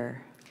over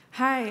there.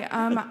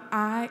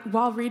 Hi,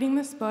 while reading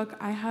this book,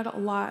 I had a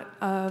lot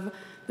of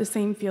the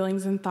same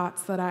feelings and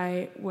thoughts that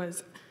I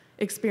was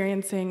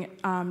experiencing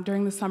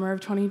during the summer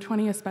of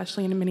 2020,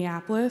 especially in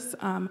Minneapolis,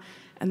 and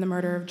the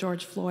murder of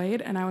George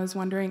Floyd. And I was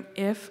wondering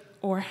if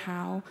or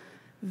how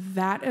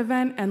that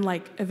event and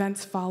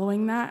events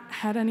following that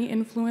had any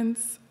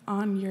influence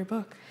on your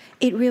book?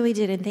 It really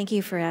did, and thank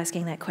you for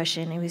asking that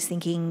question. I was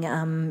thinking,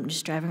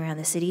 just driving around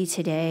the city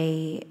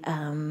today,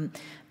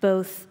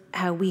 both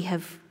how we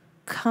have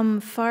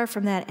come far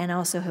from that and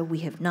also how we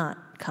have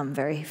not come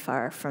very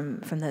far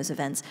from those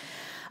events.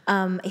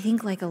 I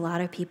think like a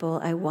lot of people,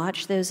 I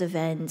watched those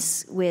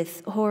events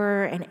with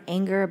horror and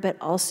anger, but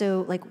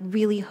also like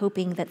really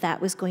hoping that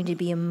that was going to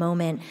be a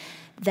moment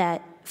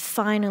that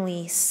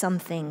finally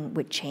something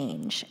would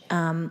change.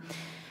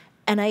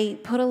 And I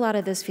put a lot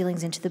of those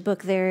feelings into the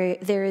book.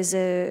 There is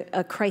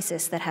a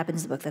crisis that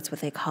happens in the book, that's what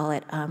they call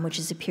it, which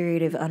is a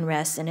period of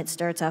unrest, and it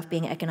starts off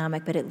being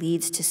economic, but it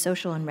leads to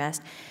social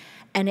unrest,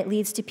 and it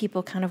leads to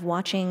people kind of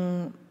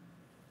watching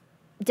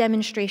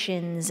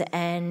demonstrations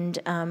and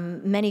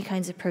many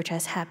kinds of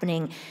protests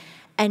happening,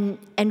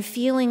 and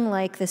feeling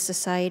like the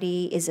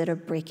society is at a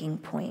breaking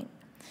point.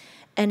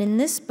 And in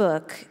this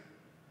book,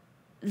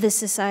 the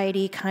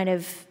society kind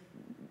of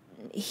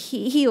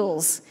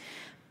heals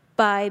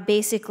by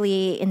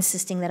basically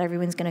insisting that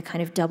everyone's going to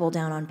kind of double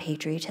down on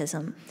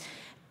patriotism.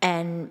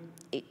 And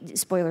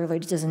spoiler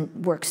alert, it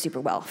doesn't work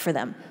super well for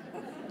them.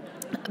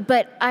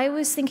 But I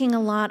was thinking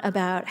a lot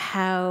about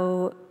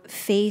how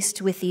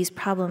faced with these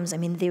problems, I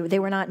mean, they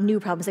were not new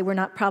problems. They were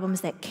not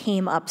problems that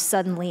came up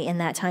suddenly in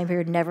that time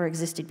period, never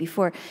existed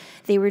before.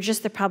 They were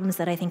just the problems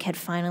that I think had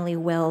finally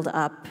welled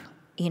up,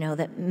 you know,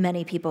 that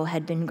many people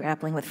had been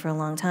grappling with for a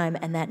long time,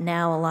 and that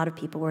now a lot of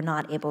people were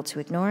not able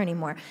to ignore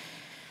anymore.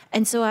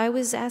 And so I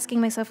was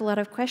asking myself a lot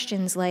of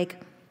questions like,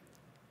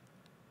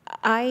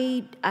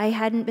 I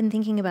hadn't been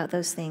thinking about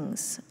those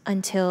things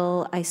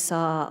until I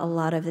saw a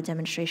lot of the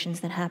demonstrations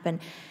that happened.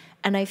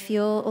 And I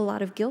feel a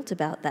lot of guilt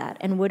about that.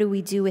 And what do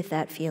we do with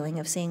that feeling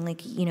of saying,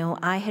 like, you know,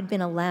 I had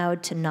been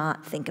allowed to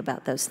not think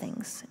about those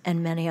things,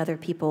 and many other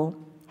people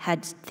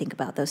had to think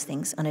about those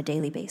things on a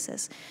daily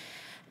basis.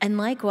 And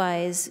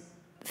likewise,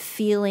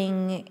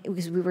 feeling,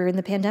 because we were in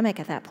the pandemic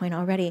at that point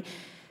already,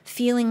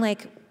 feeling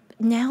like,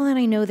 now that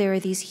I know there are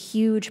these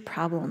huge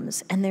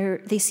problems, and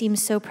they seem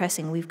so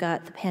pressing. We've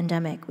got the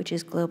pandemic, which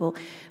is global.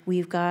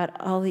 We've got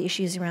all the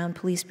issues around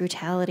police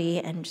brutality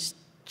and just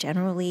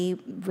generally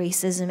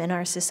racism in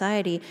our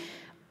society,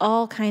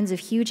 all kinds of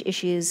huge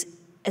issues.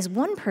 As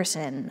one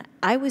person,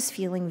 I was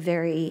feeling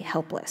very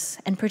helpless,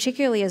 and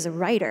particularly as a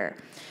writer.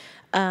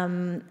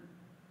 In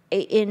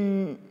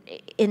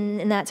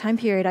that time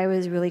period, I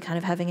was really kind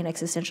of having an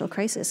existential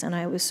crisis, and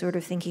I was sort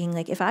of thinking,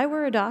 like, if I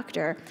were a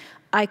doctor,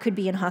 I could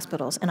be in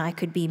hospitals, and I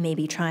could be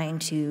maybe trying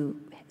to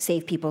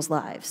save people's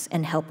lives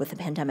and help with the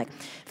pandemic.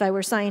 If I were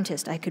a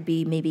scientist, I could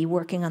be maybe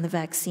working on the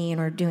vaccine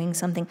or doing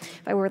something.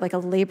 If I were like a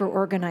labor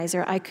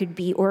organizer, I could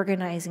be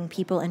organizing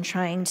people and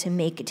trying to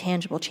make a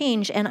tangible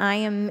change, and I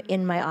am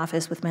in my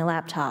office with my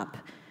laptop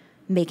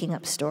making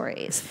up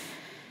stories.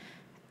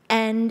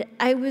 And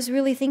I was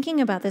really thinking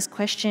about this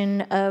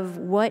question of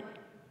what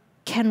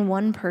can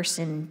one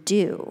person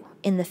do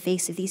in the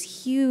face of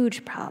these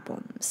huge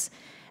problems?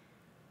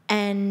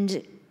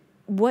 And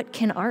what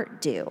can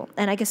art do?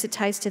 And I guess it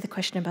ties to the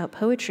question about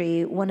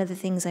poetry. One of the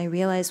things I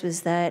realized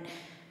was that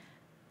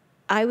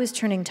I was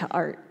turning to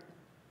art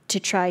to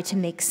try to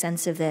make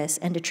sense of this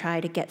and to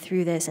try to get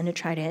through this and to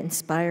try to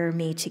inspire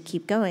me to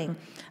keep going.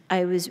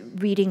 I was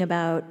reading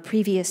about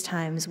previous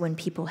times when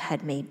people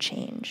had made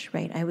change,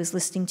 right? I was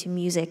listening to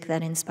music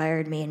that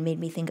inspired me and made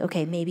me think,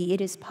 okay, maybe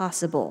it is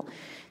possible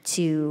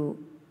to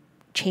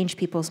change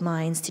people's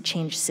minds, to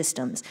change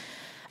systems.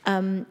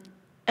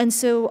 And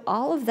so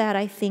all of that,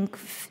 I think,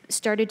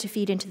 started to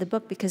feed into the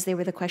book because they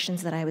were the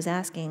questions that I was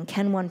asking.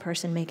 Can one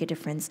person make a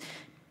difference?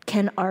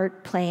 Can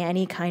art play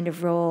any kind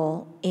of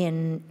role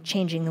in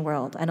changing the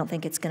world? I don't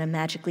think it's going to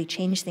magically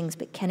change things,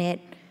 but can it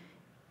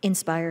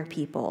inspire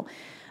people?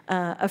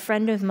 A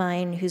friend of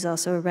mine who's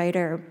also a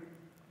writer,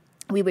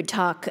 we would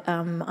talk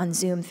on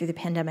Zoom through the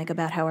pandemic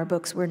about how our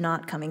books were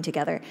not coming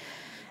together.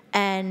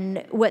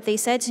 And what they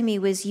said to me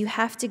was, you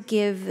have to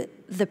give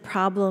the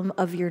problem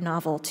of your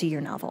novel to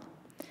your novel.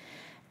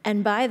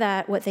 And by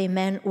that, what they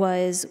meant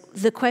was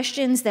the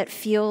questions that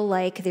feel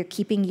like they're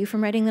keeping you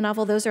from writing the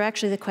novel, those are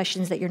actually the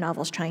questions that your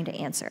novel's trying to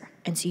answer.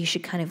 And so you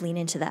should kind of lean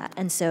into that.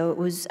 And so it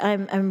was,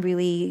 I'm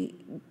really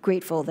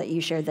grateful that you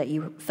shared that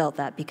you felt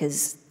that,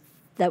 because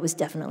that was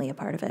definitely a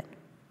part of it.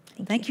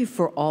 Thank you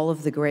for all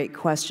of the great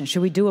questions.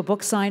 Should we do a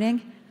book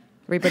signing?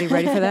 Everybody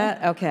ready for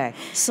that? Okay.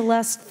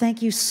 Celeste,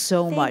 thank you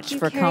so much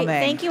for Kerri. coming.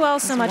 Thank you all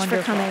so much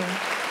for coming.